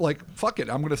 Like, fuck it,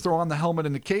 I'm going to throw on the helmet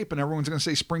and the cape and everyone's going to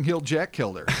say Spring Hill Jack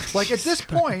killed her. Like, at this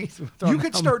point, you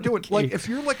could start doing, like, if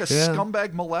you're like a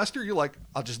scumbag molester, you're like,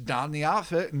 I'll just don the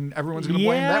outfit and everyone's going to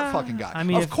blame that Yeah, fucking guy. I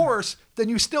mean, of if- course, then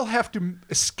you still have to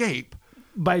escape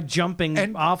By jumping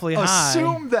and awfully high.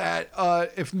 assume that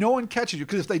if no one catches you,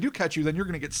 because if they do catch you, then you're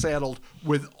going to get saddled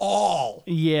with all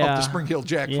of Yeah. the Spring Hill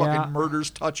Jack Yeah. fucking murders,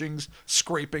 touchings,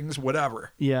 scrapings,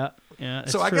 whatever. Yeah.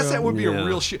 So I guess that would be Yeah. a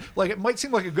real shit. Like, it might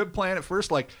seem like a good plan at first.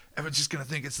 Like, everyone's just going to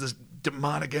think it's this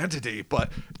demonic entity,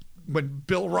 but when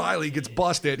Bill Riley gets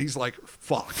busted, he's like,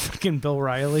 fuck. Fucking Bill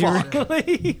Riley, Fuck.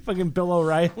 really? Fucking Bill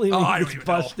O'Reilly when I he don't gets even know.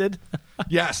 busted.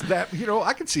 Yes, that,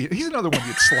 I can see it. He's another one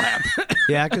you'd slap.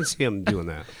 Yeah, I can see him doing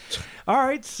that. All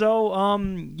right, so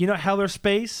Hell or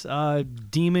Space,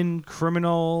 demon,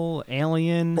 criminal,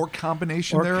 alien, Or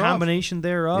combination or thereof. combination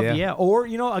thereof. Yeah. Yeah. Or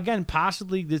again,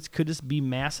 possibly this could just be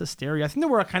mass hysteria. I think that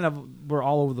we're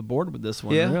all over the board with this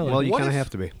one. Yeah, Really. well, you What kind of if- have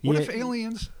to be. What Yeah. if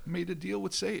aliens made a deal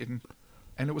with Satan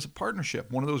and it was a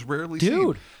partnership, one of those rarely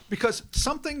Dude. seen? Because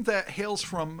something that hails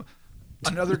from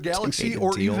another galaxy made a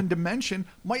or deal. even dimension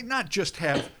might not just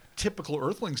have typical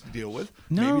earthlings to deal with.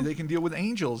 No. Maybe they can deal with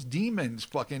angels, demons,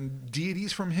 fucking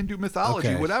deities from Hindu mythology,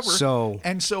 Okay, whatever. so-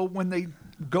 So when they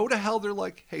go to hell, they're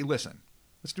like, hey, listen,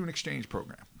 let's do an exchange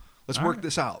program. Let's work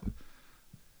this out.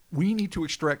 We need to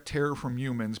extract terror from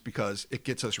humans because it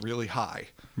gets us really high.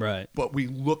 Right. But we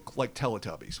look like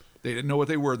Teletubbies. They didn't know what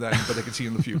they were then, but they can see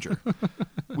in the future.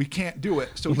 We can't do it.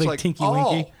 So he's Like like, Tinky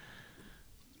oh, Winky.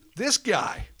 this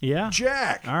guy, Yeah.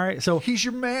 Jack. All right, so- he's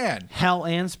your man. Hell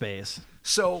and space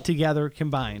So together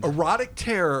combined. erotic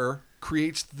terror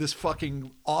creates this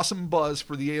fucking awesome buzz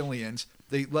for the aliens.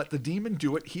 They let the demon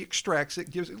do it. He extracts it,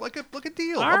 gives it like a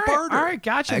deal, All a right, barter. all right,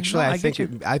 gotcha. Actually, No, I think get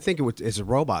you. it's a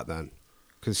robot then,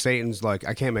 because Satan's like,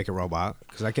 I can't make a robot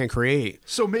because I can't create.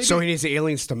 So maybe- he needs the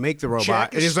aliens to make the robot,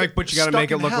 Jack and he's is like, but you got to stuck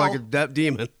make it in look like a hell.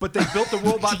 demon. But they built the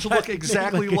robot to look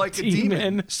exactly like like a a demon.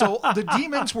 demon. So the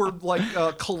demons were like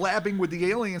collabing with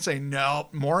the aliens, saying, "No,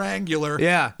 more angular.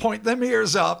 Yeah. Point them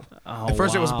ears up. At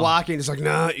first, it was wow. blocking. It's like,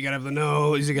 no, you got to have the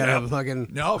nose. You got to Yeah. have the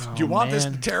fucking. No, do you want this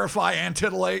to man. terrify and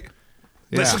titillate?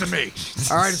 Yeah. Listen to me.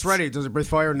 All right, it's ready. Does it breathe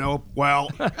fire? Nope. Well.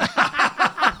 Back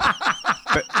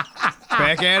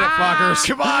at it, fuckers.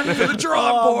 Come on to the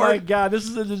drawing Oh my board. god, this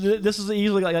is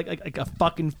easily like a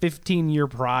fucking 15-year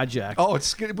project. Oh,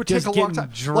 it would take Just a long getting time.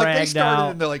 Like they dragged started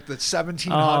out. in the 1700s.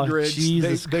 Oh,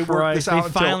 Jesus they worked this Christ. out They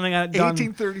until finally got it done.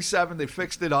 1837. They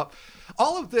fixed it up.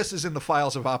 All of this is in the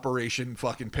files of Operation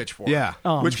fucking Pitchfork. Yeah.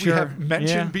 Oh, I'm which sure. we have mentioned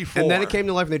Yeah. before. And then it came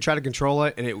to life, and they tried to control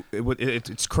it, and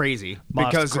it's crazy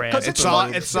because Muskrat. because it it's, saw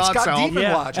fun. it saw It's got itself. demon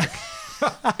Yeah. logic.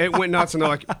 It went nuts, and they're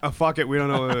like, oh, "Fuck it, we don't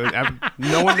know.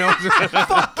 No one knows."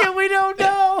 Fucking, we don't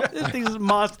know. This thing's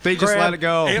muskrat. They just let it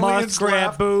go. Aliens Muskrat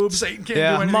left. boobs. Satan can't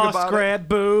Yeah. do anything about it. Muskrat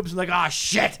boobs. Like, oh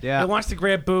shit. Yeah. It wants to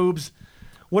grab boobs.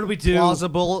 What do we do?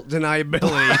 Plausible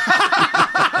deniability.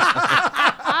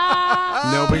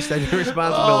 Nobody's taking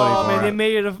responsibility Oh for man,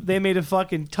 it. they made a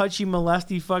fucking touchy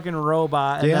molesty fucking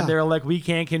robot, and Yeah. then they're like, we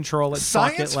can't control it.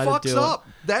 Science Fuck it, let fucks it do up.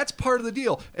 That's part of the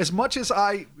deal. As much as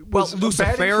I Well, was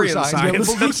Luciferian batting for science.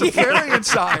 Yeah, Luciferian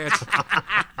science.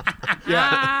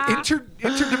 Yeah,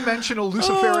 interdimensional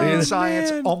Luciferian Oh,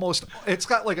 science. man. Almost, it's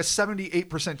got like a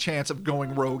 78% chance of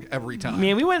going rogue every time. It.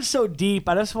 Man, we went so deep.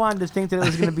 I just wanted to think that it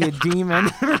was going to be a demon.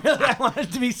 Really, I wanted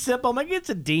it to be simple. I'm like, it's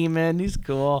a demon. He's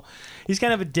cool. He's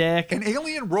kind of a dick. An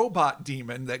alien robot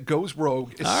demon that goes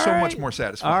rogue is All so right. much more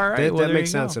satisfying. All right, That, well, that there makes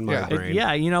you go. sense in my Yeah. brain.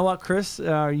 Yeah, you know what, Chris?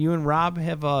 You and Rob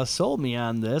have sold me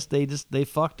on this. They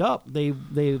fucked up. They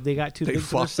got too They big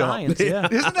for their fucked up. science. Yeah.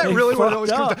 Isn't that They really what it fucked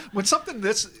always comes up. down? When something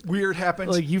this weird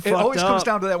happens, Like, you it fucked always comes up.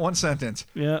 down to that one sentence.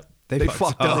 Yeah. They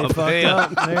fucked They up. fucked Yeah.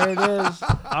 up. There it is.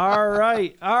 All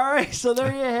right. So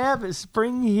there you have it.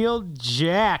 Spring Heeled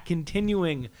Jack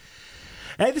continuing.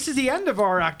 Hey, this is the end of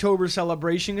our October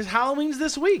celebration because Halloween's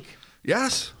this week.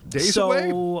 Yes, days So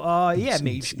away. yeah,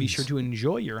 be sure to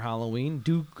enjoy your Halloween.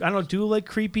 Do like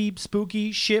creepy,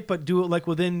 spooky shit, but do it like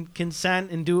within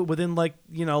consent and do it within like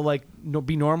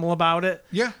be normal about it.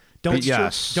 Yeah.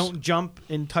 Don't jump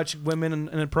and touch women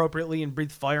inappropriately and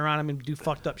breathe fire on them and do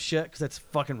fucked up shit because that's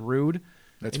fucking rude.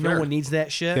 That's and fair. no one needs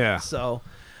that shit. Yeah. So.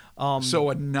 So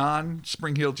a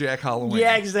non-Spring Heel Jack Halloween.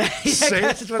 Yeah, exactly. Safe,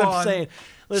 That's what I'm fun, saying.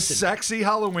 Listen. Sexy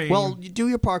Halloween. Well, you do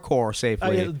your parkour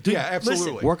safely. yeah,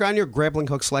 absolutely. Listen, Work on your grappling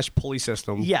hook / pulley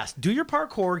system. yes, do your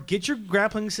parkour, get your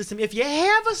grappling system. If you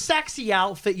have a sexy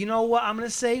outfit, you know what I'm going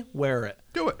to say? Wear it.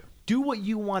 Do it. Do what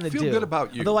you want to do. Feel good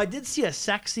about you. Although I did see a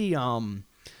sexy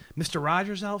Mr.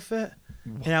 Rogers outfit,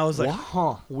 and I was like,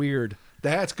 huh, weird.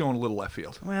 That's going a little left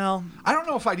field. Well, I don't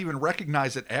know if I'd even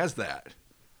recognize it as that.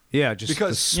 Yeah, just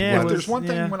Because Yeah, it if there's was- one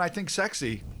thing yeah. when I think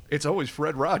sexy, it's always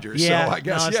Fred Rogers. yeah. So I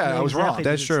guess, no, it's I not was exactly- wrong.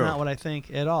 That's it's true. not what I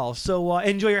think at all. So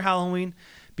enjoy your Halloween.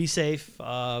 Be safe.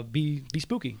 Be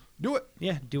spooky. Do it.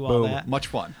 Yeah, do all Boom. that. Much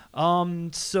fun.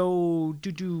 So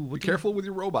Be careful with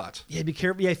your robots. Yeah, be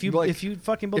careful. Yeah, if you Like,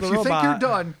 fucking build if a you robot, think you're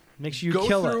done, make sure you go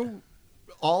kill through it.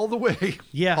 all the way.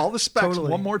 Yeah, all the specs totally.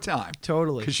 one more time.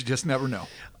 Totally. Because you just never know.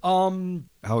 T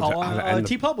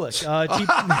Public. It's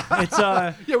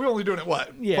Yeah, we're only doing it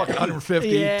fucking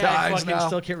 150 I times fucking now.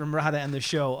 still can't remember how to end the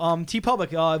show. T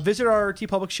Public. Visit our T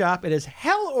Public shop. It is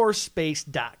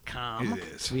hellorspace.com. It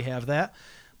is. We have that.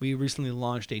 We recently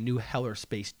launched a new Hell or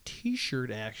Space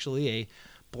T-shirt. Actually, a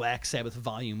Black Sabbath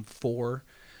Volume 4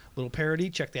 little parody.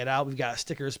 Check that out. We've got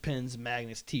stickers, pins,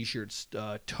 magnets, T-shirts,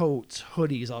 totes,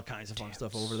 hoodies, all kinds of fun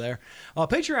stuff over there.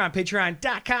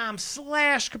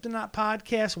 Patreon.com/Kryptonaut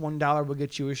Podcast. $1 will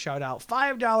get you a shout out.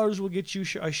 $5 will get you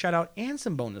a shout out and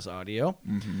some bonus audio.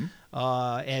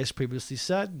 As previously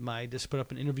said, I just put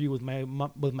up an interview with my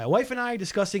wife and I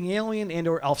discussing alien and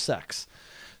or elf sex.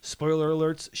 Spoiler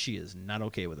alerts: she is not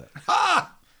okay with it.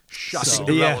 Shocking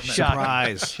Yeah, development.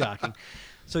 surprise. Shocking.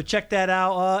 So check that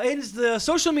out. It's the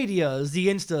social medias, the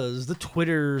Instas, the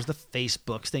Twitters, the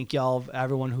Facebooks. Thank y'all,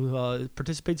 everyone who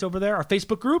participates over there. Our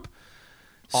Facebook group,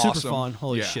 super Awesome. fun.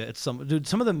 Holy Yeah. shit! Some of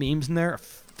the memes in there are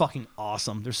fucking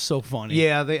awesome. They're so funny.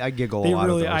 Yeah, I giggle They a lot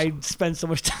really, of those. I spend so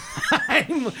much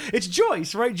time. It's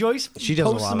Joyce, right? Joyce She does a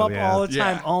posts lot them of up them, yeah. all the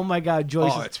time. Yeah. Oh my god,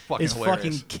 Joyce Oh, it's fucking is hilarious.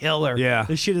 fucking killer. Yeah.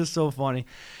 This shit is so funny.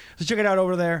 So check it out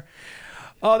over there.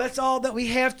 That's all that we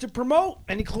have to promote.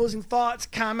 Any closing thoughts,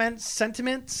 comments,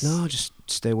 sentiments? No, just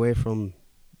stay away from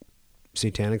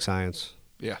satanic science.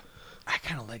 Yeah. I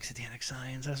kind of like satanic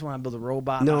science. I just want to build a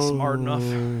robot. No. Not smart enough.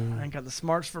 I ain't got the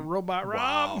smarts for robot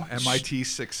Rob. Wow. MIT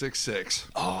 666.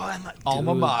 Oh,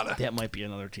 Alma dude, mater. That might be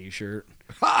another T-shirt.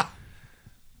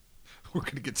 We're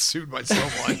going to get sued by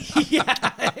someone. Yeah,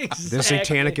 exactly. The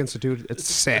Satanic Institute. It's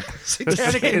sad.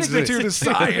 Satanic Institute of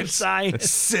Science.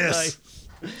 Sis.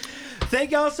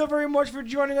 Thank y'all so very much for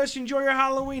joining us. Enjoy your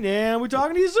Halloween, and we're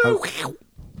talking to you soon.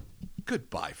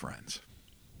 Goodbye, friends.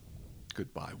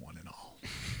 Goodbye, one and all.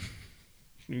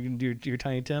 You can do your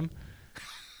Tiny Tim.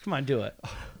 Come on, do it.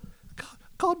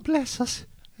 God bless us,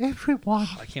 everyone.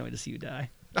 I can't wait to see you die.